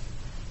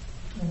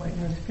and what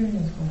your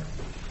experience was.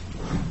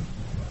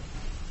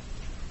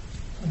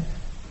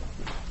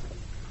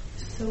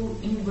 So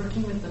in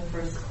working with the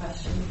first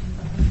question,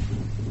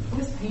 it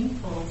was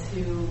painful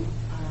to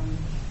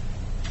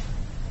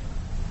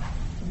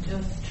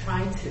just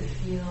try to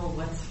feel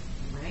what's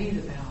right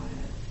about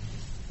it.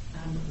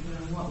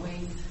 In what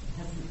ways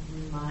has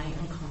my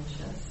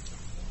unconscious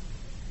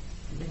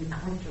been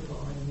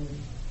comfortable in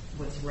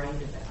what's right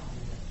about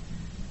it?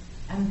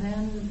 And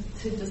then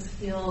to just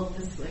feel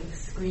this like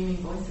screaming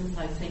voice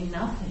inside saying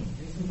nothing.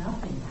 There's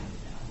nothing right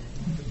about it.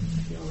 And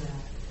just feel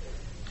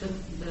that.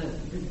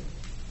 The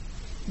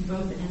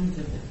both ends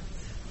of it.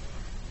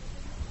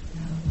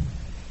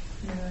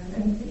 Yeah,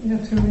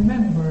 and to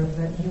remember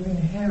that you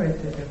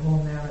inherited a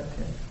whole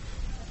narrative.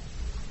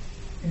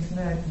 It's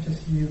not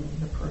just you,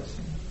 the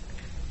person.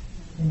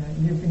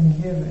 You've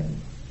been given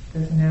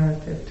this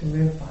narrative to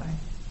live by,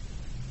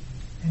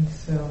 and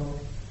so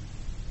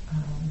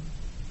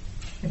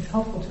it's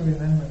helpful to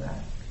remember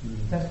that.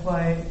 Mm-hmm. That's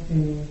why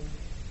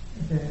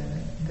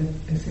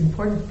it's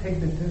important to take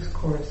the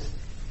discourse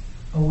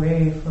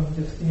away from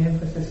just the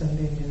emphasis on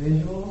the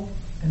individual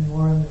and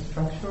more on the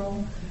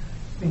structural,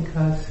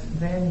 because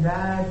then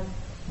that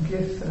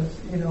gives us,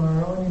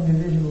 our own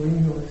individual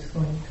ego is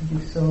going to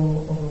be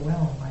so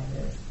overwhelmed by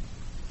this.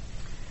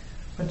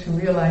 But to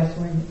realize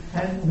we've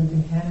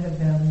been handed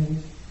down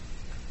these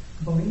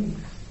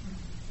beliefs,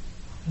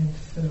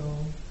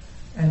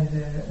 and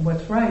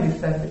what's right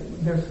is that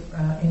there's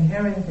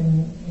inherent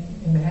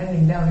in the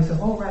handing down is a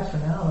whole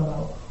rationale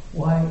about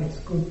why it's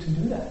good to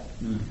do that.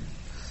 Mm.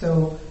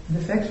 So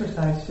this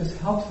exercise just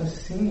helps us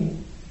see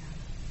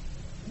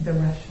the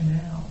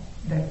rationale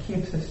that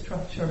keeps the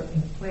structure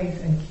in place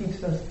and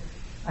keeps us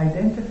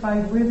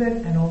identified with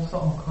it and also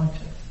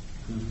unconscious.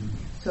 Mm-hmm.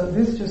 So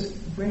this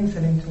just brings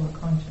it into our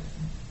consciousness.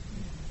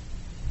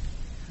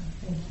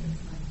 Thank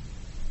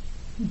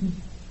you.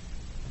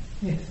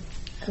 Mm-hmm. Yes.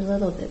 A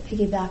little bit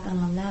piggyback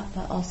on that,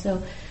 but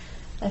also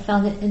I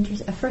found it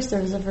interesting. At first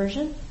there was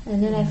aversion,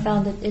 and then I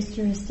found it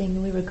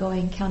interesting we were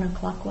going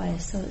counterclockwise,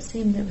 so it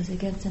seemed it was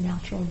against the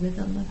natural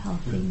rhythm of how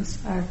things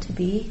are to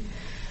be.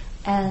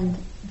 And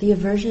the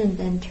aversion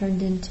then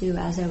turned into,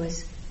 as I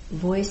was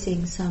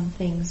voicing some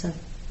things of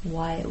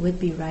why it would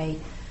be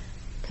right,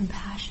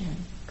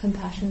 compassion.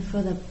 Compassion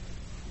for the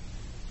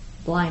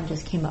blind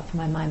just came up from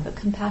my mind, but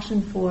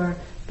compassion for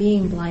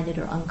being blinded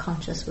or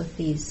unconscious with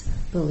these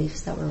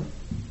beliefs that were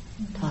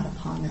taught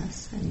upon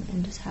us,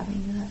 and just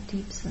having that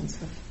deep sense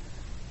of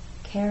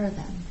care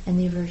then, and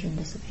the aversion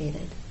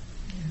dissipated.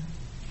 Yeah.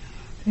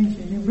 Thank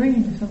you. You're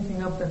bringing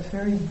something up that's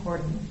very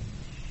important.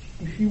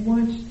 If you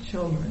watch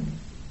children,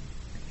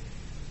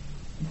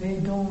 they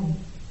don't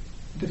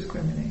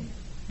discriminate.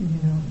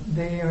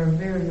 They are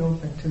very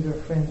open to their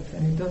friends,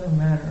 and it doesn't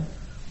matter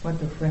what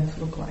their friends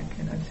look like.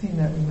 And I've seen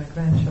that with my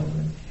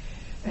grandchildren.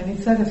 And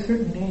it's at a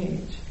certain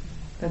age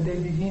that they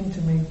begin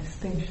to make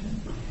distinction.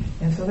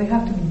 And so they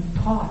have to be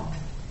taught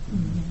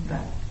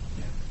that.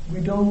 We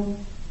don't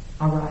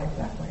arrive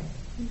that way.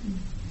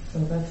 So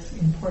that's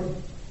important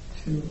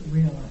to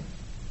realize.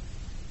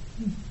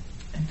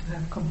 And to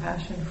have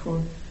compassion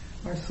for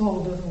our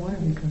soul doesn't want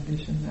to be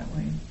conditioned that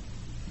way,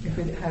 if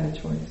it had a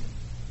choice.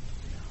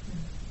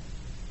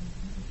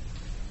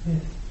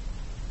 Yes.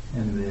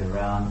 In the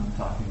round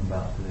talking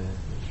about the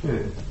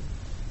truth,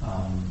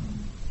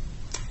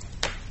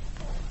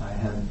 I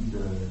had the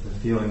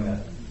feeling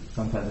that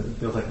sometimes it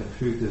feels like the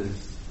truth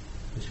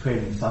is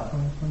creating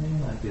suffering for me,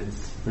 like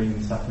it's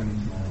bringing suffering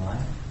into my life.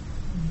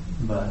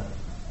 Mm-hmm. But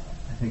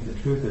I think the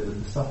truth is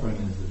that the suffering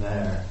is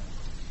there.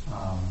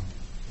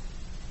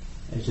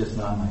 It's just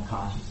not in my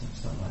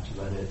consciousness so much,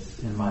 but it's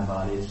in my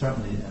body. It's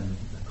certainly in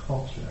the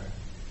culture.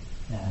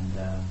 And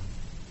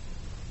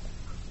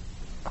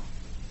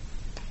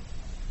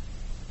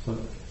so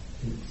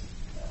it's,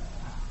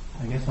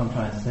 I guess what I'm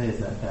trying to say is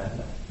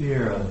that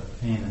fear of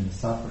pain and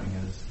suffering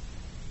is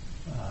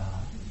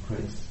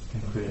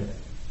can create a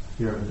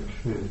fear of the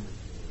truth,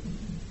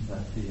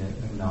 but the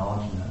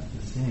acknowledgement,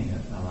 the seeing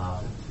it,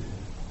 allows it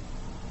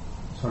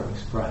to sort of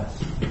express,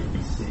 to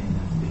be seen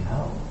and to be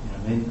held.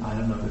 I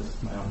don't know if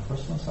it's my own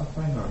personal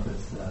suffering or if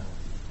it's the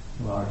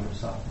larger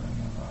suffering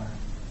of our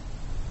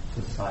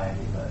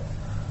society, but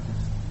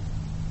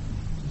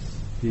just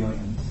feeling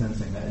and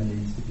sensing that it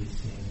needs to be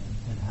seen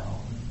and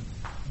held and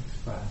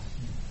expressed.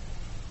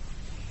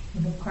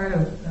 Part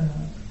of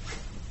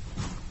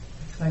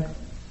it's like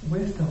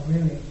wisdom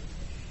really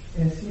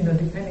is,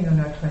 depending on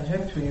our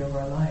trajectory of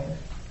our life,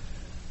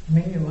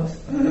 many of us,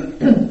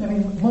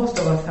 most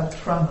of us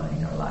have trauma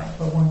in our life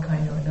of one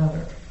kind or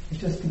another. It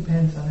just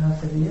depends on how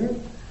severe.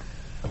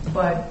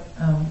 But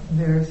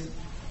there's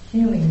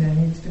healing that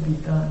needs to be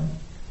done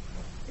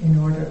in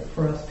order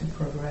for us to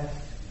progress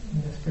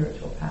in the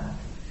spiritual path.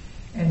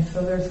 And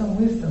so there's some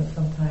wisdom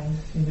sometimes,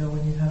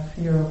 when you have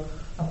fear of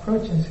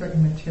approaching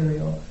certain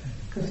material,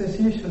 because there's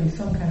usually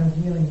some kind of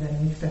healing that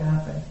needs to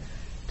happen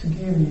to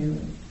give you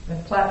a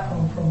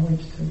platform from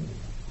which to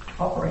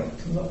operate,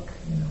 to look,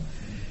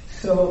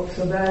 So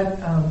that,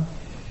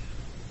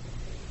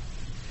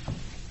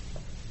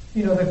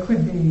 there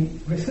could be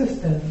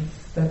resistance,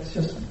 that's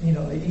just,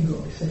 the ego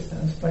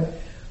resistance, but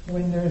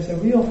when there's a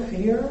real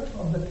fear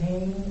of the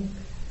pain,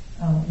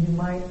 you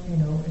might,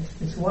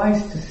 it's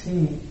wise to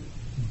see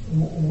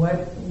what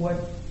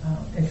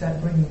is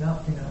that bringing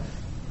up in us.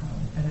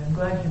 And I'm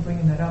glad you're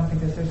bringing that up,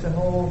 because there's a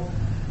whole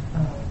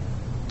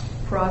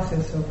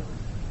process of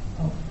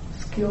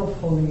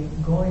skillfully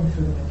going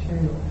through the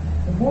material.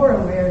 The more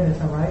awareness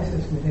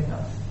arises within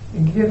us,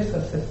 it gives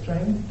us the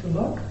strength to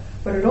look,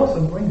 but it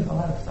also brings a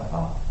lot of stuff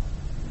up.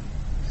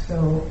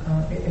 So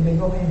they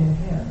go hand in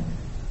hand.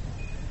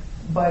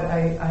 But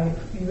I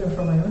even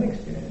from my own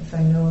experience,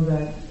 I know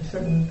that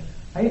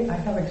I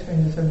have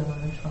experienced a certain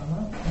amount of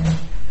trauma, and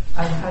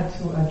I've had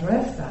to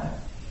address that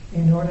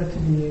in order to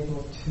be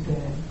able to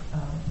then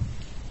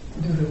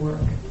do the work.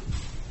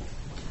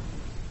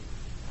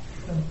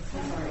 So,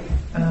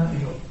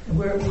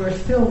 we're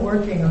still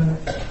working on it.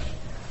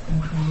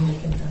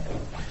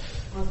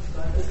 Let's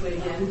go this way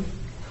again.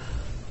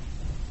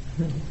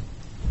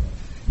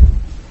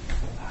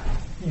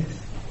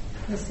 Yes.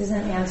 This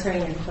isn't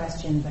answering your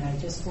question, but I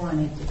just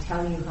wanted to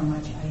tell you how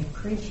much I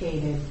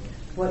appreciated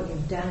what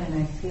you've done,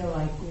 and I feel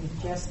like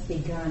we've just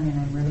begun, and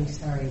I'm really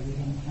sorry we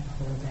didn't have a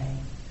whole day.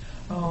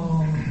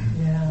 Oh,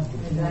 yeah.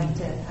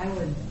 I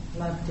would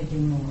love to do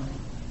more.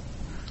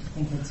 I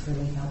think it's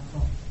really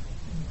helpful.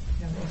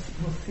 Yeah,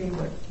 we'll see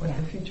what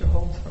the future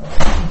holds for us.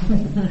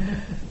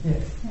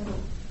 Yes.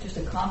 Just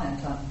a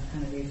comment on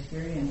kind of the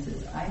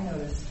experiences. I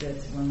noticed that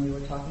when we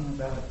were talking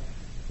about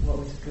what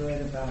was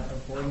good about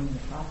avoiding the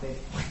topic,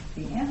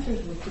 the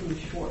answers were pretty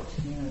short.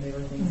 They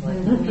were things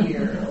like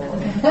fear, or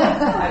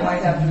I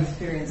might have to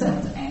experience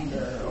someone's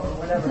anger, or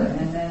whatever.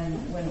 And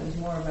then when it was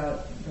more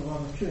about the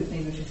love of truth,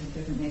 maybe it was just a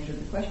different nature of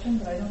the question,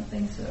 but I don't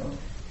think so.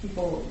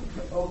 People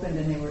opened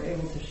and they were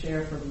able to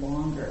share for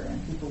longer,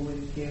 and people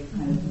would give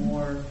kind of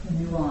more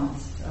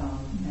nuanced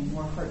and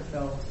more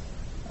heartfelt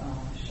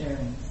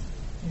sharings.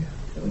 Yeah.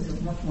 So it was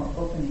a much more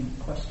opening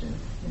question.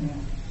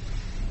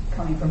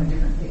 Coming from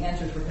the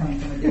answers were coming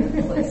from a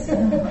different place.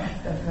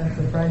 That's not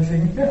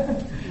surprising. Yeah.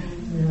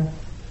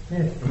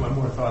 Yes. And one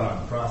more thought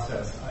on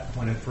process.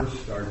 When it first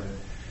started,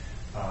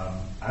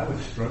 I was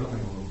struggling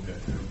a little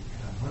bit to,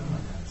 what am I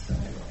going to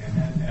say? And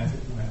then as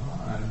it went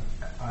on,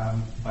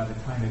 by the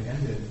time it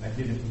ended, I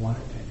didn't want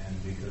it to end,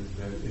 because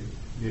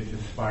it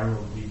just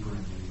spiraled deeper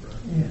and deeper.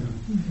 Yeah.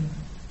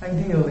 Mm-hmm.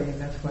 Ideally,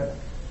 that's what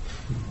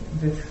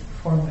this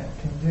format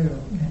can do.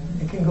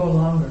 And it can go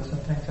longer.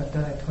 Sometimes I've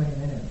done it 20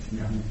 minutes.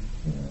 Yeah.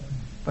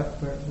 But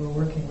we're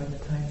working with the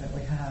time that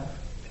we have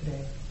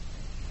today.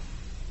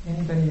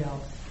 Anybody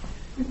else?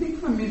 I think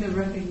for me the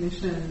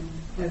recognition,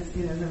 as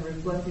the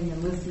reflecting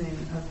and listening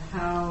of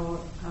how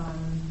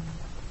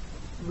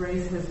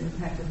race has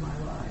impacted my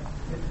life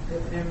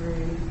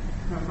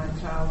from my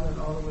childhood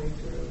all the way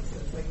through. So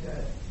it's like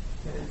that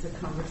it's a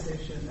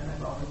conversation that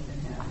I've always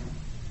been having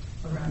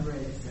around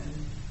race,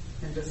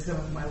 and just some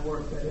of my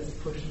work that has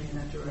pushed me in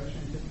that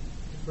direction to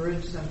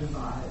bridge some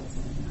divides.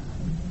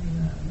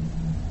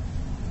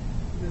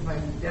 My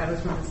dad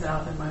was from the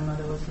South and my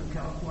mother was from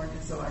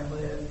California, so I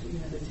lived,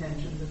 the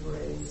tensions of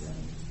race and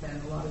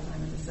spent a lot of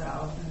time in the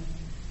South. And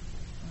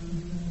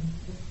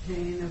the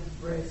pain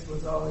of race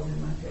was always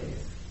in my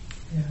face.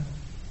 Yeah.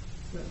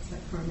 So it's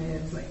like, for me,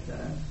 it's like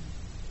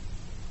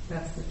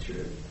that's the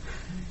truth.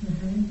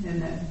 Mm-hmm.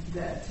 And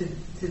that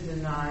to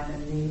deny the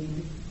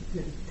need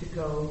to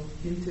go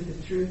into the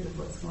truth of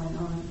what's going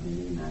on in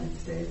the United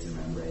States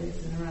around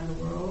race and around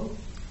the world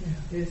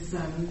is,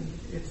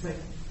 it's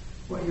like,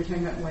 what you're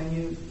talking about when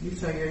you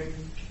saw your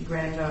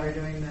granddaughter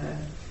doing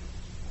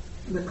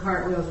the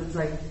cartwheels. It's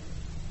like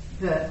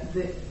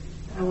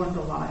I want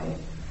the life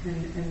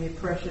and the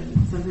oppression.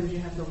 Sometimes you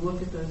have to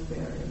look at those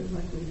barriers,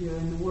 like we do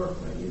in the work.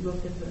 Right? You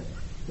look at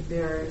the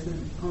barriers,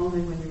 and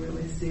only when you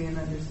really see and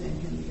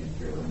understand can you get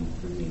through. And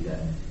for me, the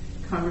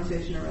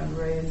conversation around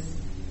race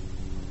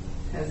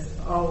has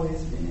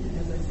always been,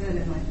 as I said,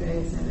 in my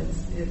face, and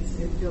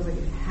it feels like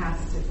it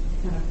has to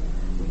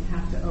we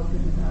have to open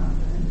it up.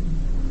 And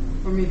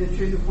for me, the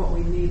truth of what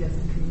we need as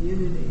a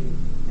community,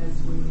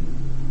 as we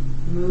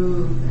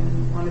move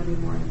and want to be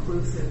more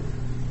inclusive,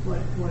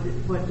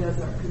 what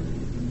does our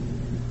community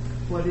mean?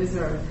 What is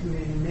our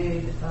community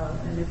made of?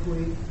 And if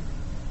we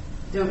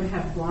don't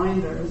have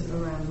blinders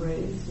around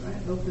race,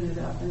 right, open it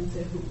up and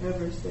say,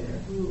 whoever's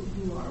there, who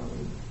are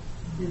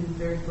we? In the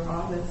very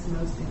broadest,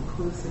 most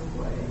inclusive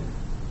way,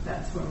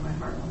 that's where my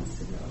heart wants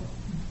to go.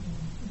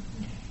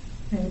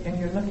 And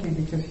you're lucky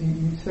because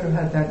you sort of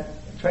had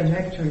that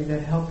trajectory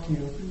that helped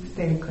you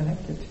stay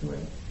connected to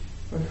it.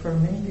 But for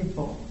many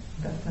people,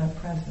 that's not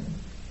present.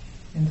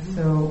 And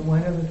so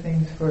one of the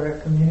things for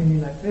a community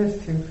like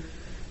this to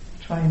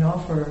try and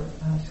offer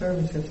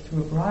services to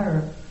a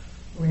broader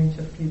range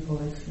of people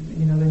is,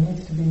 there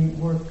needs to be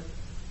work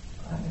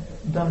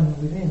done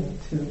within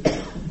to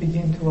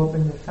begin to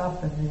open this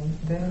up, and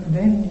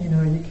then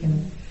you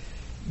can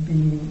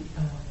be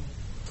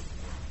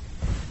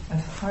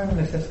as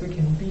harmless as we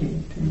can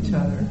be to each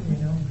other,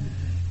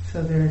 So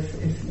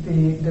it's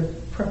the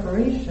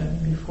preparation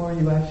before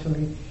you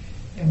actually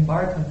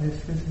embark on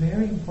this is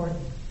very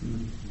important.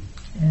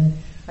 And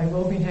I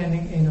will be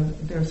handing,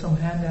 there are some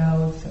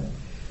handouts and,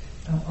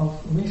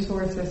 of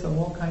resources of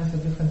all kinds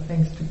of different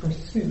things to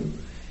pursue.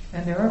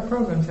 And there are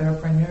programs that are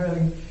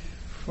primarily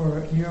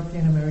for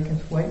European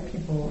Americans, white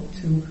people,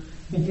 to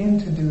begin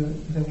to do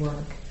the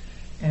work.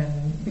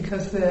 And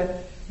because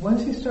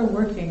once you start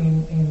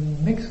working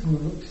in mixed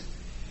groups,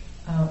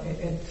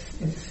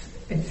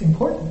 it's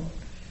important.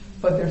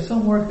 But there's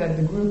some work that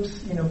the groups,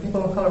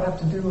 people of color have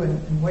to do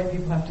and white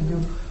people have to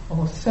do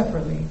almost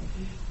separately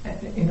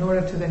in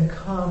order to then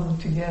come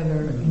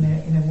together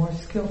in a more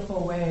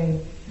skillful way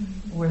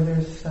where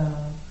there's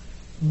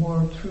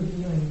more true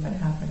healing that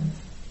happens.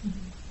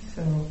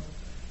 So,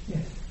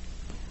 yes.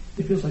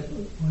 It feels like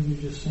what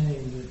you're just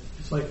saying, that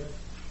it's like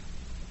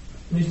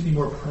there needs to be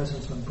more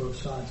presence on both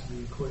sides of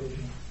the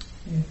equation.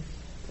 Yes.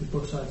 That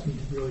both sides need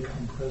to really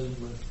come present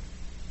with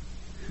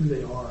who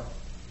they are,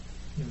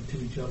 to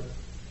each other.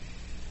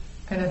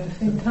 And at the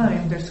same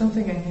time, there's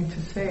something I need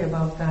to say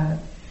about that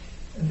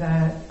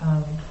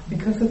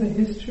because of the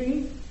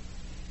history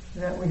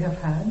that we have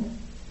had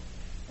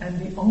and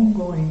the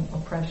ongoing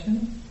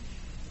oppression,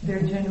 there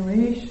are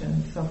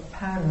generations of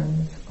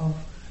patterns of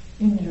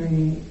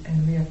injury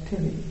and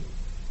reactivity.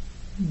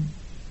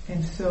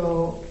 And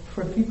so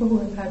for people who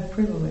have had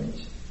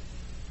privilege,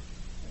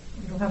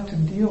 you don't have to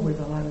deal with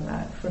a lot of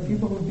that. For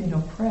people who've been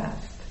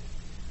oppressed,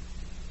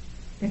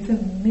 it's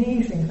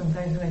amazing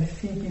sometimes when I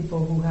see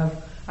people who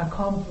have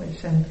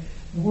accomplished and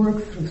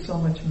worked through so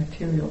much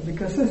material,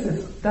 because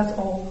that's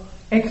all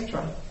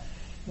extra.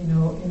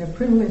 In a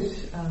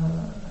privileged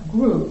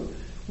group,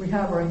 we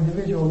have our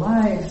individual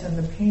lives and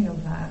the pain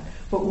of that,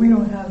 but we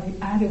don't have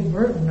the added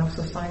burden of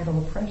societal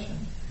oppression.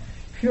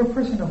 If you're a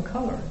person of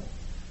color,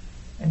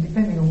 and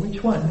depending on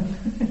which one,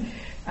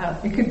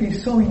 it could be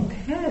so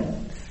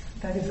intense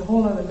that is a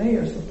whole other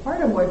layer. So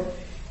part of what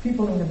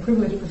people in the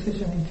privileged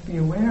position need to be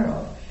aware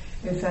of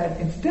is that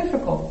it's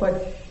difficult,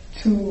 but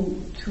to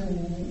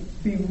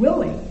be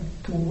willing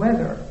to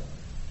weather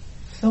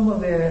some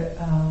of the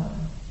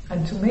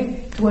and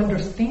to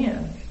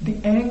understand the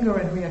anger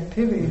and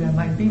reactivity that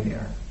might be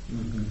there,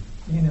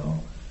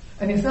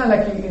 and it's not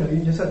like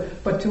you just,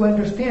 but to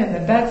understand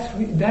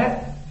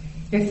that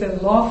it's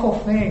a lawful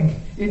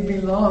thing. It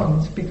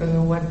belongs because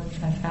of what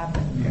has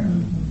happened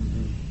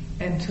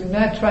there, and to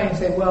not try and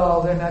say,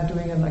 well, they're not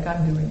doing it like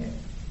I'm doing it.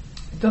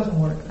 It doesn't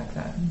work like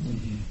that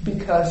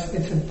because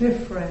it's a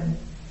different.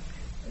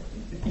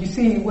 You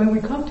see, when we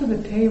come to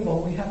the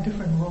table, we have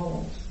different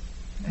roles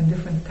and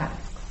different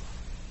tasks.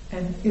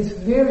 And it's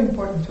very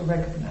important to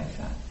recognize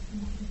that.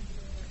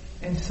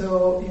 And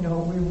so,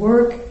 we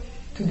work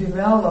to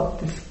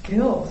develop the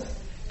skills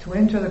to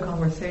enter the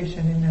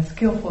conversation in as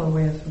skillful a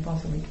way as we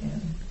possibly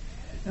can.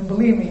 And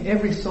believe me,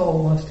 every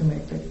soul wants to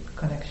make the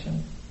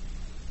connection.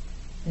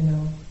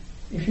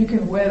 If you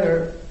can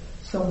weather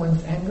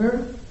someone's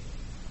anger,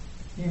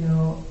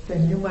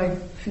 then you might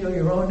feel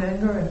your own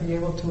anger and be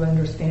able to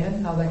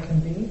understand how that can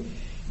be.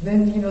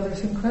 Then,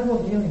 there's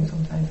incredible healing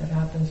sometimes that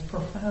happens,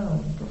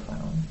 profound.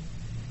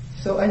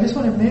 So I just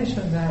want to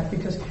mention that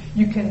because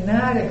you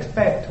cannot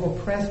expect to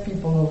oppress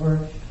people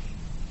over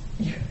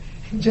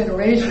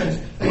generations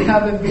and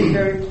have them be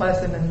very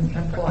pleasant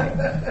and polite.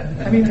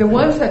 I mean, the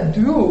ones that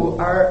do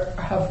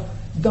have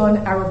done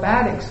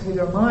aerobatics with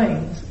their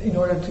minds in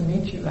order to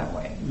meet you that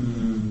way.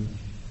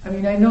 I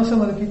mean, I know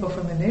some of the people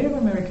from the Native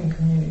American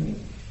community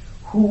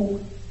who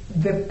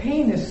the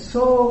pain is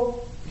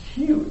so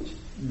huge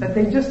that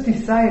they just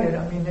decided,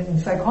 in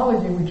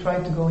psychology we try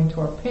to go into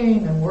our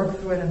pain and work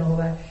through it and all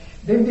that.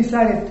 They've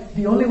decided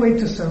the only way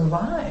to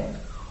survive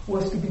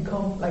was to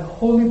become like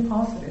wholly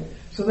positive.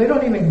 So they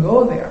don't even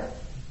go there.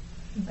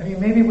 I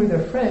mean, maybe with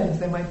their friends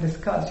they might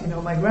discuss.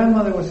 My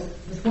grandmother was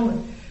this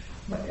woman.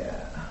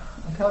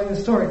 I'll tell you the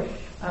story.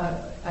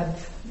 At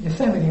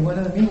Yosemite, one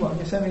of the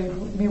Yosemite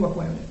Miwok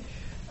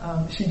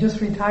women. She just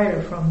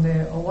retired from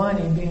the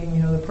Owani, being,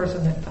 the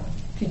person that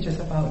teaches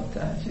about,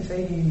 she's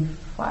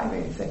 85,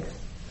 86.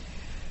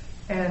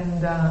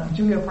 And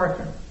Julia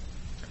Parker.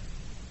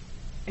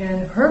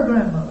 And her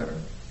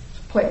grandmother's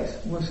place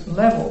was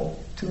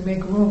leveled to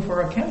make room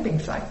for a camping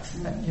site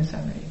at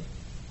Yosemite.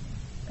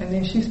 And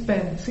then she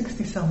spent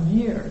 60-some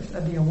years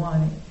at the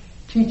Owani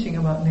teaching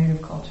about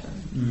Native culture.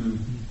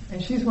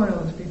 And she's one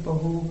of those people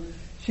who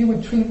she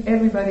would treat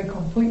everybody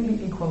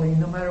completely equally,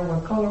 no matter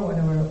what color,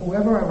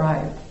 whoever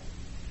arrived.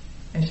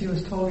 And she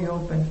was totally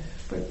open,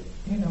 but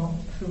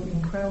through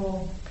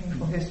incredible,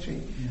 painful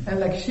history. And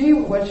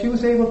what she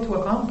was able to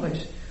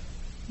accomplish,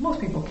 most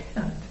people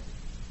can't.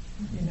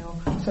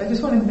 So I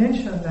just want to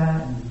mention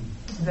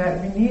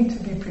that we need to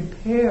be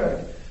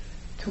prepared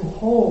to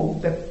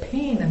hold the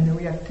pain and the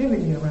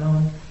reactivity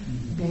around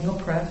being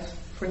oppressed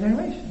for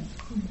generations.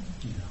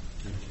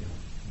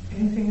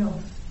 Anything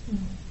else?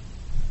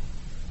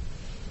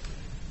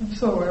 I'm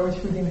sorry, I wish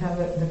we didn't have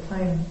the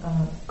time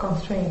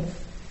constraints.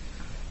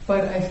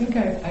 But I think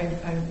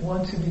I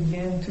want to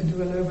begin to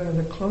do a little bit of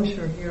the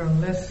closure here,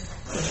 unless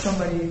there's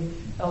somebody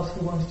else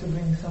who wants to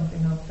bring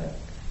something up that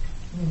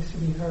needs to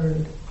be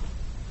heard.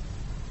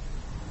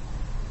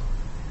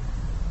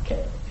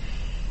 Okay.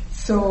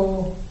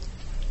 So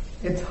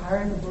it's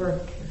hard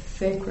work, it's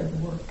sacred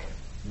work.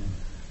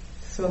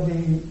 So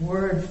the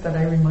words that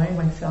I remind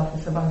myself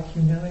is about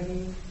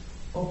humility,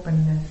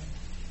 openness,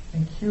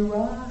 and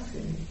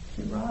curiosity.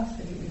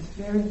 Curiosity is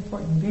very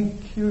important. Be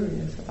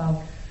curious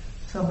about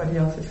somebody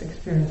else's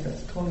experience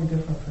that's totally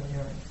different from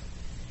yours.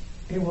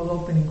 It will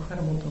open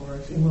incredible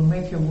doors. It will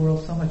make your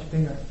world so much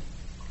bigger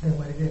than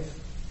what it is.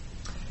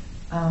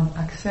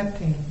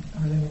 Accepting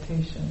our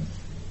limitations.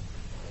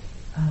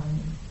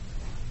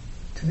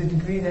 To the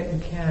degree that you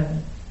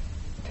can,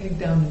 take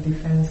down the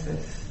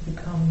defenses,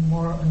 become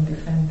more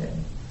undefended,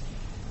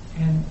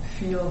 and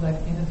feel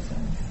that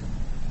innocence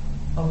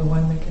of the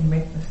one that can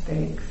make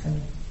mistakes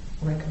and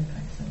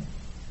recognize them.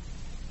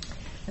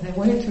 And I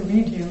wanted to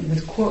read you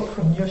this quote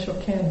from Yosho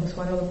Ken, who's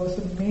one of the most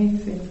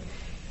amazing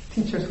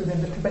teachers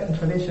within the Tibetan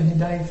tradition. He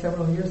died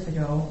several years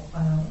ago,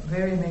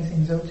 very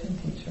amazing Dzogchen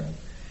teacher.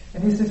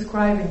 And he's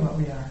describing what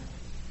we are.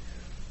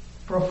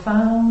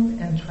 Profound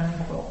and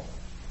tranquil,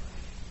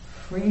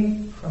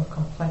 free from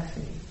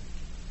complexity,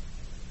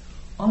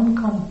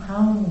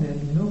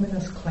 uncompounded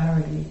luminous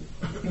clarity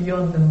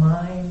beyond the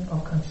mind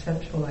of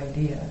conceptual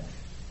ideas.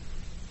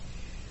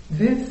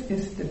 This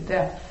is the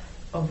depth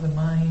of the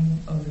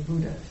mind of the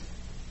Buddhas.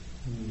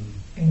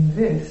 In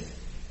this,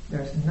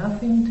 there's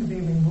nothing to be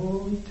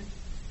removed,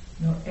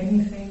 nor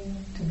anything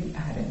to be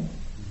added.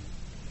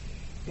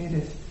 It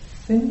is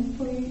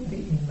simply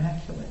the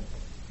immaculate,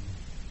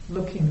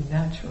 looking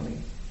naturally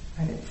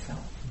at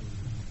itself.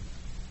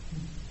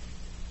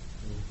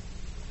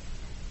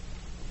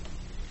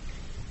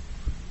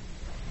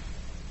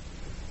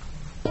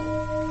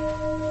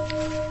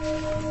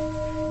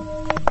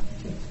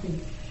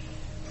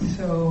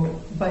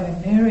 So, by the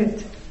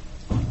merit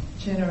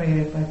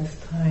generated by this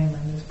time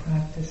and this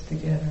practice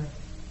together,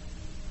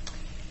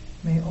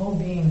 may all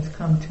beings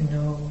come to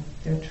know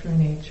their true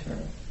nature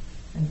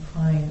and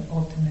find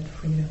ultimate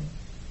freedom.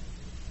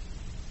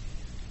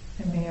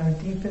 And may our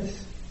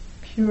deepest,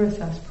 purest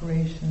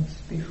aspirations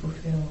be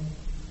fulfilled.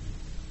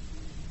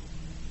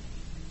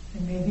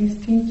 And may these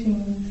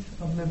teachings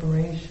of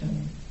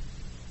liberation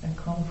that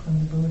come from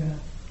the Buddha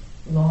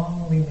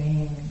long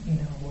remain in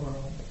our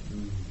world.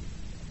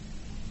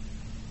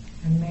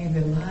 And may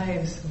the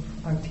lives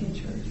of our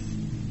teachers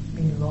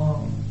be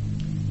long,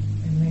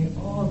 and may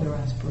all their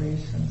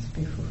aspirations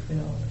be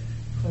fulfilled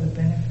for the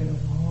benefit of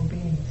all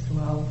beings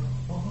throughout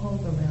all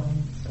the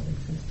realms of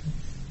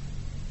existence.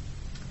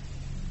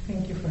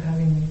 Thank you for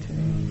having me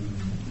today.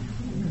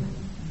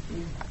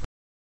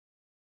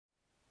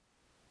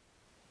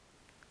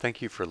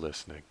 Thank you for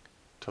listening.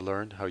 To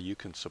learn how you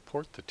can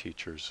support the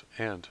teachers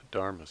and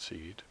Dharma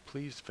Seed,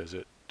 please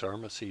visit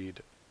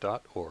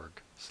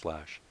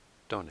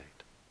dharmaseed.org/donate.